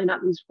I'm filling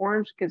out these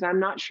forms, because I'm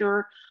not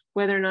sure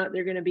whether or not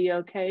they're going to be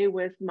okay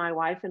with my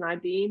wife and I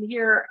being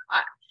here.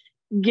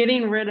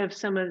 Getting rid of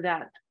some of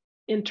that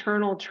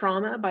internal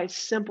trauma by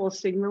simple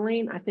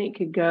signaling, I think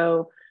could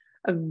go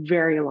a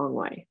very long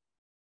way.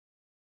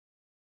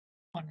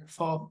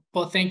 Wonderful.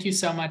 Well, thank you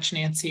so much,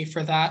 Nancy,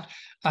 for that.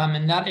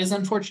 And that is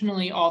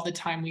unfortunately all the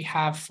time we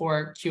have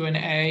for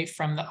Q&A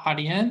from the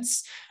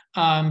audience,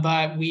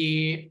 but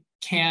we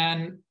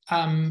can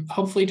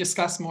hopefully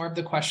discuss more of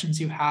the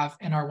questions you have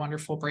in our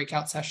wonderful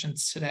breakout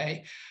sessions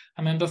today.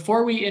 And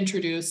before we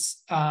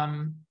introduce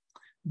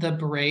the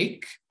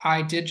break,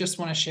 I did just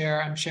want to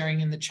share, I'm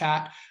sharing in the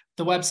chat,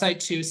 the website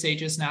to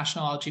SAGE's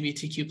National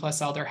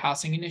LGBTQ+ Elder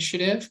Housing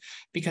Initiative,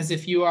 because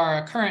if you are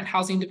a current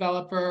housing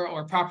developer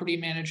or property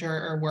manager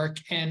or work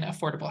in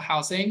affordable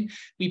housing,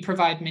 we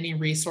provide many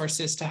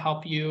resources to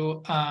help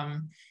you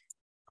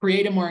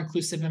create a more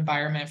inclusive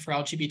environment for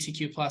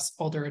LGBTQ+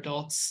 older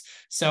adults.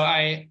 So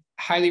I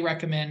highly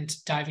recommend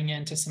diving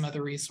into some of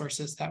the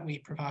resources that we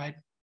provide.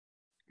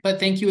 But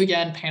thank you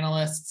again,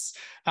 panelists,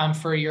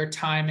 for your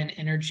time and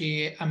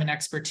energy and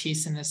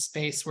expertise in this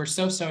space. We're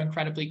so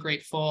incredibly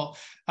grateful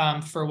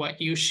for what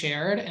you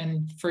shared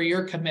and for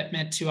your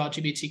commitment to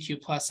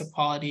LGBTQ+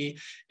 equality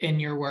in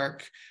your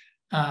work.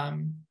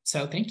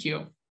 So thank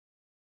you.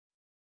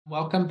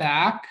 Welcome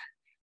back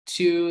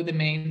to the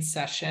main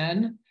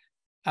session.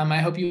 I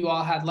hope you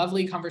all had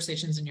lovely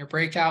conversations in your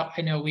breakout.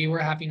 I know we were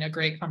having a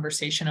great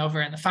conversation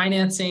over in the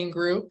financing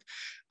group.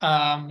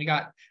 We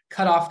got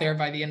cut off there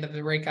by the end of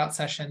the breakout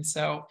session.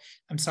 So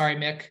I'm sorry,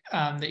 Mick,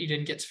 that you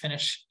didn't get to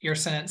finish your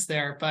sentence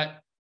there, but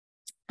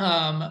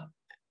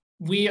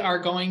we are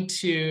going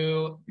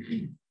to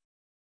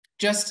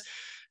just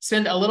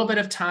spend a little bit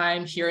of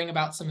time hearing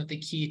about some of the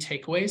key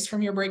takeaways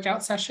from your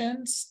breakout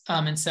sessions.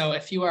 And so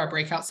if you are a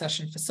breakout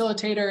session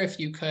facilitator, if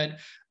you could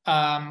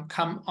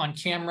come on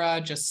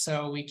camera just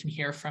so we can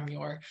hear from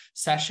your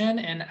session.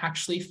 And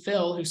actually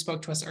Phil, who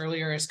spoke to us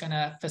earlier, is going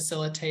to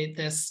facilitate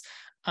this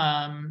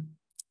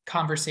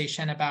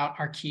conversation about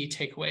our key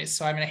takeaways.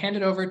 So I'm going to hand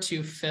it over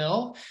to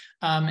Phil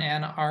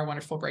and our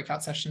wonderful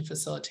breakout session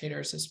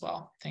facilitators as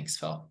well. Thanks,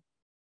 Phil.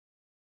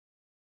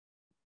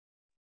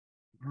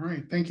 All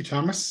right, thank you,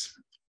 Thomas.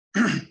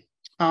 So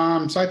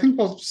I think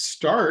we'll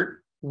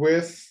start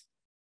with,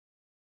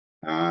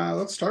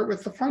 let's start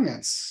with the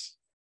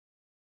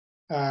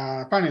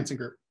financing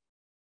group.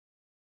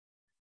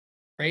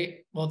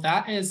 Great. Well,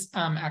 that is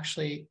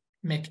actually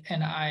Mick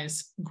and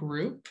I's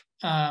group.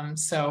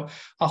 So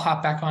I'll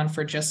hop back on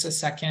for just a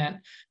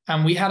second.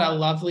 We had a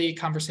lovely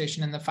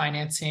conversation in the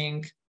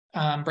financing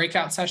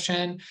breakout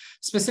session,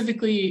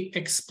 specifically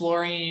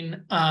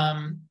exploring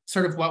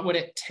sort of what would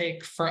it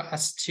take for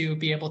us to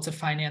be able to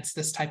finance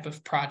this type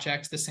of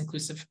project, this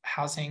inclusive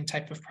housing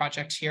type of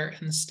project here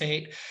in the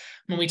state.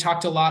 When we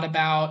talked a lot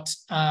about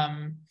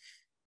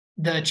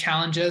the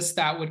challenges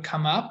that would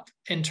come up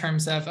in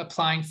terms of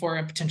applying for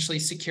and potentially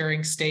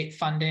securing state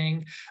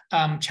funding,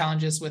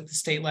 challenges with the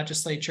state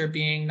legislature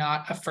being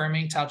not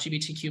affirming to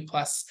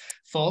LGBTQ+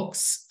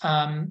 folks.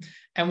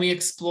 And we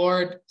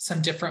explored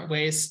some different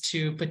ways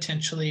to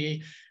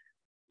potentially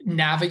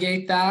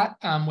navigate that,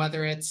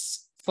 whether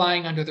it's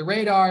flying under the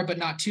radar, but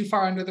not too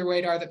far under the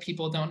radar that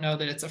people don't know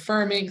that it's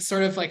affirming,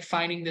 sort of like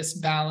finding this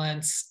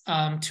balance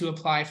to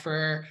apply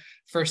for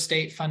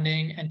state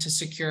funding and to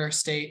secure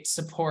state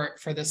support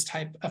for this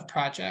type of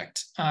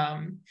project.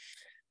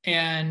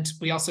 And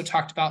we also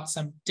talked about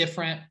some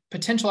different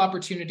potential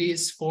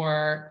opportunities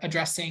for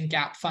addressing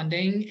gap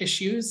funding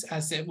issues,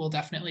 as it will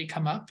definitely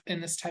come up in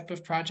this type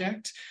of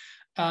project.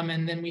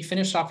 And then we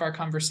finished off our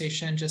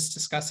conversation just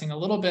discussing a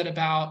little bit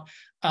about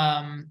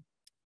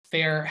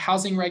fair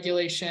housing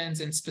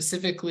regulations, and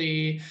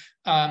specifically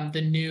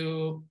the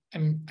new,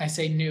 I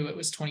say new, it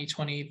was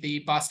 2020, the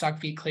Bostock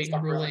v.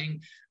 Clayton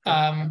ruling,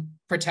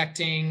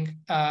 protecting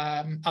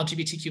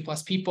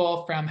LGBTQ+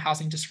 people from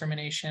housing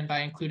discrimination by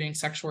including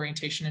sexual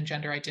orientation and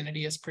gender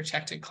identity as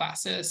protected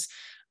classes.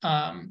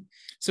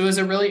 So it was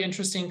a really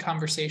interesting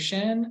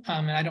conversation.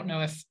 And I don't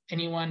know if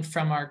anyone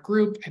from our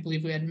group, I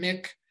believe we had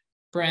Mick,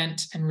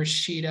 Brent, and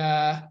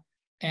Rashida,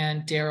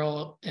 and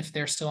Daryl, if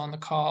they're still on the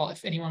call,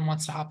 if anyone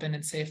wants to hop in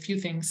and say a few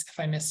things, if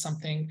I missed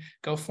something,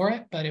 go for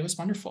it, but it was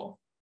wonderful.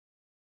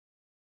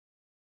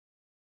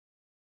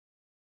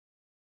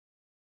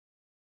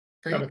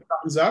 Great. Got a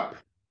thumbs up.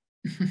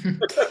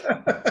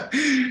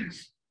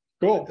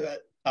 Cool.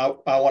 I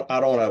don't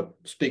want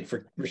to speak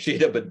for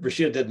Rashida, but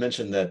Rashida did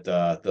mention that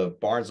the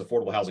Barnes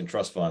Affordable Housing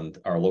Trust Fund,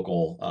 our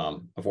local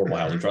affordable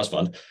housing trust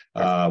fund,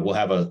 will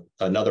have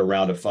another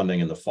round of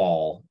funding in the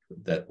fall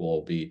that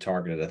will be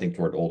targeted, I think,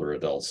 toward older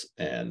adults.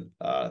 And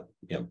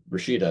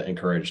Rashida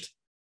encouraged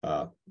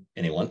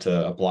anyone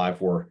to apply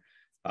for,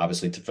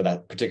 obviously, for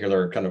that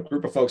particular kind of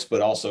group of folks,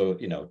 but also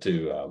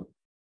to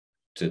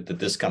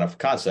this kind of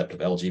concept of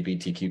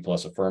LGBTQ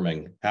plus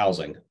affirming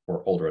housing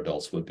for older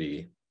adults would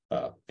be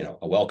a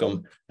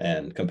welcome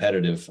and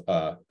competitive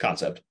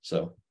concept.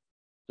 So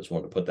just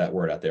wanted to put that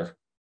word out there.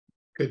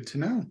 Good to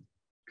know.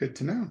 Good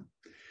to know.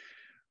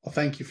 Well,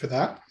 thank you for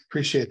that.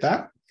 Appreciate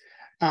that.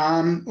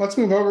 Let's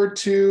move over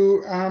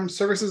to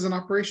services and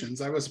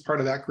operations. I was a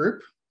part of that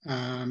group,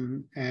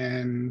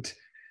 and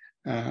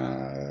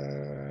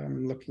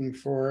I'm looking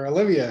for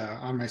Olivia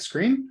on my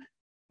screen.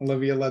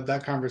 Olivia led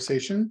that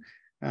conversation.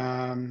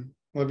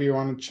 Olivia, you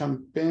want to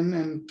jump in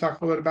and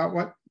talk a little bit about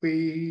what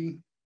we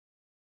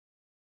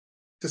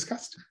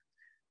discussed?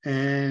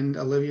 And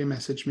Olivia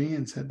messaged me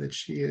and said that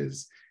she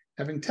is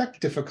having tech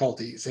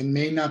difficulties and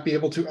may not be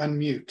able to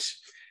unmute.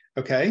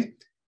 Okay,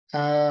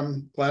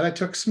 glad I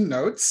took some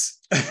notes.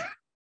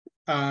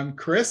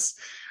 Chris,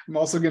 I'm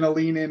also going to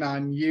lean in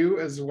on you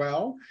as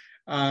well,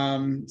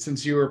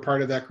 since you were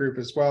part of that group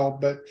as well.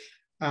 But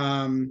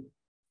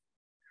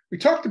we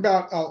talked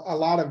about a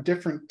lot of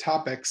different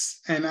topics,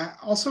 and I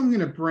also am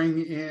going to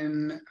bring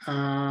in,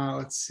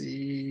 let's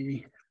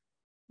see,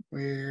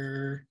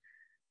 where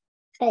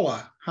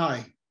Paula,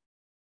 hi.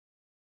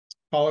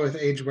 Paula with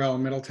Age Well,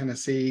 Middle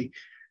Tennessee,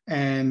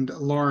 and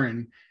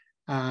Lauren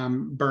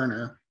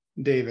Berner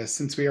Davis.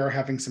 Since we are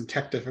having some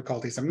tech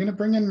difficulties, I'm going to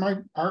bring in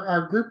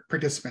our group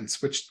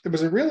participants, which there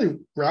was a really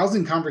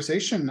rousing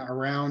conversation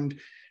around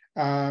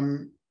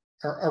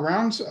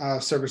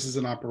services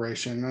and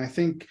operation. And I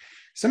think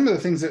some of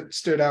the things that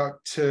stood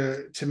out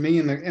to me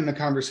in the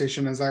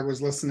conversation as I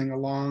was listening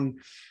along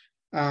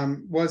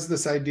was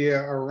this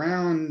idea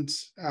around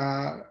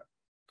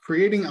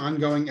creating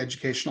ongoing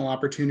educational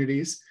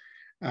opportunities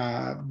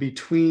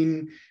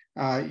between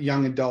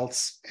young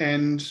adults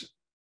and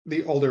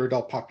the older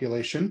adult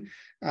population,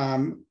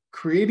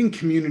 creating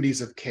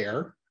communities of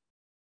care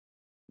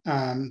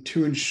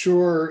to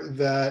ensure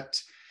that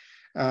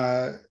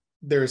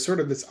there's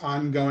sort of this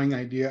ongoing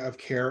idea of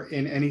care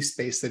in any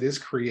space that is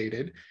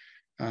created,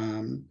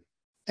 and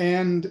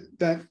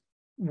that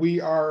we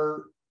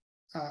are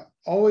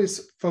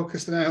always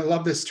focused, and I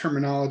love this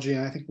terminology,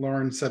 and I think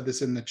Lauren said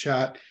this in the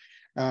chat,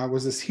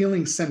 was this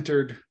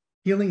healing-centered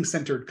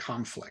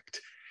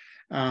conflict.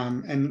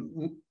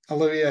 And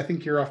Olivia, I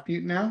think you're off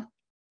mute now.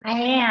 I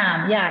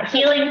am, yeah.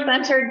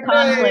 Healing-centered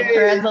conflict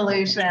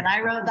resolution. I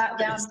wrote that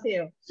down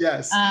too.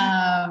 Yes.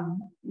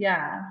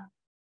 Yeah.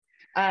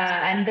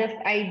 And this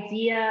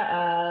idea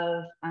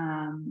of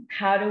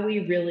how do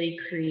we really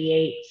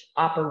create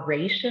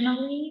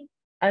operationally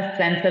a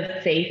sense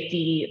of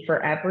safety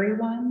for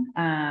everyone,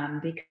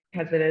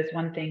 because it is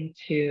one thing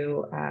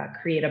to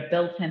create a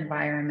built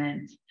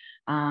environment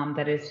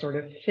that is sort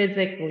of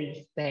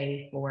physically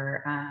safe,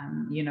 or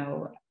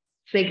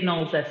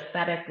signals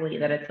aesthetically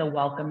that it's a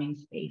welcoming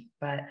space,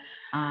 but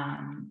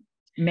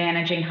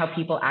managing how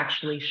people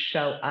actually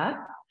show up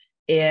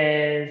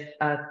is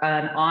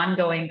an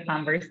ongoing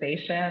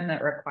conversation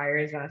that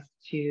requires us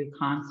to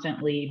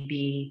constantly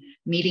be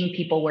meeting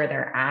people where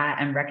they're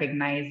at and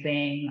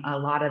recognizing a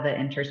lot of the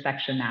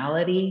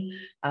intersectionality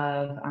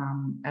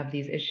of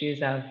these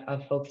issues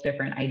of folks'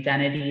 different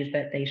identities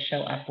that they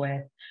show up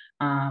with.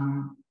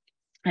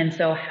 And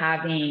so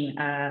having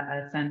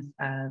a sense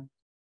of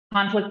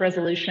conflict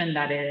resolution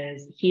that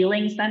is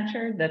healing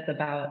centered, that's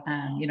about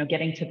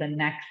getting to the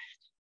next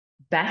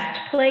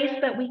best place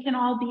that we can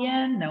all be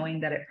in, knowing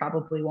that it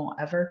probably won't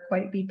ever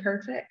quite be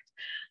perfect.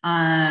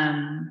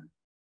 And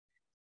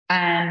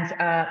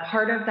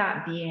part of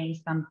that being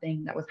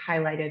something that was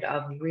highlighted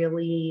of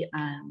really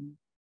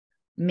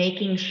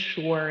making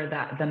sure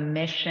that the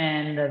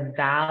mission, the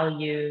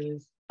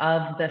values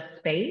of the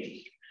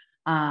space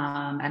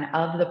and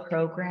of the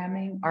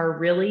programming are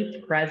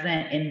really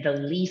present in the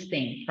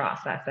leasing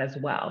process as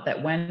well.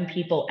 That when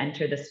people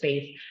enter the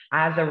space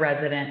as a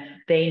resident,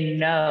 they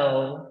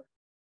know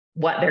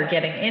what they're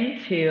getting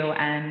into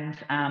and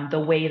the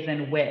ways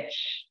in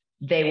which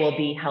they will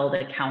be held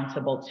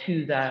accountable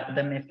to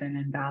the mission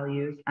and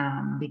values.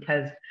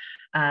 Because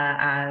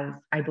as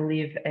I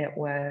believe it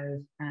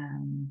was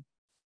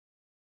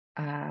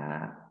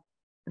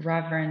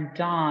Reverend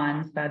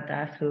Dawn said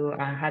this, who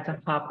had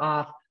to hop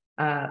off,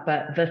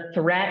 but the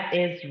threat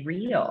is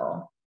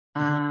real.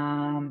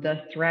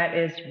 The threat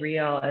is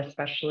real,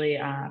 especially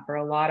for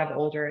a lot of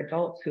older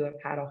adults who have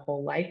had a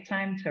whole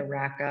lifetime to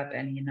rack up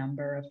any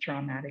number of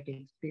traumatic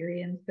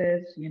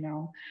experiences,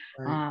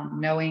 right.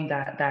 Knowing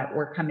that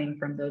we're coming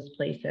from those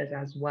places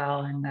as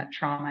well, and that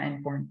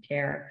trauma-informed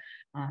care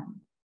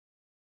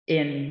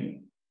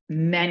in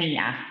many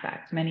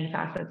aspects, many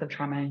facets of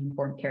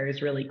trauma-informed care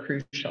is really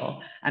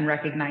crucial, and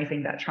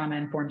recognizing that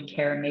trauma-informed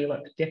care may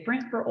look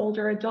different for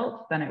older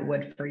adults than it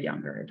would for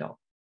younger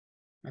adults.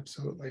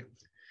 Absolutely.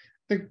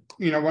 I think,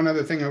 one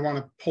other thing I want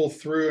to pull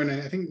through, and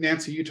I think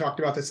Nancy, you talked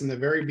about this in the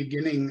very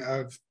beginning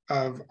of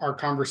our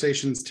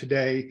conversations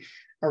today,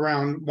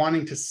 around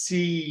wanting to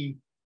see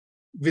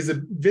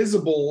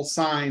visible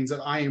signs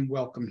that I am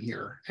welcome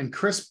here. And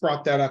Chris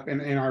brought that up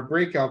in our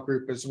breakout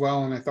group as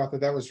well. And I thought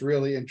that was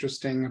really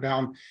interesting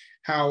about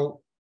how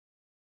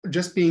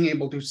just being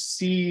able to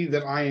see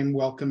that I am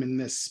welcome in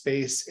this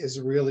space is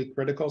really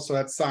critical. So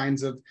that's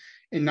signs of,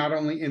 and not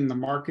only in the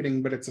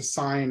marketing, but it's a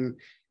sign.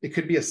 It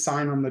could be a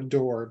sign on the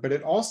door, but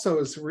it also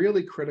is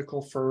really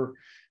critical for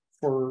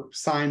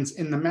signs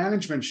in the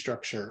management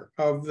structure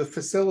of the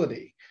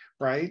facility,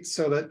 right?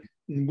 So that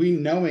we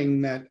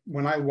knowing that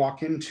when I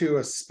walk into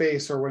a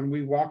space, or when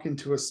we walk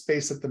into a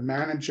space at the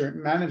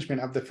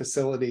management of the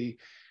facility,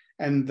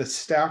 and the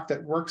staff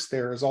that works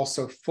there is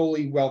also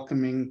fully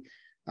welcoming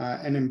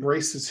and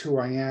embraces who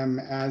I am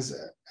as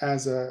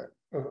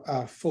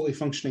a fully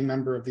functioning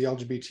member of the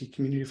LGBT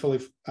community,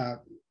 fully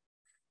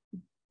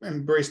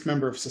embraced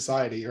member of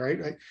society, right?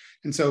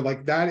 And so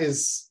like that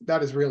is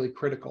really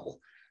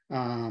critical,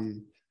 I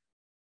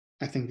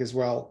think, as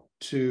well,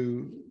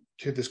 to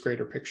this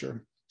greater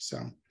picture. So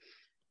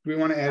we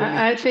want to add anything?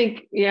 I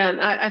think,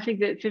 yeah, I think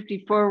that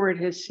 50 Forward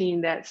has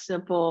seen that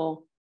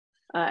simple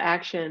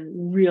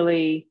action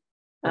really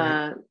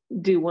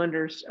do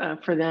wonders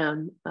for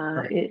them,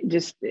 it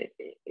just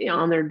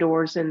on their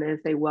doors, and as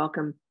they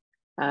welcome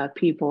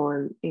people,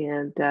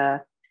 and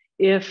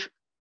if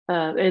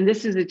and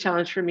this is a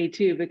challenge for me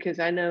too, because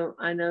I know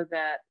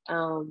that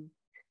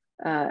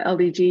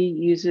LDG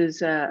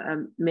uses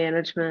a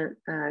management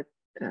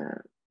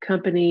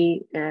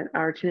company at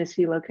our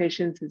Tennessee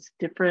locations. It's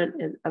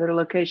different in other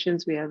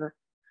locations. We have a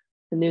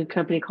new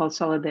company called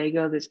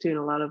Solidago that's doing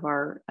a lot of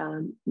our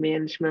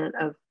management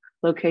of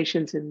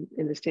locations in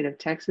the state of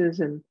Texas.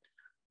 And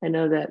I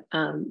know that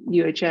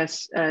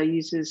UHS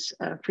uses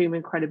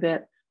Freeman quite a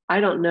bit.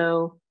 I don't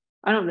know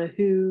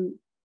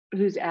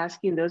who's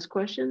asking those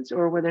questions,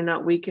 or whether or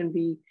not we can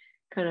be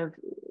kind of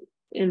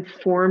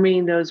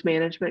informing those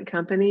management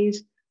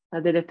companies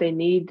that if they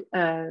need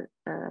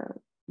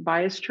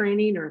bias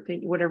training, or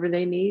whatever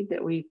they need,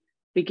 that we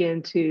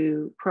begin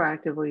to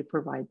proactively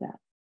provide that.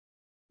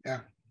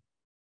 Yeah,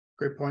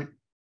 great point.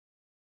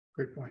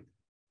 Great point.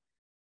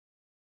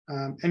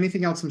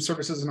 Anything else from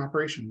services and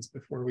operations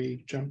before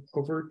we jump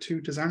over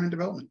to design and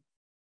development?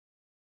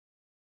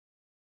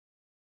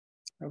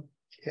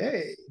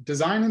 Okay,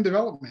 design and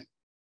development.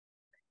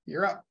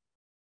 You're up.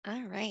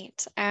 All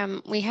right.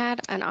 We had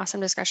an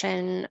awesome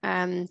discussion.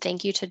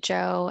 Thank you to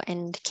Joe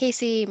and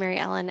Casey, Mary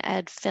Ellen,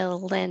 Ed,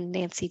 Phil, Lynn,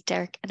 Nancy,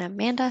 Derek, and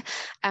Amanda.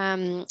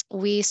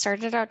 We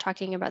started out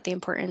talking about the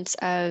importance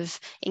of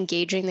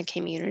engaging the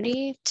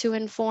community to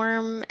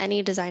inform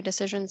any design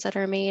decisions that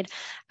are made.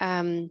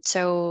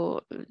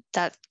 So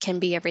that can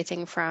be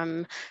everything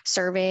from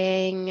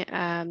surveying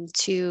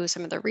to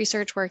some of the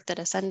research work that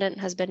Ascendant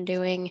has been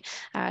doing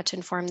to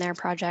inform their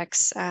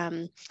projects.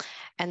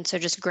 And so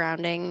just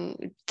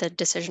grounding the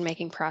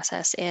decision-making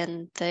process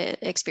in the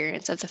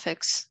experience of the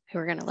folks who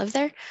are going to live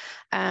there.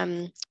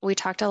 We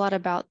talked a lot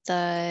about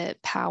the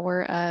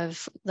power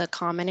of the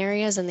common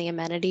areas and the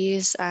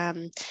amenities,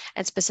 and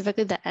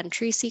specifically the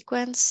entry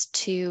sequence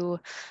to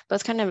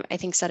both kind of, I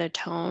think, set a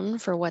tone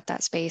for what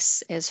that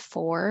space is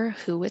for,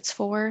 who it's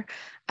for,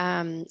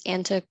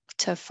 and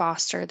to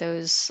foster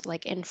those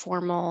like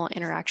informal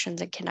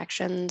interactions and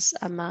connections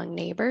among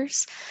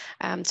neighbors.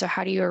 So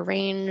how do you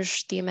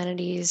arrange the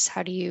amenities?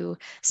 How do you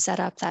set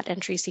up that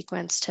entry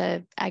sequence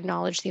to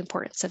acknowledge the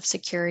importance of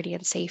security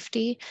and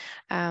safety,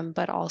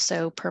 but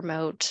also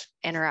promote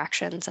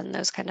interactions and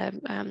those kind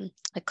of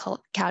like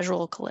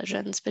casual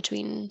collisions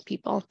between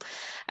people.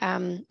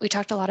 We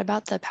talked a lot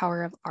about the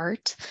power of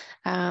art,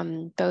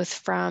 both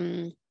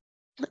from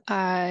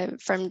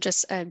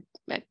just a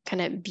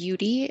kind of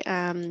beauty,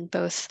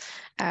 both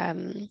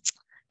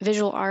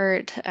visual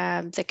art,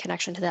 the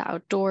connection to the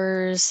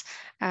outdoors,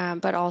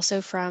 but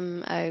also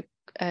from a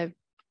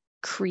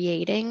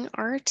creating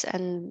art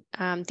and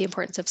the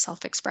importance of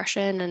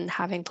self-expression and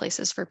having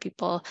places for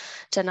people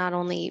to not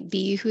only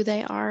be who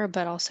they are,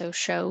 but also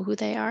show who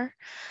they are.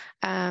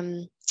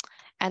 And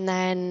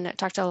then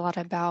talked a lot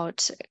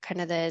about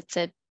kind of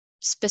the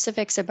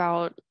specifics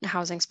about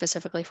housing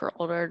specifically for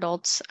older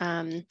adults.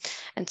 And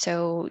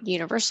so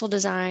universal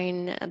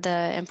design,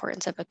 the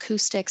importance of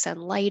acoustics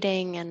and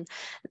lighting,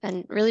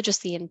 and really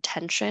just the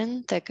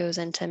intention that goes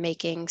into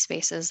making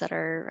spaces that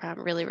are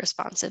really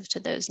responsive to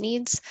those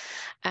needs.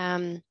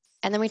 And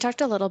then we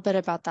talked a little bit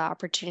about the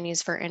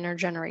opportunities for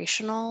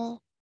intergenerational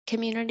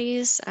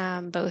communities,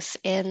 both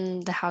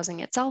in the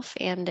housing itself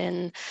and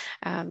in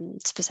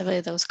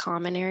specifically those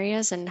common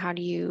areas, and how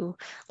do you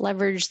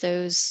leverage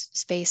those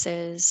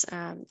spaces,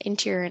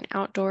 interior and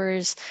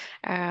outdoors,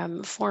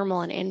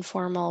 formal and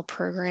informal,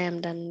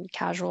 programmed and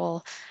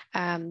casual,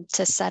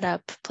 to set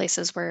up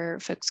places where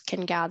folks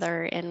can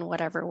gather in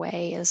whatever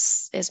way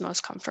is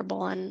most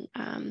comfortable and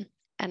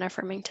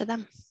affirming to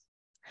them.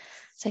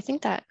 So I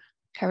think that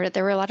covered it.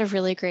 There were a lot of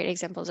really great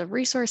examples of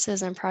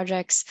resources and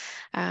projects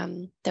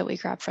that we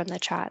grabbed from the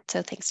chat.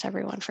 So thanks to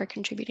everyone for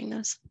contributing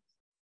those.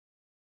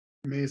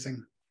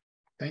 Amazing.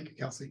 Thank you,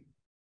 Kelsey.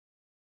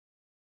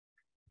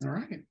 All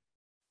right.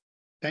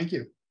 Thank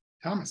you.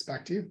 Thomas,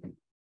 back to you.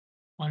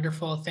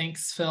 Wonderful.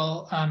 Thanks,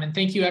 Phil. And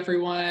thank you,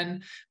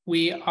 everyone.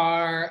 We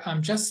are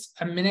just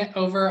a minute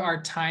over our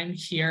time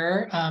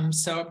here.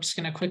 So I'm just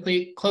going to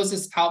quickly close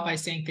this out by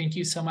saying thank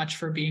you so much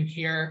for being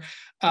here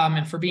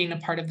and for being a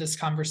part of this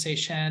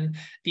conversation.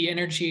 The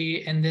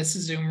energy in this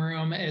Zoom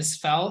room is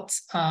felt.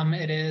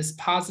 It is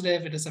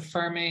positive. It is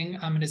affirming.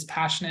 It is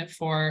passionate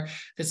for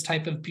this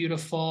type of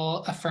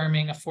beautiful,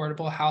 affirming,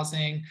 affordable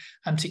housing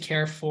to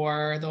care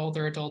for the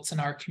older adults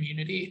in our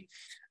community.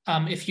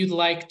 If you'd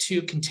like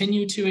to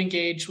continue to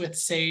engage with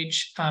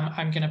SAGE,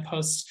 I'm going to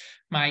post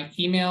my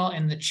email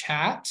in the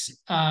chat.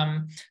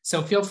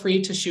 So feel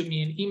free to shoot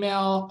me an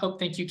email. Oh,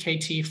 thank you,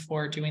 KT,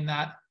 for doing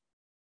that.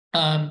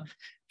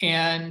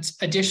 And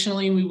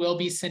additionally, we will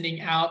be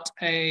sending out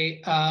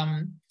a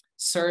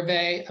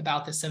survey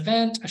about this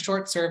event, a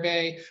short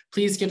survey.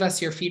 Please give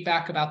us your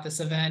feedback about this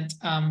event.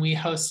 We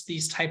host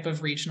these type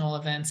of regional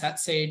events at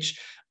SAGE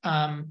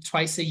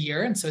twice a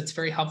year. And so it's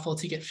very helpful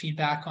to get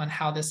feedback on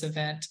how this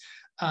event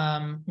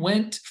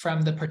went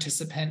from the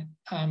participant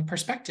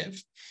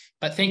perspective.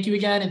 But thank you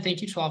again, and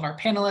thank you to all of our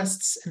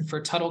panelists and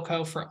for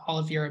TuttleCo for all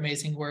of your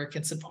amazing work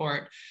and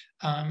support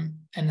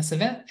in this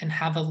event, and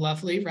have a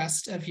lovely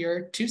rest of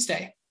your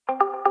Tuesday.